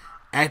get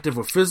active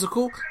or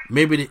physical.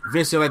 Maybe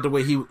Vince didn't like the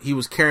way he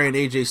was carrying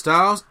AJ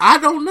Styles. I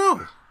don't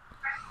know.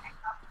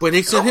 But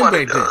they sent him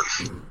back there.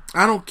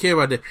 I don't care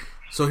about that.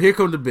 So here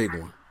comes the big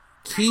one.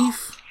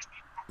 Keith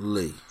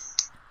Lee.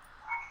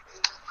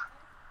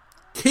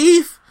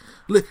 Keith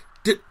Lee.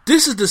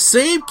 This is the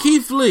same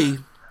Keith Lee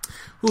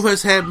who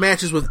has had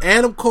matches with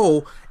Adam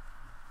Cole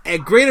at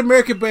Great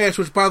American Bash,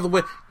 which, by the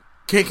way,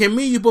 can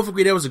me and you both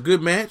agree that was a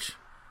good match?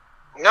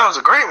 That was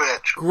a great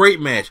match. Great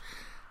match.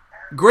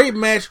 Great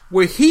match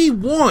where he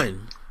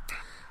won.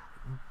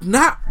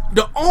 Not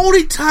the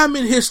only time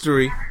in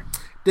history,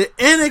 the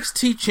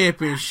NXT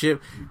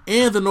Championship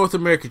and the North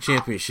American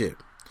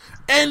Championship.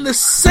 And the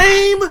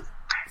same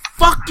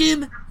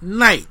fucking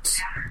night.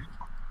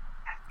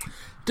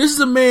 This is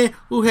a man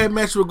who had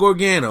matches with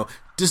Gargano.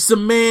 This is a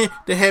man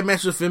that had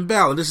matches with Finn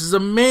Balor. This is a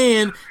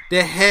man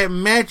that had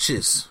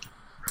matches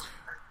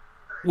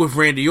with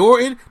Randy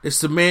Orton. This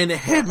is a man that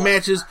had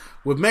matches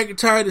with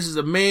McIntyre. This is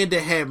a man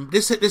that had...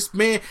 This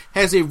man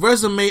has a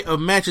resume of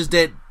matches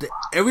that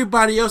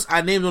everybody else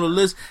I named on the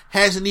list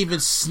hasn't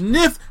even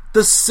sniffed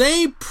the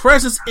same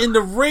presence in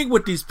the ring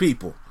with these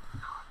people.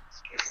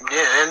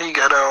 Yeah, and he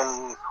got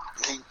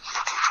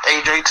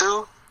AJ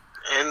too,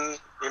 and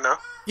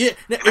yeah,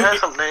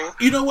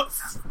 you know what?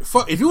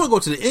 If you want to go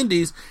to the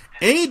Indies,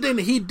 anything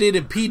that he did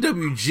in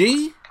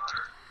PWG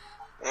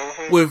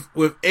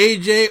with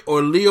AJ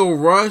or Leo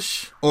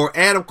Rush or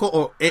Adam Cole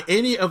or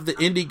any of the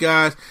indie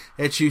guys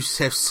that you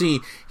have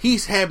seen,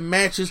 he's had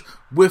matches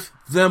with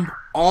them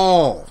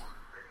all.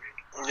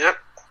 Yep.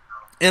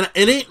 And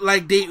it ain't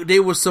like they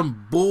were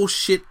some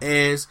bullshit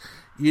ass,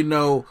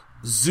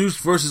 Zeus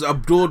versus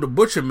Abdul the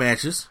Butcher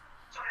matches.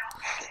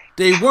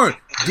 They weren't.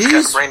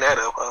 These bring that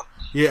up, huh?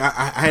 Yeah,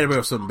 I had to bring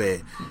up something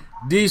bad.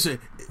 These,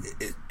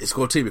 it's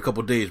going to take me a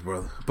couple days,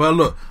 brother. But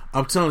look,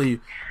 I'm telling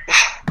you,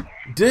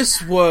 this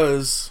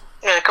was.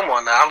 Yeah, come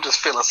on now. I'm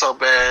just feeling so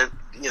bad.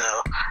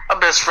 My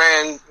best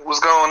friend was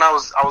gone. I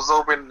was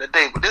over in the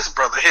day, but this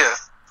brother here.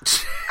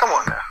 Come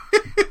on now,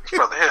 this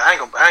brother here. I ain't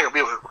gonna be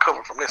able to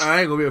recover from this. I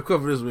ain't gonna be able to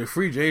recover this with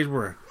free James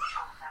Brown.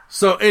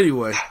 So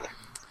anyway,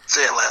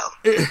 say it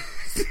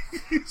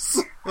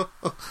loud.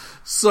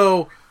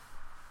 So.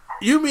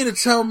 You mean to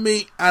tell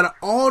me, out of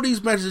all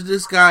these matches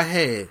this guy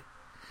had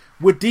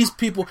with these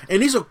people, and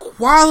these are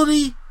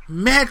quality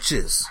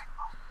matches,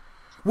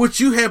 which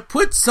you have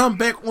put some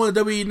back on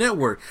the WWE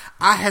Network.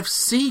 I have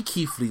seen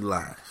Keith Lee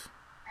live.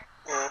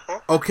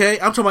 Mm-hmm. Okay?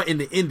 I'm talking about in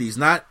the Indies,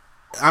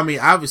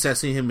 obviously I've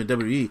seen him in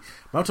WWE,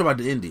 but I'm talking about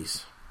the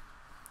Indies.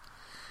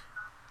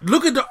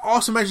 Look at the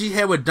awesome match he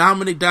had with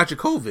Dominik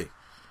Dijakovic.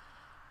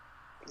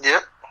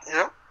 Yep.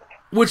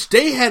 Which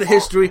they had a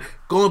history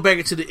going back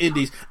into the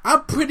Indies.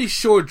 I'm pretty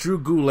sure Drew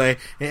Gulak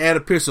and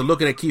Adam Pearce are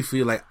looking at Keith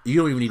Lee like,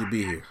 you don't even need to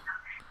be here.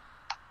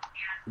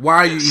 Why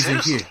are you even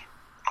here?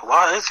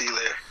 Why is he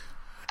there?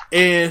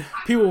 And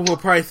people were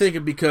probably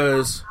thinking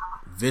because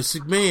Vince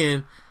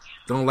McMahon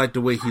don't like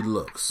the way he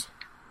looks.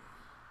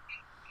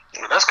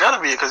 Well, that's gotta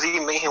be it, because he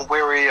made him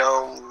wear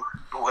a,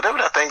 whatever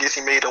that thing is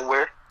he made him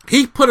wear.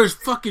 He put his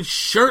fucking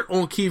shirt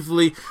on Keith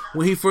Lee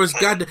when he first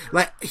got there.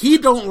 Like, he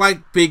don't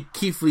like big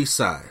Keith Lee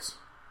size.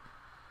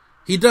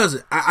 He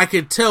doesn't. I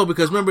can tell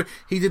because remember,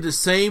 he did the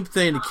same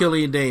thing to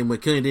Killian Dane when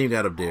Killian Dane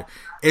got up there.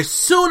 As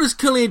soon as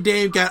Killian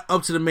Dane got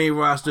up to the main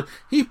roster,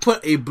 he put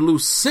a blue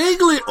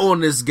singlet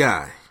on this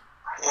guy.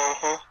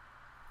 Mm-hmm.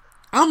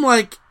 I'm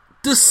like,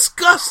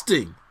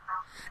 disgusting.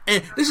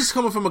 And this is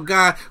coming from a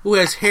guy who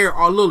has hair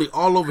all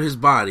over his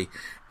body.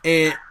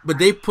 But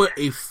they put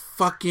a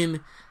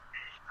fucking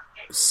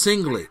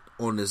singlet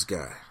on this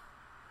guy.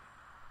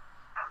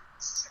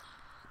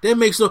 That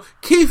makes no...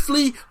 Keith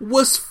Lee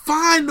was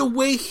fine the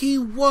way he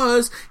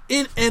was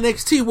in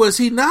NXT, was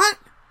he not?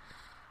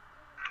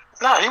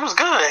 No, he was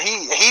good.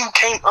 He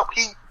came up.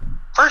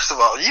 First of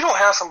all, you don't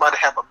have somebody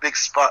have a big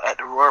spot at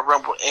the Royal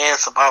Rumble and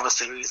Survivor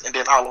Series, and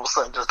then all of a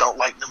sudden just don't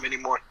like them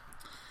anymore.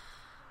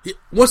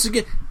 Once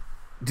again,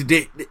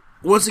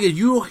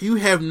 you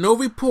have no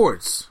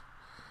reports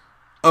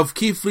of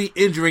Keith Lee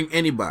injuring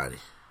anybody.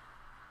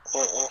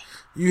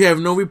 You have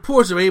no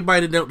reports of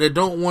anybody that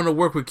don't want to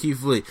work with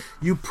Keith Lee.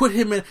 You put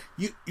him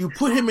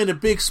in a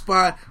big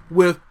spot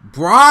with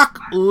Brock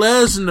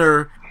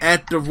Lesnar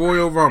at the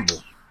Royal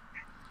Rumble,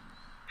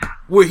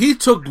 where he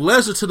took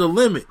Lesnar to the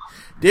limit.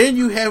 Then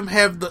you have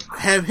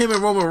him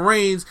and Roman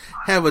Reigns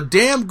have a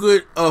damn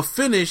good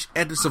finish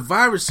at the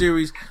Survivor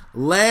Series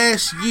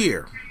last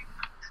year,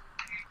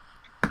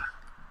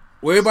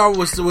 where everybody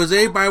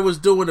was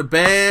doing the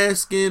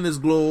bask in his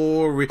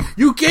glory.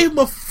 You gave him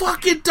a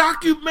fucking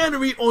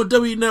documentary on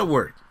WWE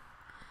Network.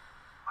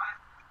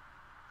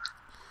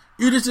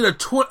 You just did a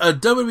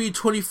WWE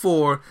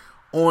 24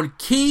 on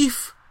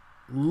Keith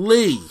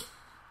Lee.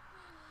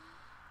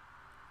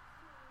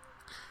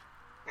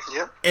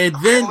 Yep. And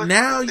then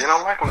now they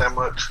don't like him that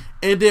much.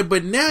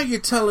 But now you're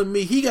telling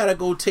me he gotta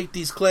go take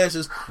these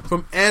classes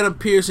from Adam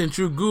Pearce and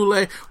Drew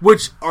Gulak,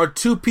 which are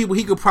two people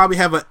he could probably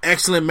have an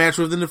excellent match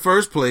with in the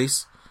first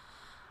place.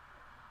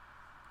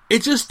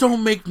 It just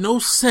don't make no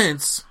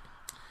sense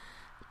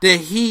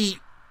that he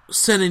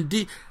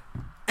sending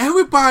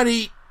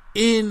everybody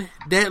in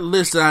that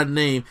list that I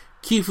named.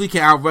 Keith Lee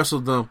can out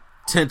wrestle them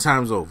 10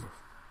 times over.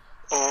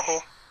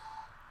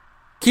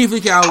 Keith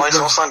Lee can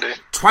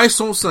twice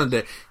on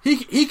Sunday.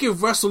 He can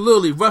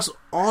literally wrestle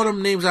all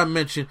them names I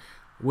mentioned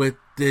with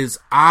his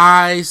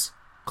eyes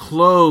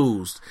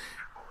closed.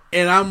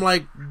 And I'm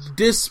like,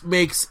 this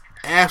makes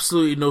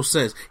absolutely no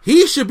sense.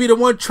 He should be the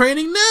one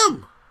training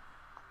them.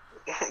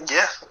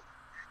 Yeah.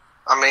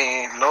 I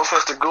mean, no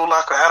offense to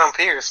Gulak or Adam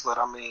Pearce, but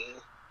I mean...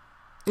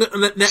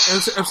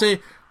 I'm saying,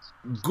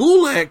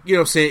 Gulak, you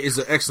know what I'm saying, is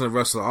an excellent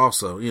wrestler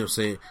also. You know what I'm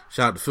saying?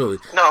 Shout out to Philly.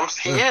 No,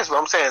 he is, but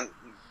I'm saying...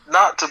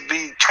 not to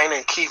be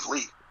training Keith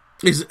Lee.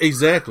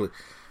 Exactly.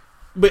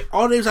 But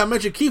all the names I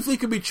mentioned, Keith Lee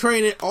could be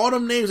training all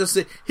them names I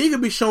said. He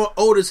could be showing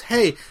Otis,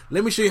 hey,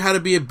 let me show you how to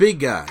be a big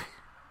guy.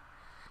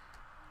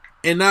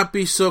 And not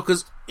be so,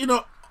 because, you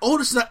know,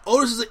 Otis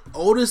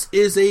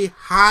is a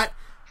hot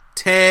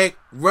tag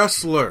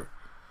wrestler.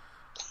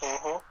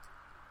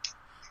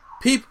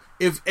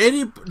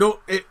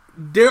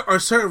 There are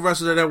certain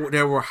wrestlers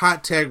that were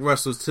hot tag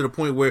wrestlers to the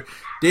point where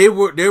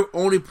their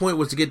only point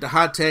was to get the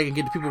hot tag and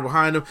get the people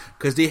behind them,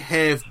 because they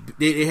have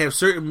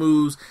certain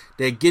moves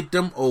that get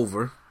them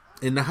over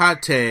in the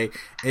hot tag,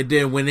 and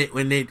then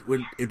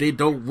if they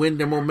don't win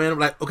their momentum,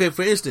 like, okay,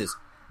 for instance,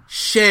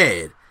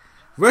 Shad,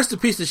 rest in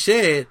peace to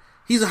Shad,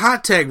 he's a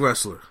hot tag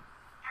wrestler.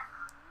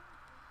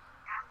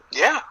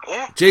 Yeah.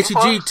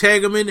 JTG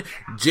tag him in.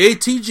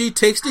 JTG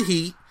takes the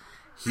heat.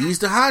 He's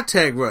the hot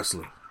tag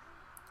wrestler.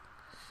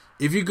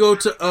 If you go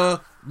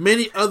to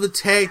many other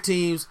tag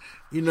teams,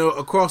 you know,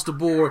 across the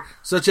board,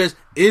 such as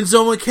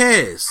Enzo and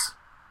Cass.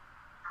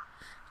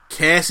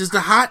 Cass is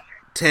the hot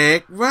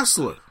tag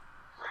wrestler.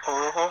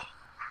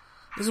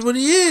 This is what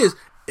he is.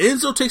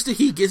 Enzo takes the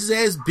heat, gets his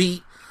ass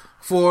beat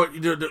for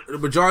the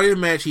majority of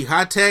the match. He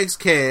hot tags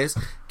Cass.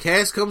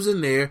 Cass comes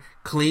in there,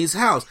 cleans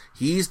house.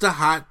 He's the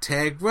hot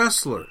tag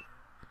wrestler.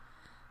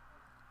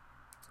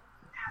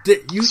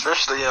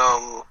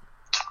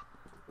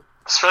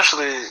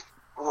 Especially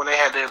when they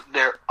had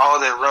all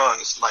their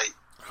runs, like,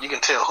 you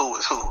can tell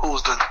who's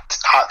the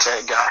hot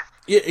tag guy.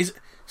 Yeah,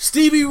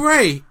 Stevie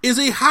Ray is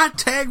a hot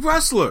tag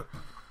wrestler.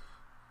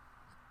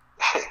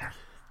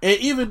 And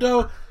even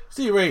though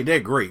Stevie Ray ain't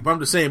that great, but I'm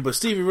just saying, but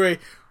Stevie Ray,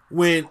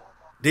 when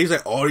he's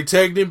like, oh, he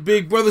tagged in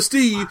Big Brother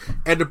Steve,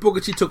 and the Booker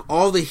T took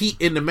all the heat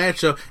in the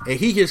matchup, and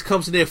he just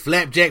comes in there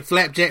flapjack,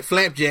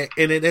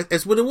 and then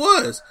that's what it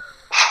was.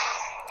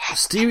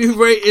 Stevie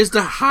Ray is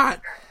the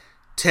hot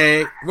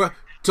tag.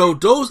 So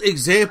those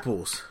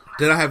examples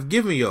that I have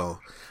given y'all,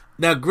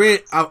 now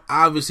granted,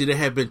 obviously there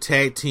have been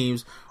tag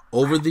teams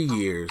over the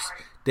years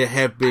that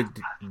have been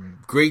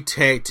great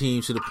tag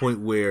teams to the point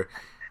where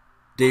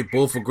they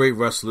both are great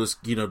wrestlers,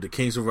 you know, the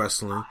Kings of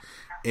Wrestling,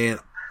 and,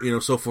 you know,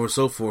 so forth and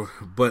so forth.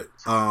 But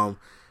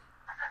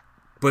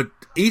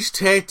each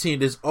tag team,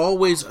 there's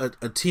always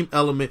a team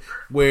element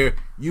where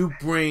you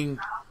bring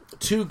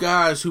two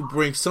guys who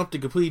bring something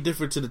completely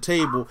different to the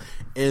table,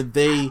 and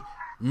they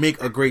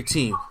make a great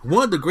team.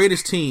 One of the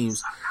greatest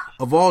teams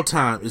of all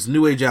time is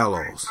New Age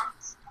Outlaws.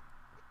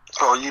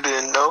 Oh, you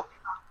didn't know?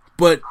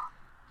 But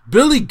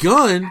Billy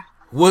Gunn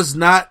was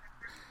not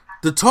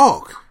the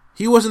talk.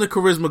 He wasn't a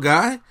charisma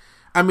guy.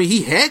 I mean,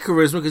 he had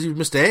charisma because he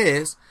was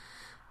Mr. Ass,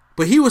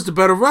 but he was the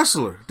better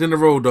wrestler than the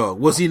Road Dogg,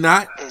 was he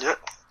not? Yeah,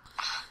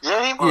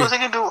 he was. Yeah.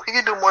 He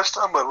could do more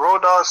stuff, but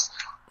Road Dogg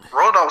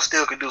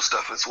still could do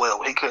stuff as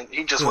well.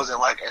 He just wasn't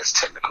like as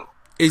technical.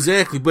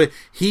 Exactly, but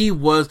he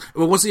was.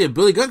 Well, once again,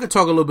 Billy Gunn could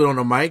talk a little bit on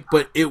the mic,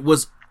 but it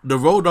was the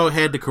Road Dogg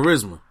had the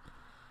charisma.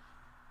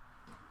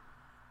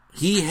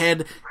 He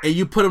had, and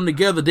you put them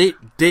together, they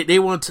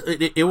were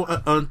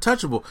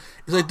untouchable.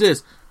 It's like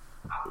this: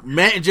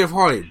 Matt and Jeff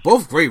Hardy,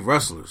 both great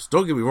wrestlers.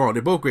 Don't get me wrong,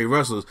 they're both great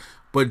wrestlers.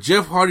 But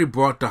Jeff Hardy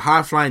brought the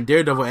high-flying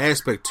daredevil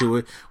aspect to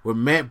it, where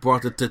Matt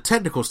brought the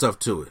technical stuff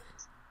to it.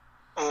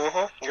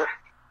 Mm-hmm. Yep.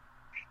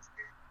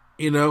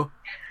 You know,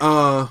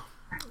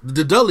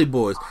 the Dudley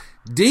Boys.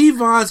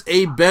 Devon's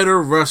a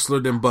better wrestler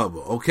than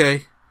Bubba,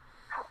 okay?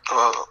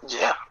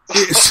 Yeah.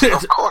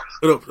 Of course.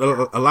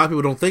 A lot of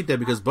people don't think that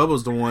because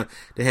Bubba's the one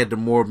that had the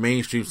more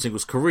mainstream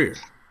singles career.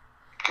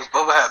 Because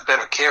Bubba had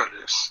better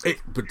characters.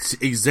 But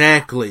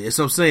exactly. That's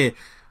what I'm saying.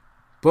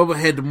 Bubba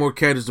had the more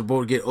characters to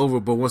both get over,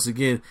 but once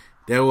again,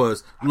 that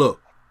was...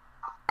 Look,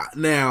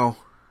 now,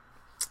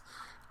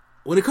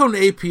 when it comes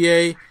to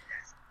APA,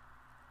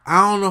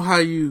 I don't know how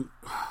you...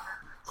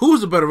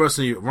 Who's the better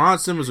wrestler than you? Ron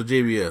Simmons or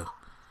JBL?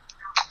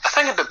 I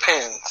think it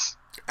depends.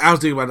 I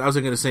was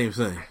thinking the same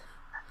thing.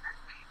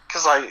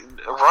 Because, like,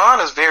 Ron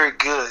is very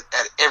good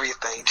at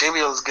everything.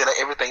 JBL is good at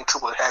everything, too,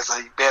 but has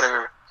a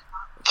better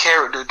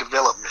character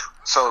development.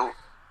 So,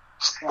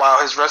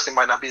 while his wrestling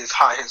might not be as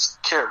high, his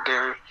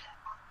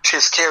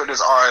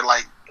characters are,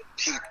 like,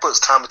 he puts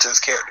time into his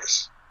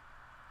characters.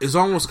 It's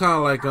almost kind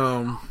of like,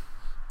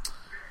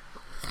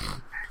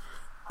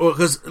 well,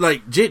 because,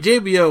 like,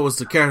 JBL was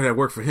the character that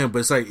worked for him, but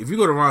it's like, if you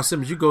go to Ron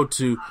Simmons, you go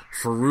to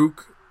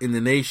Farouk in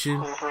The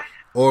Nation, Mm-hmm.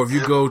 or if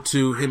you go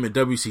to him in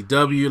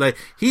WCW, like,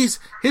 his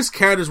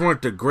characters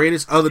weren't the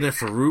greatest other than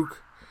Farouk,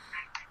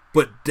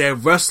 but that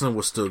wrestling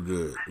was still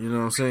good. You know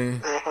what I'm saying?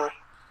 Mm-hmm.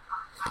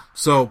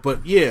 So,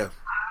 but yeah,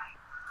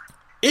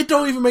 it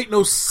don't even make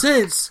no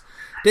sense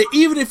that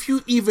even if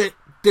you even,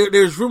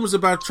 there's rumors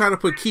about trying to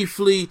put Keith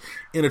Lee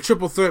in a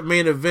triple threat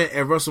main event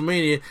at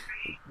WrestleMania.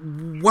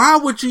 Why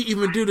would you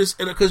even do this?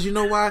 Because you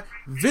know why?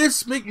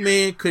 Vince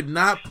McMahon could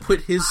not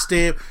put his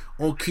stamp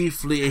on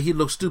Keith Lee, and he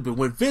looked stupid.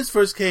 When Vince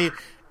first came,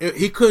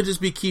 he couldn't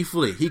just be Keith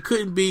Lee. He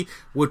couldn't be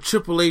where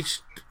Triple H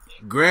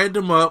grabbed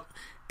him up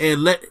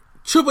and let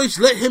Triple H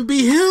let him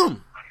be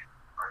him.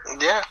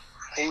 Yeah,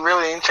 he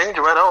really ain't changed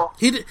it at all.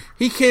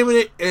 He came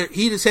in and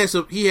he just had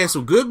some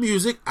good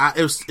music.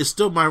 It's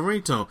still my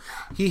ringtone.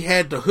 He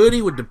had the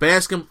hoodie with the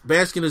bask in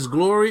his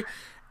glory,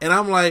 and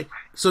I'm like,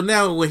 so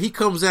now when he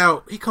comes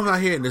out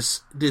here in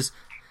this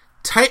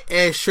tight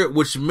ass shirt,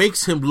 which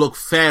makes him look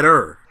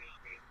fatter.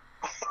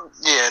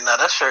 Yeah, no,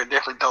 that shirt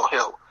definitely don't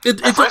help. At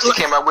first he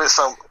came out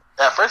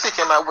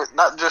with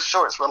not just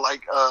shorts, but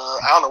like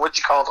I don't know what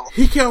you call them.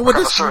 He came out with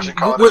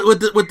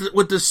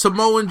with the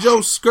Samoan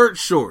Joe skirt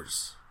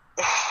shorts.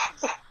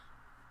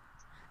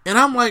 And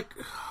I'm like,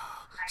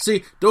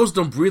 see, those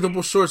them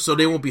breathable shorts so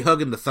they won't be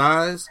hugging the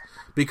thighs.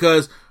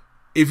 Because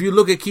if you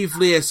look at Keith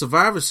Lee at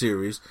Survivor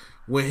Series,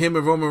 when him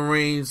and Roman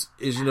Reigns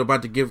is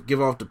about to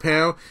give off the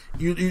pound,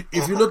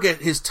 if you look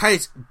at his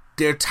tights,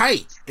 they're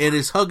tight and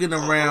it's hugging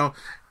around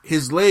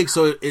his legs.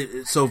 So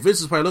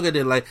Vince is probably looking at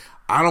it like,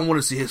 I don't want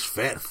to see his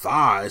fat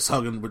thighs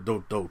hugging with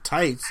those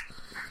tights.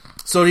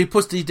 So he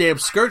puts these damn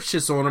skirt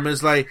shits on him, and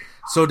it's like,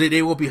 so that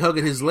they won't be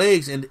hugging his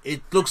legs, and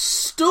it looks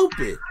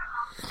stupid.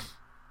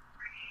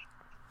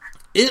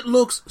 It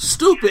looks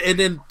stupid, and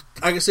then,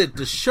 like I said,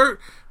 the shirt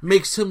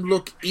makes him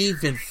look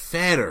even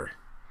fatter.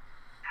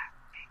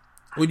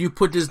 When you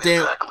put this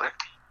damn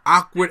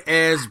awkward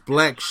ass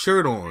black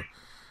shirt on.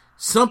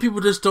 Some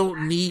people just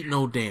don't need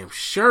no damn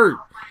shirt.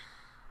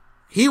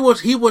 He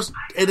was,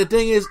 and the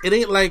thing is, it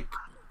ain't like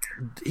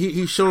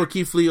he's showing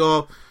Keith Lee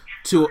off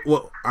to,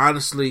 well,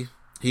 honestly,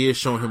 he is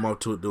showing him off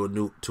to a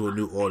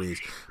new audience.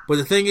 But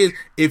the thing is,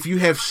 if you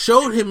have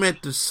showed him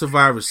at the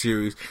Survivor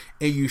Series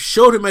and you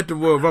showed him at the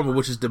Royal Rumble,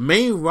 which is the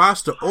main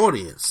roster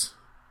audience,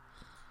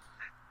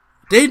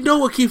 they know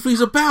what Keith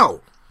Lee's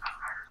about.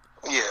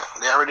 Yeah,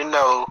 they already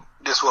know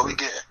this is what we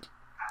get.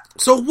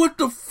 So what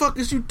the fuck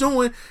is you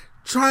doing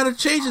trying to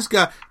change this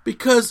guy?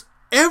 Because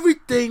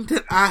everything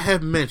that I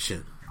have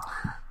mentioned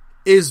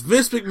is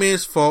Vince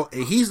McMahon's fault,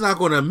 and he's not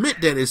going to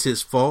admit that it's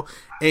his fault,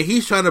 and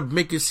he's trying to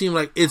make it seem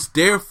like it's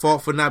their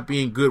fault for not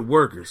being good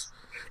workers.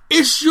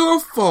 It's your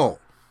fault.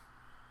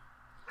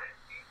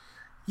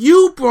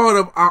 You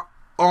brought up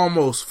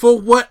Almost for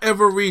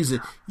whatever reason.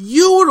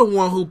 You were the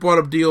one who brought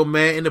up Dio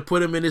Madden to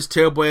put him in this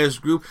terrible ass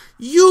group.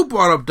 You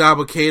brought up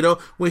Dabba-Kato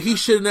when he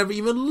should have never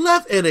even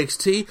left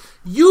NXT.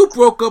 You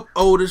broke up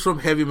Otis from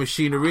Heavy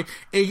Machinery,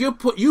 and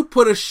you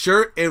put a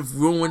shirt and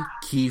ruined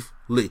Keith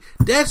Lee.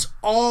 That's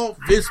all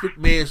Vince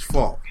McMahon's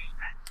fault.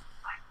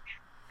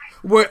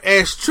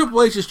 Whereas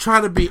Triple H is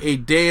trying to be a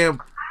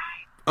damn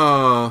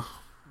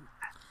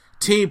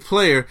team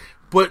player,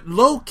 but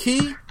low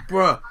key,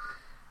 bruh,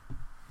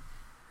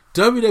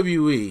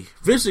 WWE,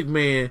 Vince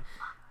McMahon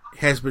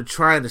has been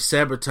trying to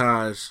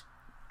sabotage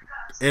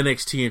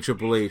NXT and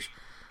Triple H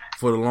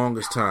for the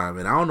longest time,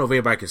 and I don't know if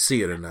everybody can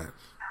see it or not.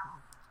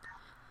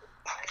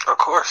 Of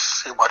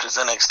course, he watches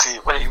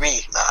NXT. What do you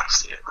mean? Nah,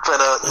 see it. But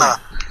nah,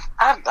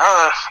 I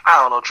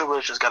don't know. Triple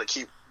H just got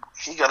to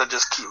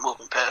just keep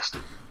moving past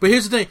it. But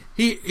here's the thing: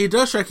 he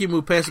does try to keep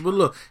moving past it. But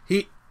look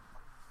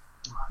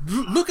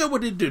at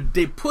what they do.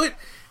 They put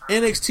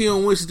NXT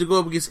on Wednesday to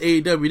go up against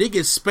AEW. They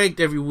get spanked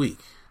every week.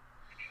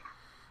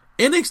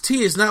 NXT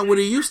is not what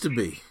it used to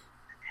be.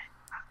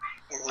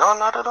 No,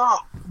 not at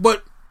all.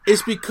 But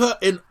It's because,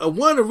 and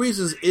one of the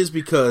reasons is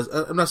because,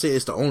 I'm not saying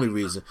it's the only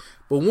reason,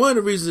 but one of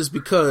the reasons is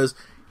because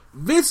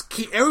Vince,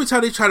 every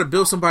time they try to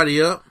build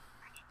somebody up,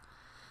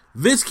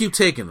 Vince keep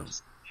taking them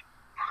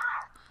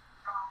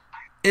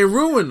and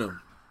ruin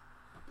them.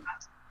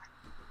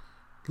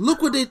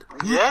 Look what they,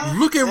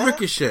 look at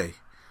Ricochet.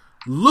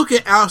 Look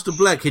at Aleister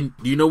Black. Do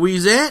you know where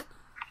he's at?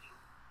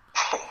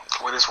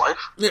 With his wife?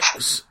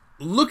 Yes.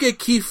 Look at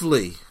Keith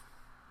Lee.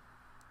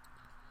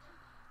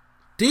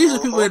 These are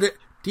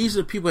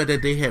people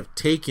that they have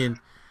taken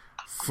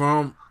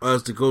from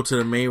us to go to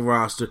the main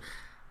roster.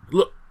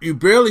 Look, you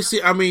barely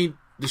see. I mean,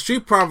 the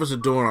Street Profits are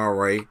doing all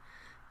right.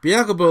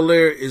 Bianca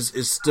Belair is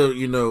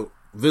still,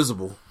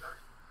 visible.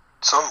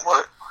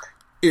 Somewhat.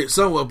 Yeah,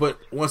 somewhat. But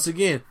once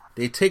again,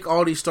 they take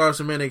all these stars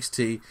from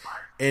NXT,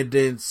 and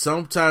then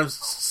sometimes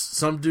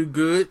some do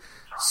good,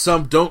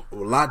 some don't. A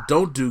lot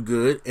don't do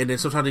good, and then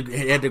sometimes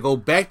they had to go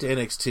back to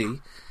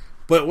NXT.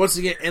 But once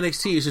again,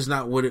 NXT is just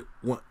not what it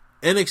wants.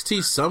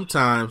 NXT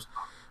sometimes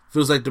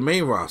feels like the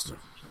main roster.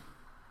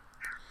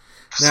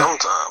 Now,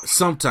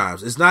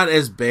 sometimes. It's not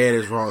as bad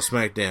as Raw and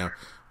SmackDown,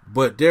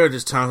 but there are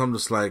just times I'm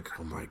just like,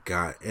 oh my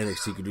god,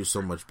 NXT could do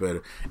so much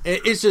better. And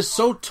it's just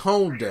so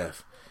tone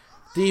deaf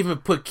to even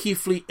put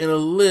Keith Lee in a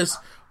list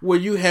where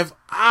you have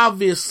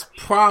obvious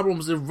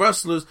problems in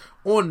wrestlers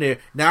on there.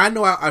 Now, I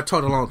know I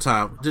talked a long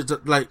time. Just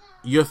like,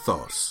 your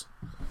thoughts.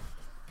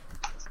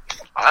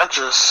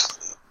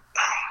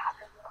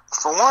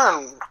 For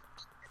one,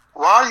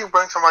 why you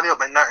bring somebody up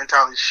and not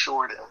entirely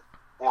sure them?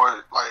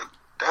 Or, like,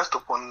 that's the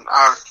one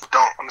I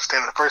don't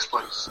understand in the first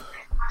place.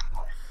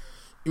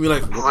 You mean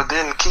like, but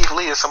then Keith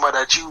Lee is somebody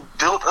that you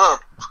built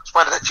up,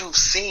 somebody that you've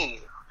seen,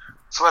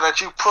 somebody that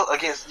you put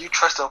against, you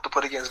trust enough to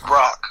put against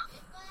Brock.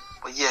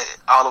 But yet,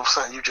 all of a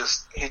sudden, he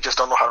just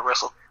don't know how to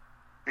wrestle.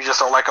 You just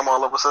don't like him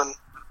all of a sudden.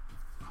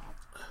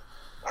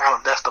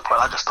 That's the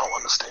part I just don't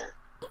understand.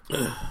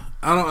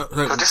 I don't.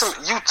 Like,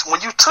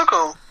 when you took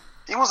him,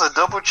 he was a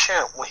double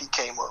champ when he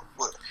came up.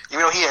 But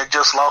even though he had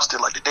just lost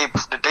it like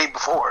the day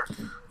before,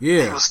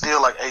 yeah, he was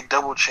still like a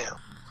double champ.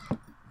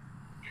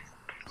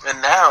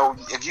 And now,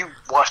 if you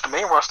watch the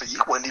main roster,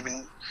 you wouldn't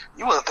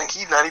think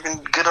he's not even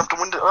good enough to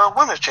win the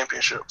women's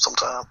championship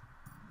sometime.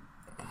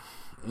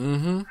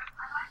 Mm-hmm.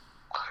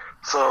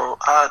 So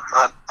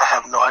I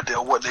have no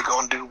idea what they're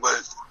gonna do,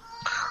 but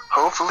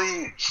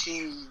hopefully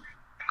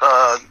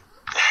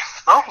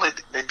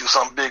they do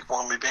something big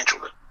for him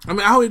eventually. I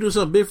mean, I hope they do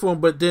something big for him,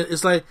 but then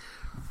it's like,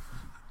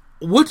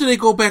 what do they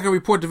go back and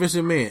report to Vince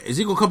McMahon? Is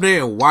he gonna come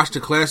there and watch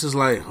the classes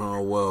like,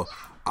 oh well,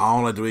 I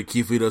don't like the way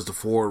Keith Lee does the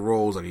forward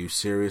rolls. Like, are you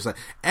serious? Like,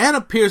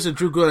 Adam Pearce and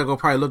Drew Gulak are gonna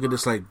probably look at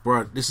this like,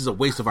 bro, this is a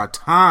waste of our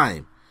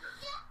time.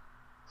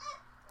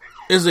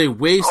 It's a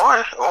waste.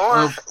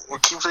 Or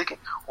Keith Lee,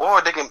 or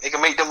it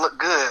can make them look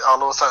good.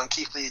 All of a sudden,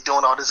 Keith Lee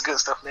doing all this good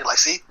stuff, and they're like,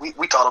 see,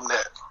 we taught him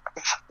that.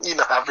 You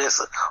know how Vince.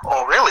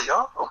 Oh, really?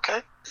 Oh,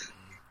 okay.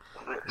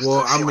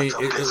 Well, I mean,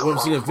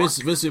 Vince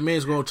McMahon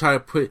is going to try to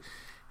put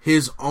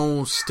his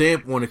own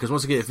stamp on it, because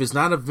once again, if it's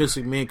not a Vince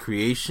McMahon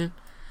creation,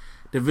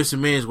 then Vince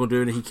McMahon is going to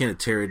do it and he can't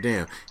tear it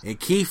down. And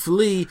Keith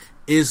Lee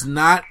is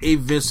not a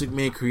Vince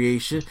McMahon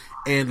creation,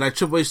 and like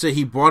Triple H said,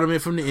 he brought him in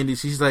from the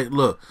Indies. He's like,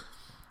 look,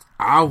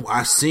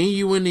 I seen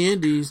you in the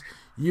Indies.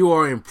 You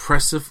are an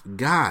impressive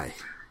guy.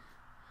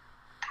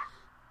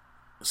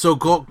 So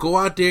go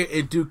out there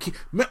and do.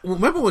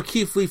 Remember when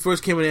Keith Lee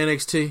first came into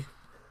NXT?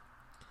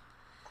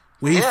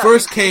 When he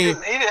first came,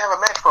 he didn't have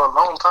a match for a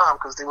long time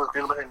because they was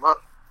building him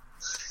up.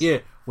 Yeah,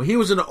 when he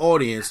was in the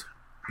audience,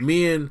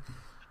 me and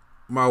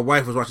my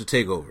wife was watching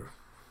TakeOver,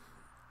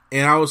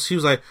 and she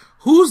was like,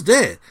 "Who's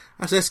that?"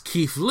 I said, "That's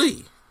Keith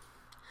Lee."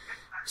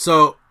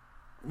 So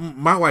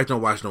my wife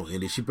don't watch no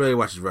indie; she barely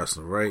watches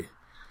wrestling, right?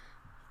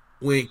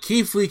 When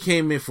Keith Lee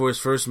came in for his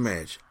first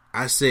match,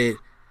 I said,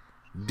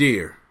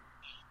 "Dear,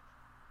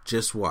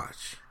 just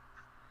watch."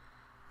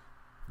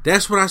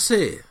 That's what I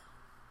said.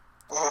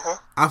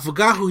 I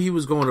forgot who he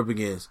was going up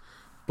against,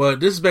 but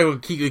this is back when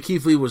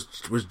Keith Lee was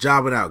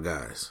jobbing out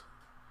guys,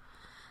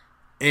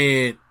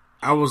 and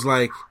I was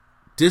like,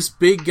 "This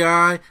big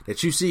guy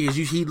that you see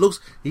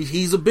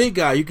he's a big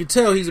guy. You can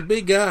tell he's a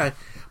big guy,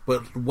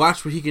 but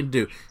watch what he can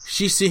do."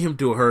 She see him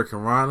do a Hurricane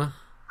Rana,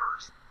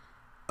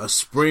 a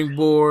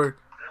springboard,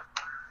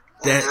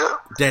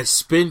 that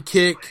spin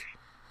kick,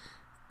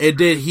 and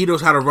then he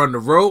knows how to run the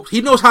ropes.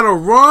 He knows how to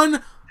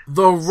run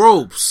the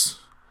ropes.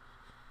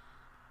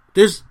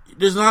 There's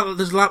a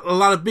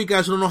lot of big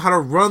guys who don't know how to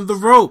run the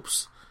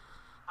ropes.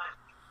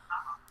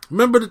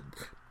 Remember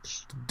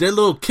that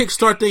little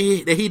kickstart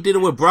thing that he did it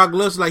with Brock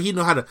Lesnar? Like, he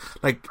know how to,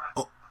 like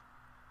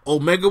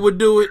Omega would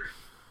do it.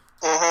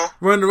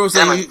 Run the ropes.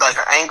 Yeah, like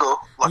an angle.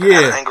 An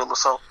angle or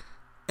so.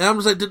 And I'm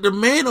just like, the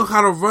man knows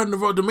how to run the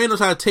rope. The man knows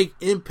how to take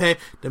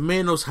impact. The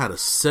man knows how to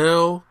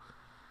sell.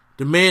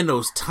 The man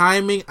knows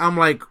timing. I'm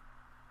like,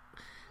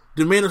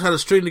 the man knows how to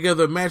string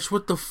together a match.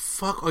 What the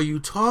fuck are you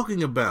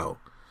talking about?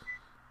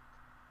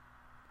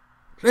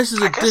 This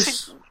is I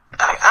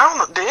don't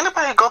know. Did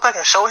anybody go back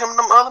and show him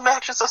them other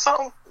matches or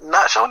something?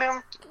 Not show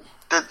them?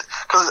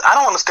 Because I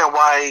don't understand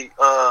why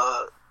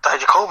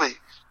Dijakovic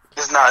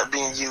is not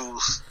being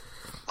used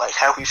like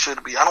how he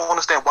should be. I don't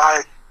understand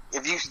why,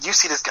 if you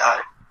see this guy,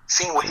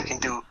 seeing what he can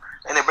do,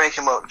 and they bring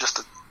him up just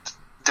to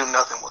do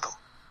nothing with him.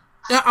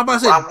 Yeah, I'm about to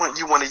say, why wouldn't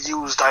you want to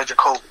use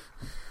Dijakovic?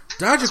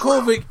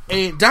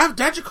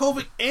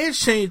 Dijakovic and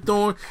Shane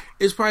Thorne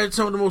is probably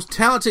some of the most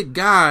talented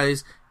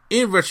guys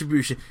in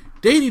Retribution.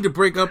 They need to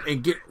break up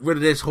and get rid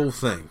of this whole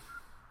thing.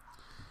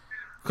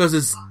 Because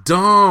it's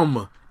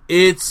dumb.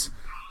 It's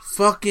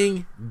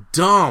fucking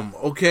dumb,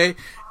 okay?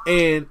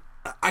 And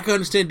I can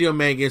understand Dio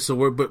Man getting some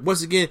work, but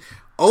once again,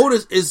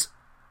 Otis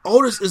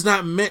is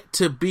not meant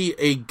to be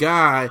a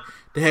guy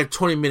that have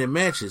 20-minute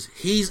matches.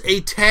 He's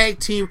a tag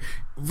team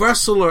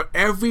wrestler.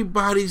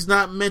 Everybody's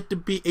not meant to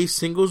be a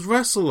singles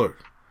wrestler.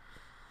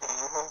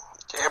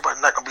 Mm-hmm.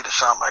 Everybody's not gonna be the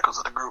Shawn Michaels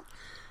of the group.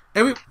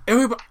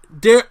 Everybody,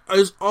 there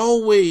is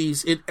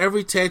always in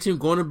every tag team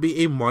going to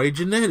be a Marty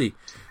Jannetty.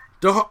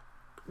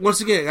 Once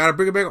again, I gotta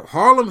bring it back up.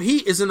 Harlem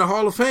Heat is in the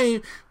Hall of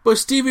Fame, but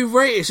Stevie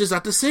Ray is just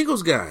not the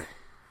singles guy.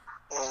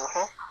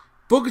 Mm-hmm.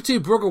 Booker T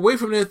broke away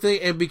from that thing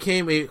and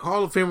became a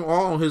Hall of Famer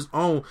all on his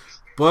own,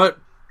 but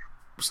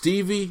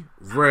Stevie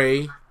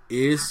Ray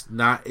is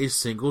not a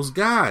singles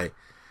guy.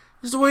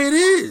 It's the way it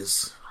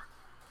is.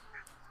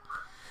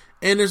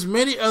 And there's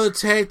many other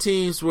tag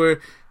teams where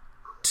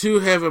two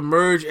have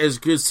emerged as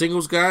good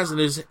singles guys, and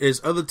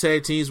there's other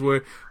tag teams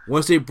where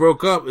once they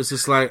broke up, it's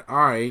just like,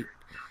 all right,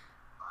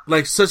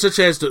 like such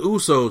as the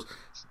Usos.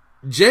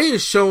 Jay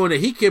is showing that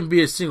he can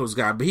be a singles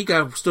guy, but he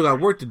still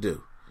got work to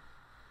do.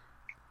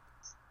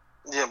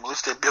 Yeah, but at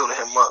least they're building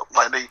him up.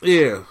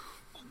 Yeah.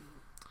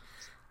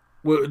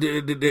 Well,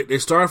 they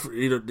start,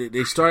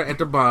 they start at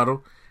the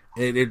bottom,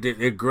 and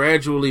they're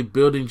gradually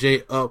building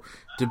Jay up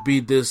to be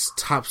this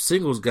top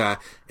singles guy,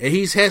 and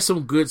he's had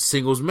some good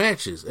singles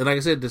matches. And like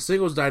I said, the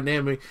singles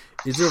dynamic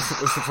is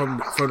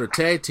different from the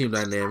tag team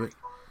dynamic.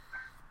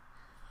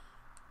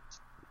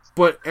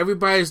 But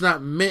everybody's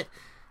not meant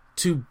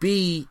to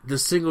be the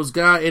singles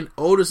guy, and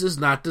Otis is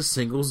not the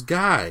singles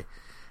guy.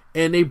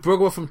 And they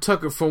broke away from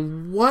Tucker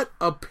from what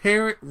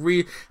apparent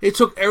reason? They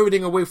took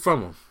everything away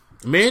from him.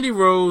 Mandy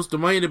Rose, the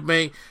Money in the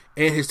Bank,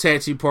 and his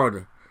tag team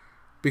partner.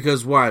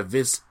 Because why?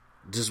 Vince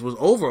just was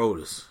over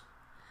Otis.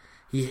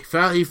 He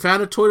found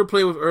a toy to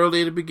play with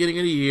early in the beginning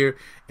of the year,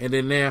 and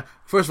then now,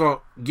 first of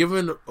all,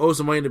 giving Otis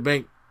the Money in the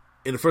Bank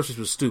in the first place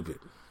was stupid.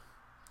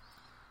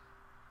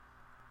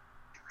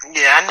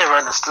 Yeah, I never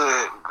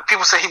understood.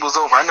 People say he was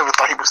over. I never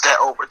thought he was that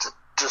over to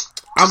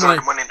just I'm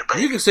like, Money in the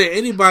Bank. You can say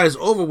anybody's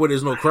over when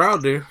there's no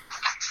crowd there.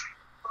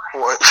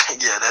 Well,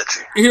 yeah, that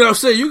too. You know what I'm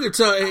saying? You can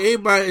tell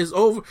anybody is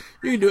over.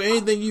 You can do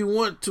anything you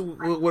want to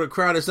with a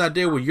crowd that's not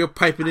there when you're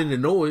piping in the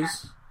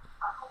noise.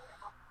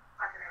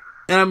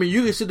 And I mean,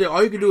 you can sit there.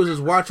 All you can do is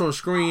just watch on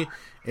screen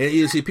and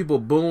either see people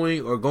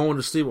booing or going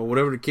to sleep or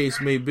whatever the case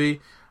may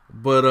be.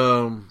 But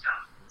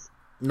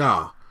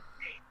nah,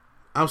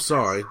 I'm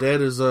sorry.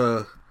 That is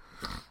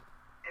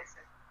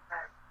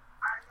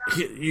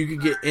you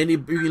can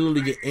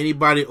literally get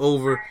anybody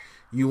over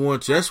you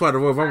want to. That's why the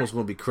Royal Rumble is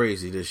going to be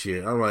crazy this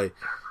year. I'm like,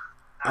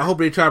 I hope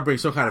they try to bring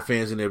some kind of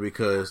fans in there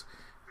because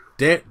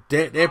that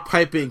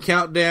piping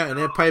countdown and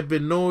that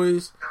piping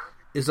noise,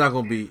 it's not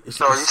going to be.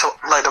 So you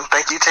let them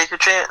think you take your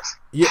chance?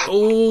 Yeah.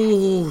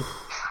 Oh.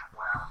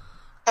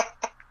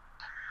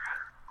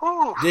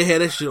 They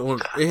had that shit on.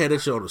 They had that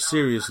shit on a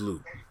serious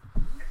loop.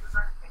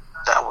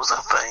 That was a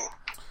thing.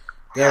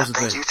 That was the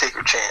thing. thing. You take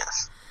your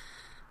chance.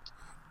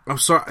 I'm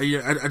sorry.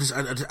 Yeah,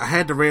 I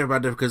had to rant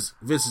about that because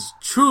Vince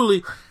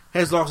truly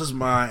has lost his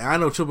mind. I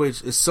know Triple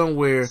H is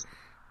somewhere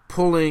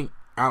pulling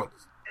out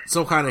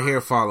some kind of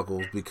hair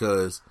follicles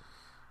because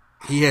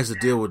he has to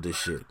deal with this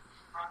shit.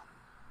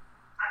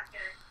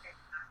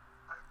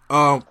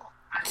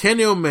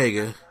 Kenny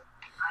Omega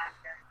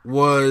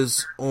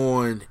was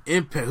on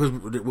Impact.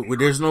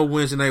 There's no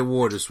Wednesday Night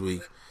War this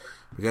week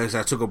because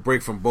I took a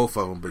break from both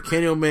of them. But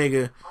Kenny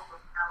Omega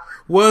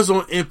was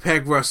on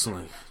Impact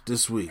Wrestling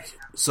this week.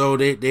 So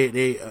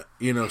they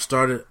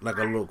started like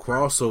a little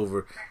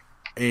crossover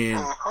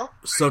and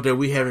stuff that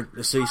we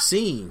haven't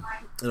seen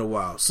in a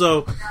while.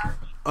 So,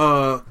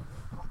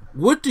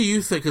 what do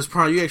you think? Because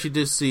probably you actually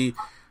did see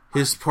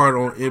his part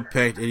on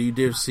Impact and you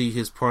did see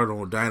his part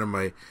on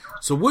Dynamite.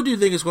 So, what do you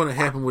think is going to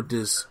happen with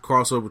this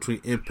crossover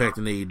between Impact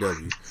and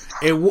AEW?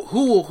 And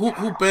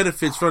who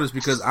benefits from this?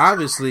 Because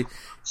obviously,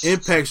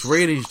 Impact's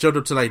ratings jumped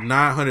up to like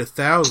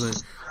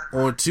 900,000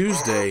 on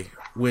Tuesday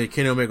when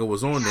Kenny Omega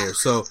was on there.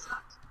 So,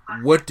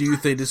 what do you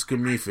think this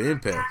could mean for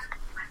Impact?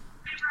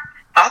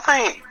 I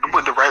think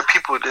with the right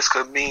people, this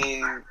could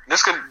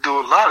do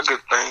a lot of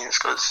good things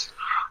because,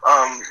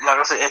 like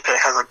I said, Impact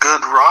has a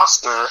good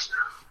roster.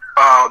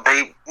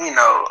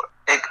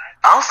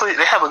 Honestly,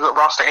 they have a good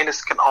roster, and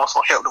this can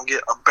also help them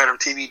get a better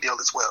TV deal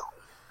as well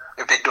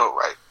if they do it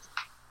right.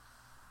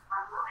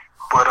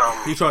 But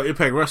you talking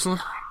Impact Wrestling?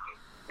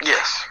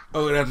 Yes.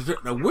 Oh,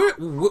 now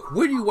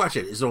where do you watch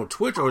it? Is it on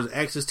Twitch or is it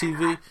Access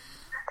TV?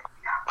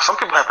 Some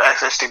people have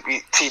access to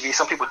TV.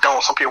 Some people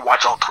don't. Some people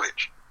watch on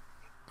Twitch.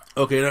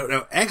 Okay,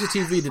 now Access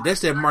TV, that's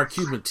that Mark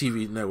Cuban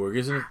TV network,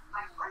 isn't it?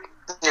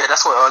 Yeah,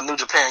 that's what New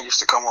Japan used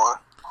to come on.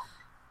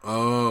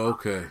 Oh,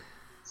 okay.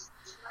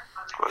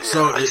 But, yeah,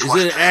 So I just is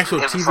watched it an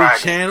actual every TV Friday.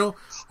 channel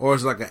or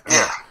is it like an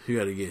Yeah. app you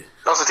got to get?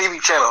 No, it's a TV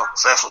channel.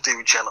 It's an actual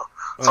TV channel.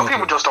 Some Okay.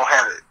 people just don't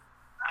have it.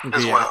 Okay,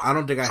 as yeah, well. I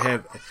don't think I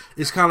have.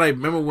 It's kind of like,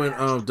 remember when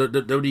the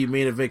WWE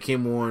main event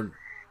came on?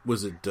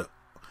 Was it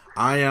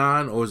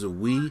Ion or was it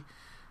Wii?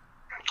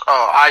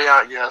 Oh,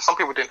 Ion. Yeah, some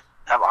people didn't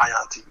have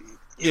Ion TV.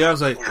 Yeah, I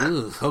was like, Yeah.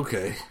 ugh,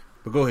 okay,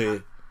 but go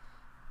ahead.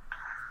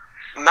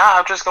 Nah,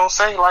 I'm just gonna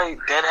say like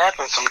that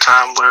happens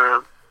sometime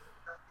where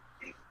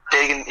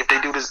if they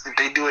do this, if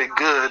they do it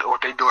good or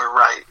if they do it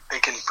right, they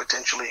can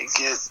potentially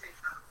get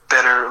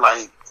better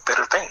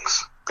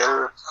things.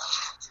 Better,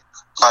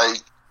 like,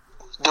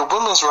 the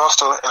women's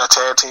roster and a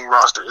tag team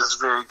roster is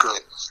very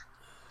good,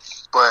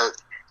 but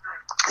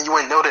you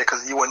wouldn't know that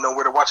because you wouldn't know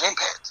where to watch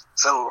Impact.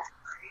 So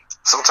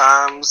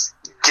sometimes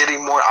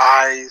getting more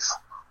eyes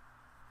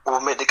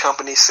will make the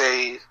company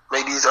say,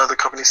 make these other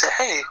companies say,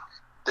 hey,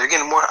 they're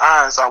getting more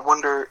eyes. I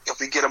wonder if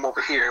we get them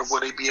over here,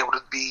 will they be able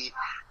to be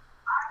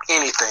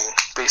anything,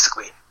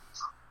 basically?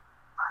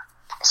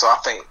 So I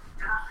think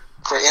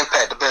for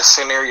Impact, the best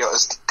scenario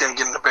is them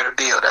getting a better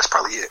deal. That's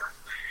probably it.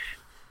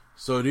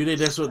 So do you think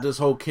that's what this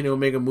whole Kenny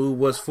Omega move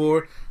was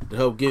for? To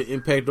help get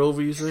Impact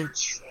over, you think?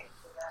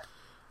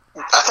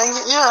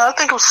 I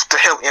think it was to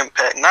help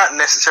Impact, not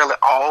necessarily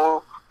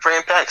all for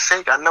Impact's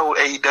sake. I know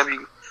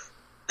AEW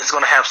is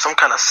going to have some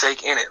kind of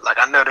stake in it. Like,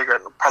 I know they're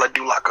going to probably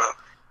do like a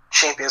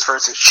champions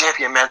versus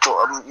champion match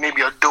or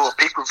maybe a dual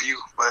pay-per-view.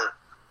 But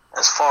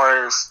as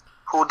far as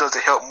who does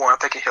it help more, I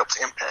think it helps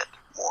Impact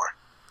more.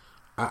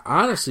 I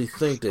honestly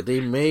think that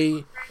they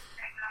may.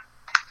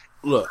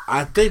 Look,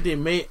 I think they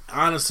may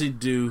honestly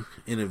do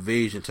an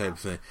invasion type of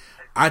thing.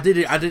 I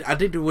think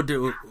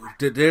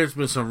there's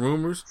been some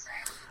rumors.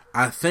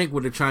 I think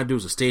what they're trying to do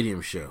is a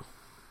stadium show.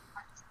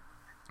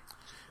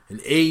 An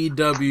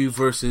AEW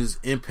versus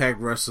Impact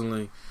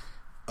Wrestling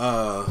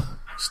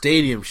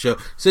stadium show.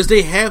 Since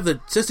they have the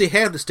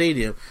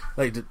stadium,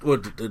 like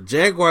the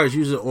Jaguars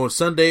use it on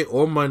Sunday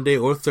or Monday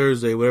or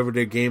Thursday, whatever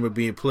their game are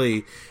being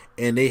played,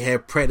 and they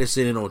have practice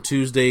in it on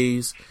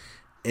Tuesdays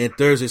and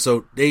Thursdays,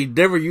 so they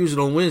never use it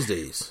on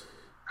Wednesdays.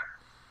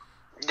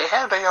 They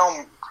have their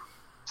own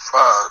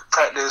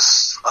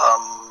practice.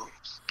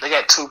 They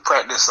got 2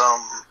 practice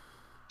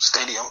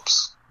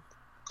stadiums,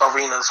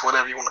 arenas,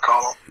 whatever you want to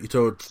call them. You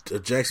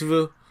told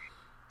Jacksonville?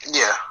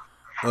 Yeah.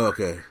 Oh,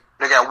 okay.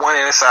 They got one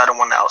inside and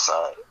one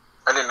outside,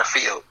 and then the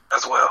field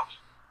as well.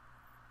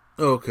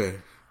 Okay.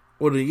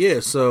 Well, then, yeah,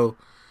 so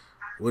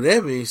with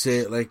that being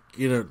said, like,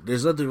 you know,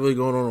 there's nothing really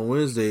going on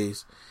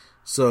Wednesdays,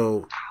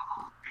 so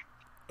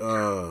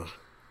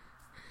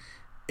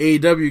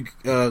AEW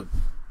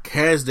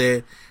has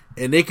that,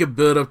 and they can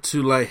build up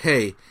to, like,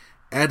 hey,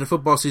 after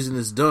football season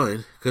is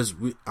done, because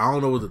I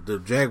don't know what the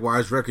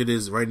Jaguars' record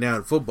is right now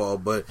in football,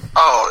 but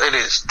it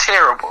is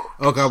terrible.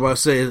 Okay, I'm about to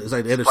say it's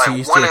like the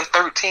NFC. Like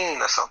 1-13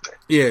 or something.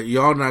 Yeah,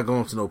 y'all not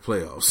going to no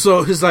playoffs.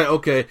 So it's like,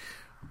 okay,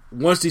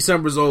 once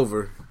December's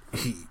over,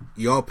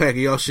 y'all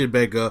packing y'all shit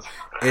back up,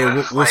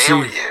 and we'll see.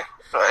 Every year.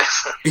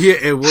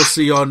 Yeah, and we'll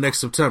see y'all next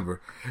September.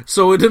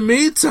 So in the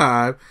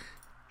meantime,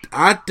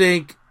 I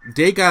think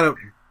they gotta.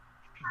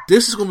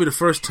 This is gonna be the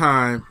first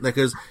time, like,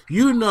 cause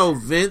you know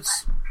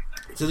Vince,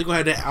 since they're gonna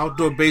have that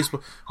outdoor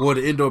baseball or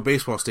the indoor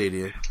baseball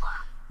stadium,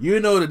 you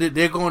know that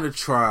they're going to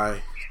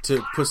try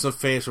to put some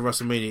fans for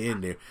WrestleMania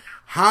in there.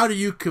 How do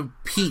you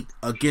compete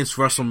against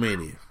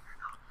WrestleMania?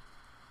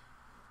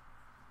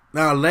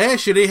 Now,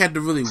 last year they had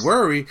to really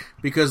worry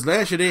because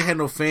last year they had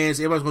no fans.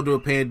 Everybody's going to do a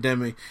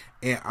pandemic,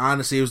 and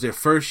honestly, it was their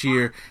first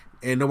year,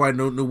 and nobody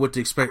knew what to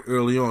expect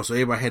early on, so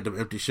everybody had them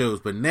empty shows.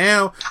 But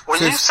now,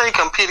 when you say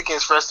compete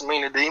against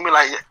WrestleMania, do you mean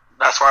like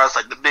as far as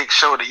like the big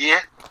show of the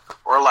year,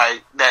 or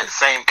like that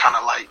same kind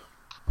of like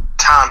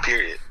time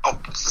period,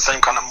 the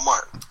same kind of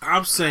month?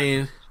 I'm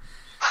saying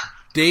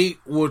they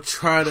will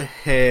try to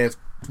have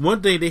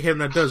one thing they have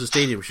not done is a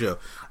stadium show.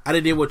 I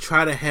think they will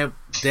try to have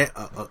that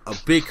a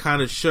big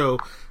kind of show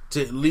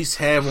to at least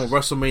have on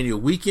WrestleMania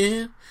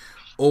weekend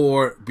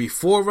or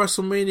before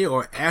WrestleMania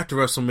or after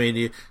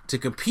WrestleMania to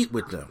compete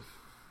with them.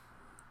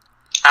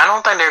 I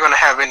don't think they're going to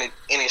have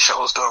any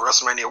shows during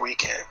WrestleMania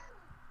weekend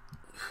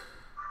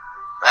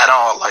at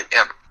all. Like,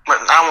 ever.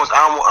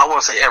 I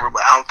won't say ever,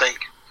 but I don't think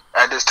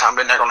at this time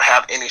they're not going to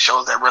have any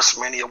shows at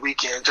WrestleMania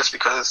weekend just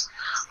because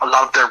a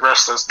lot of their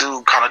wrestlers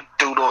do kind of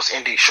do those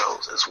indie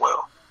shows as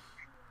well.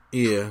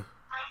 Yeah.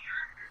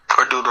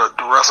 Or do the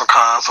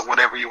WrestleCons or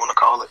whatever you want to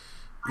call it.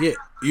 Yeah,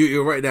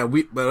 you're right now.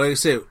 But like I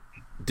said,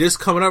 this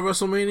coming up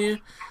WrestleMania,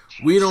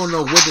 we don't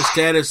know what the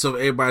status of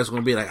everybody's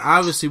going to be. Like,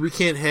 obviously, we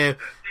can't have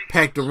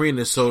packed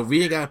arenas, so if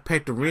we ain't got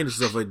packed arenas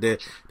and stuff like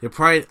that, they're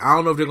probably, I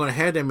don't know if they're going to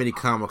have that many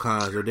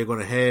Comic-Cons or they're going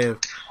to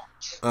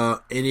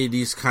have any of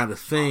these kind of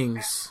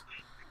things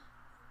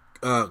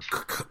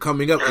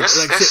coming up.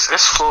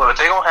 It's Florida.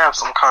 They're going to have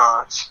some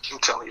cons. I'm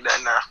telling you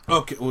that now.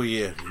 Okay, well,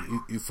 yeah,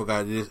 you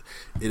forgot it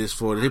is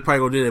Florida. They probably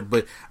going to do that,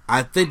 but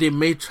I think they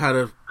may try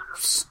to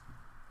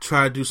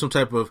do some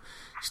type of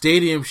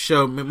stadium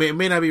show. It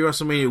may not be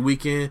WrestleMania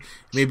weekend,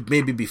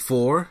 maybe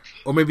before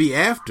or maybe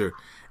after,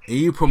 and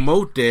you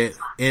promote that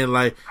and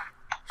like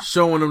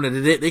showing them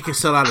that they can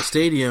sell out a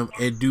stadium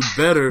and do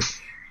better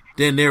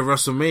than their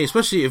WrestleMania.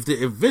 Especially if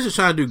Vince is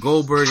trying to do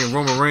Goldberg and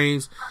Roman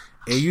Reigns,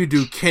 and you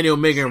do Kenny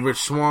Omega and Rich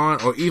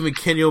Swann, or even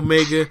Kenny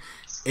Omega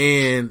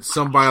and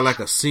somebody like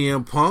a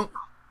CM Punk,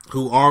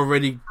 who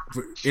already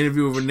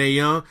interviewed with Renee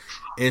Young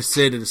and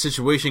said that the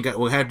situation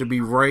will have to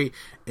be right,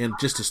 and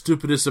just the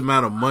stupidest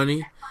amount of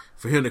money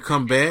for him to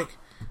come back.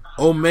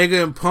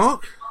 Omega and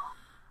Punk?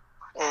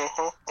 Yeah.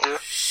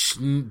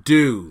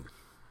 Dude.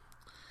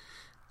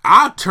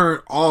 I'll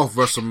turn off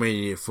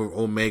WrestleMania for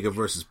Omega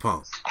versus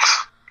Punk.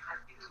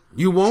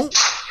 You won't?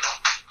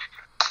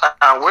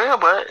 I will,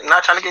 but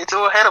not trying to get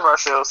too ahead of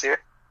ourselves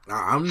here.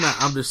 I'm not.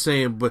 I'm just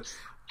saying, but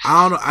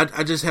I don't know.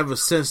 I just have a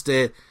sense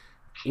that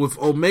with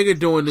Omega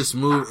doing this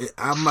move,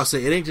 I'm not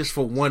saying it ain't just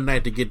for one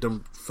night to get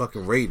them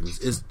fucking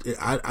ratings.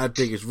 I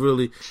think it's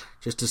really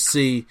just to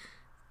see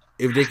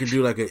if they can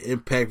do like an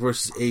Impact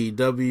versus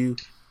AEW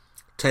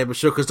type of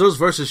show, because those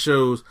versus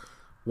shows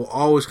will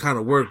always kind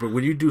of work. But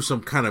when you do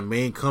some kind of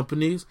main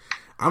companies,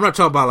 I'm not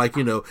talking about like,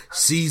 you know,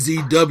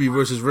 CZW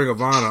versus Ring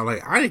of Honor.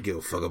 Like, I didn't give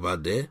a fuck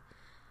about that.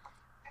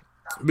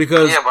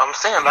 Because yeah, but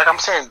I'm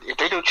saying, if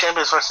they do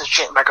champions versus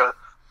like I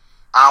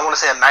don't want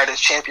to say a night as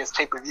champions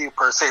pay per view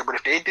per se, but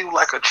if they do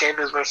like a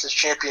champions versus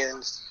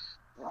champions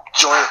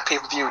joint pay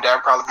per view,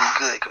 that'd probably be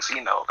good, because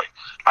you know,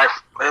 like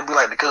it'd be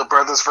like the Good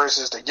Brothers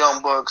versus the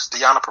Young Bucks,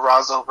 Deonna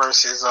Purrazzo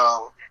versus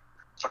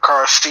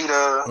Hikaru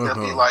Shida.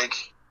 It'd be like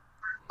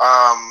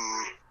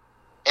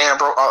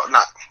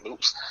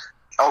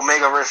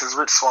Omega versus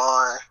Rich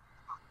Swann.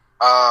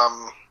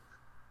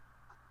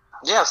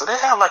 Yeah, so they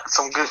have like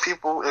some good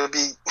people. It'd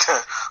be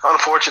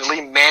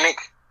unfortunately Manic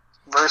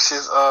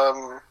versus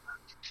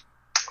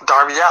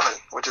Darby Allin,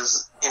 which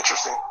is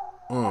interesting.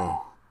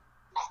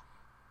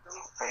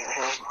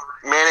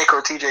 Manic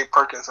or TJ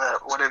Perkins,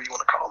 whatever you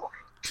want to call him.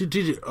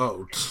 TJ,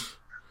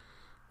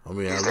 I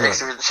mean, he's the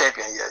X-Division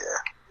champion. Yeah.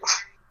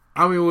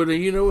 I mean, well,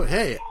 you know what?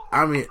 Hey,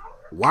 I mean,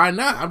 why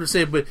not? I'm just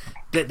saying, but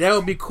that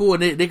would be cool,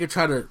 and they could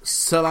try to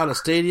sell out a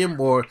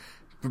stadium or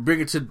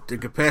bring it to the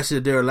capacity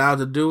that they're allowed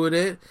to do it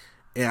at.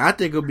 And I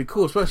think it would be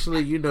cool,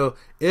 especially, you know,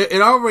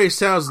 it already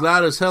sounds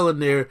loud as hell in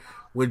there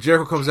when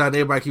Jericho comes out and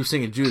everybody keeps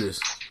singing Judas.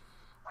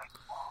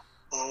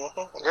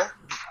 Yeah.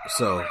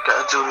 So.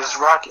 Got Judas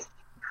rocking.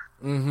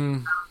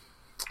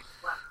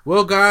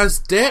 Well,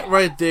 guys, that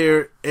right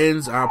there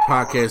ends our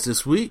podcast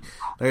this week.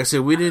 Like I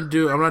said,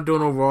 I'm not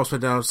doing no Raw,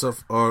 SmackDown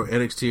stuff or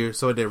NXT or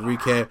something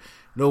like that recap.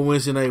 No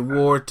Wednesday Night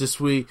War this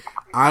week.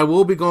 I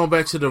will be going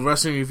back to the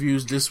wrestling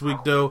reviews this week,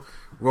 though.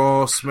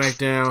 Raw,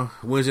 SmackDown,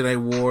 Wednesday Night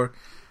War.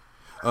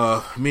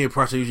 Me and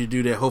Parker usually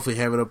do that. Hopefully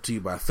have it up to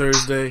you by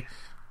Thursday.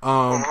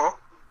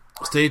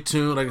 Stay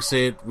tuned. Like I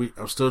said,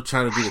 I'm still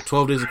trying to do the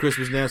 12 days of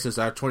Christmas now, since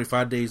our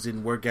 25 days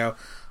didn't work out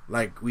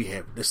like we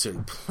have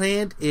necessarily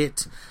planned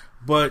it.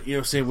 But, you know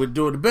what I'm saying, we're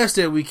doing the best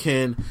that we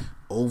can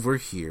over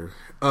here.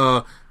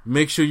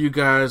 Make sure you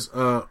guys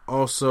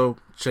also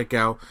check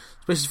out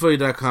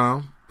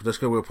SpacesPhilly.com. That's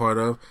what we're a part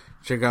of.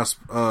 Check out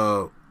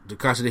the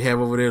content they have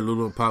over there,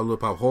 Lulu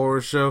Pop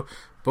Horror Show.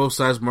 Both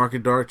Sides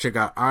Market Dark. Check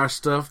out our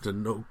stuff, the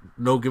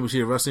No Give Me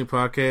Shit Wrestling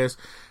Podcast,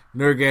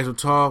 Nerdgasm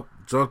Talk,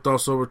 Drunk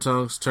Thoughts Over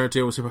Tongues,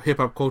 Turntables, Hip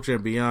Hop Culture,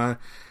 and Beyond.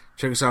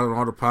 Check us out on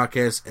all the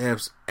podcast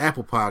apps: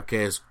 Apple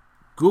Podcasts,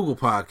 Google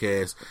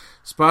Podcasts,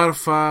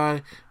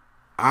 Spotify,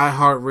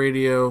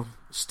 iHeartRadio,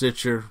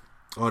 Stitcher,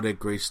 all that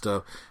great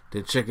stuff.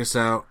 Then check us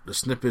out, the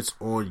snippets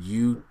on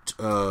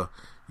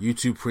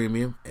YouTube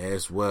Premium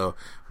as well.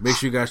 Make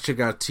sure you guys check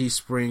out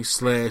Teespring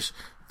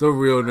 / The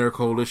Real Nerd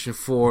Coalition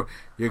for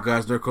your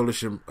guys' Nerd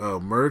Coalition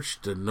merch.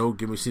 The No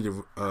Give Me See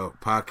the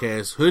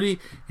podcast hoodie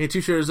and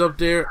t-shirt is up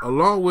there,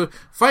 along with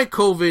Fight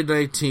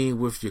COVID-19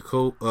 with your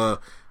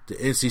the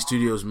NC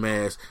Studios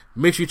mask.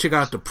 Make sure you check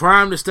out the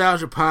Prime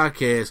Nostalgia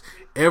podcast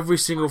every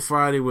single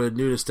Friday with a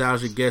new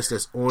nostalgia guest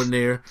that's on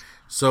there.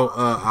 So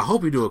I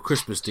hope you do a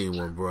Christmas themed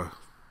one, bro.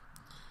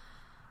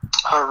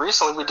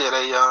 Recently we did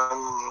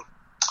a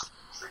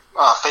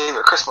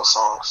favorite Christmas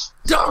songs.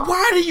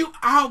 Why do you?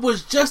 I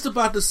was just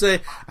about to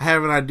say I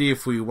have an idea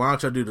for you. Why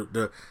don't y'all do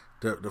the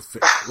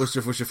what's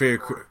your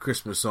favorite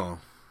Christmas song?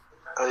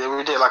 Yeah,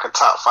 we did like a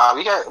top 5.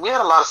 We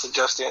had a lot of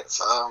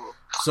suggestions.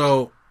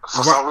 So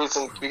for some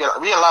reason we had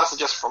a lot of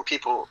suggestions from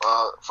people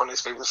from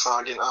this favorite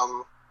song.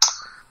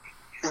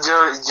 And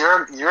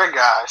your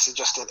guy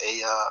suggested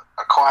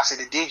a Quad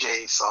City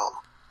DJ song.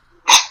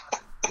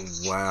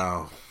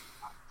 Wow.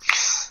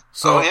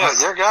 So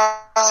your guy.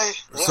 Yeah.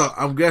 So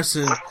I'm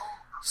guessing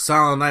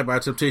Silent Night by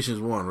Temptations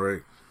won,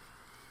 right?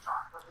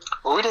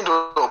 Well, we didn't do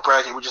a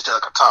bracket. We just did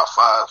like a top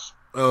 5.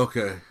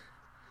 Okay.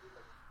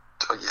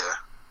 So yeah.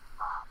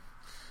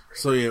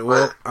 So yeah,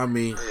 well, I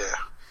mean,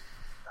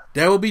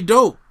 that would be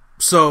dope.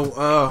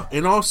 So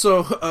and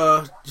also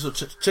so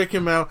check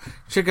him out.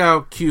 Check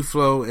out Q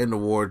Flow and the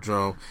War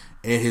Drum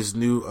and his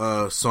new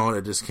song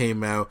that just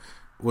came out.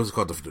 What's it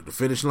called? The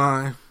Finish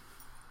Line.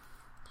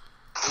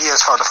 Yeah,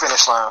 it's called The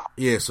Finish Line.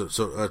 Yeah,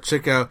 so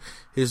check out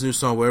his new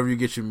song wherever you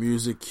get your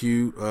music,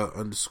 Q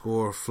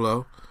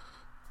 _Flow.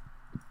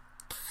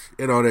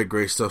 and all that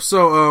great stuff.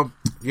 So,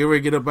 get ready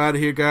to get up out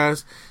of here,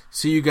 guys.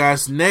 See you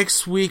guys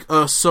next week.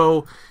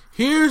 So,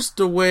 here's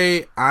the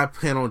way I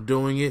plan on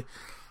doing it.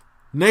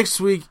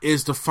 Next week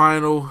is the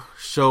final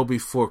show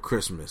before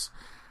Christmas.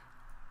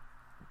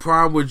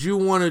 Prime, would you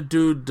want to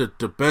do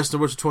the best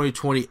and worst of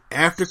 2020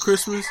 after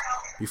Christmas,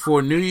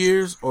 before New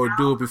Year's, or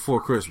do it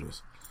before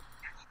Christmas?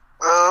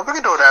 We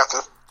can do it after.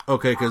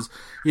 Okay, because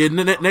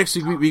next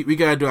week we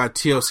got to do our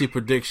TLC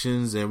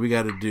predictions, and we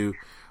got to do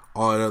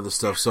all that other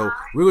stuff. So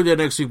we're going to do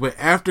that next week, but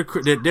after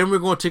then we're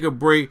going to take a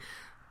break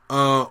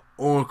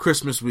on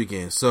Christmas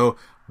weekend. So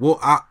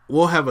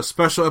we'll have a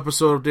special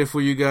episode up there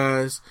for you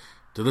guys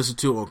to listen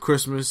to on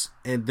Christmas,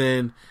 and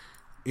then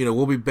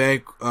we'll be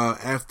back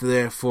after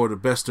that for the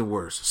best and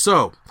worst.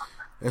 So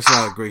that's a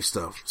lot of great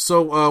stuff.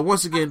 So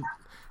once again,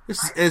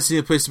 this is NC,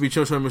 a place to be.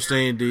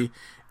 Mr. A&D,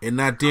 and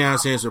not Deion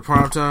Sanders for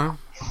Primetime.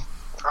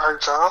 All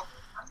right, y'all.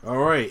 All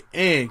right,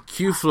 and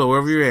Q-Flow,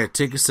 wherever you're at,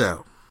 take us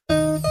out.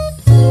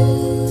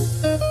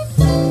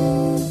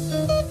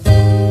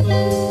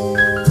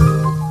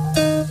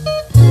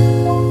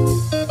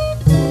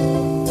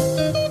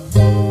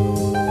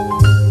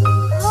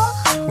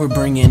 We're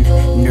bringing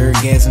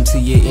nerdgasm to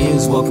your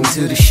ears. Welcome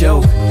to the show.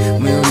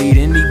 We don't need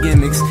any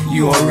gimmicks,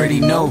 you already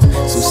know.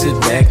 So sit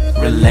back,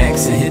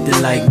 relax, and hit the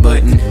like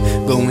button.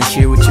 Go and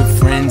share with your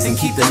friends and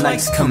keep the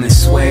likes coming.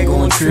 Swag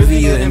on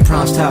trivia and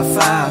Prom's Top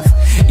 5.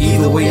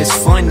 Either way, it's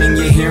fun and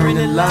you're hearing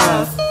it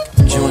live.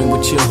 Join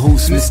with your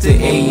host, Mr.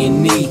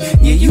 A&E.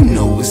 Yeah, you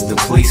know it's the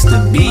place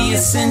to be.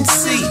 It's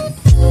NC.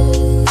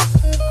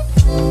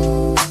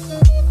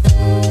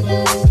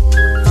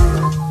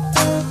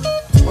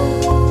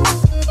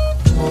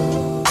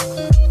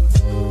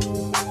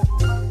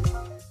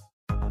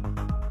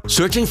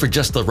 Searching for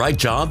just the right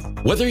job?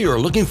 Whether you're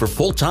looking for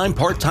full-time,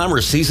 part-time,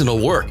 or seasonal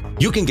work,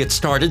 you can get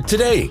started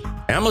today.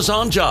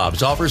 Amazon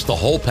Jobs offers the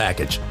whole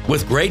package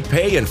with great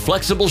pay and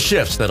flexible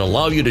shifts that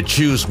allow you to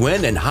choose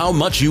when and how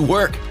much you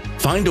work.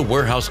 Find a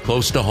warehouse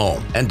close to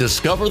home and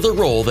discover the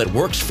role that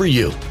works for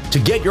you. To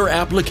get your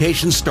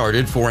application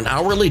started for an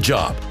hourly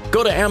job,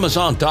 go to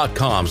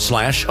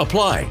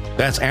Amazon.com/apply.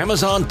 That's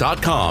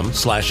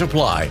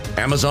Amazon.com/apply.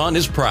 Amazon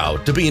is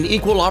proud to be an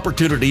equal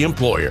opportunity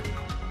employer.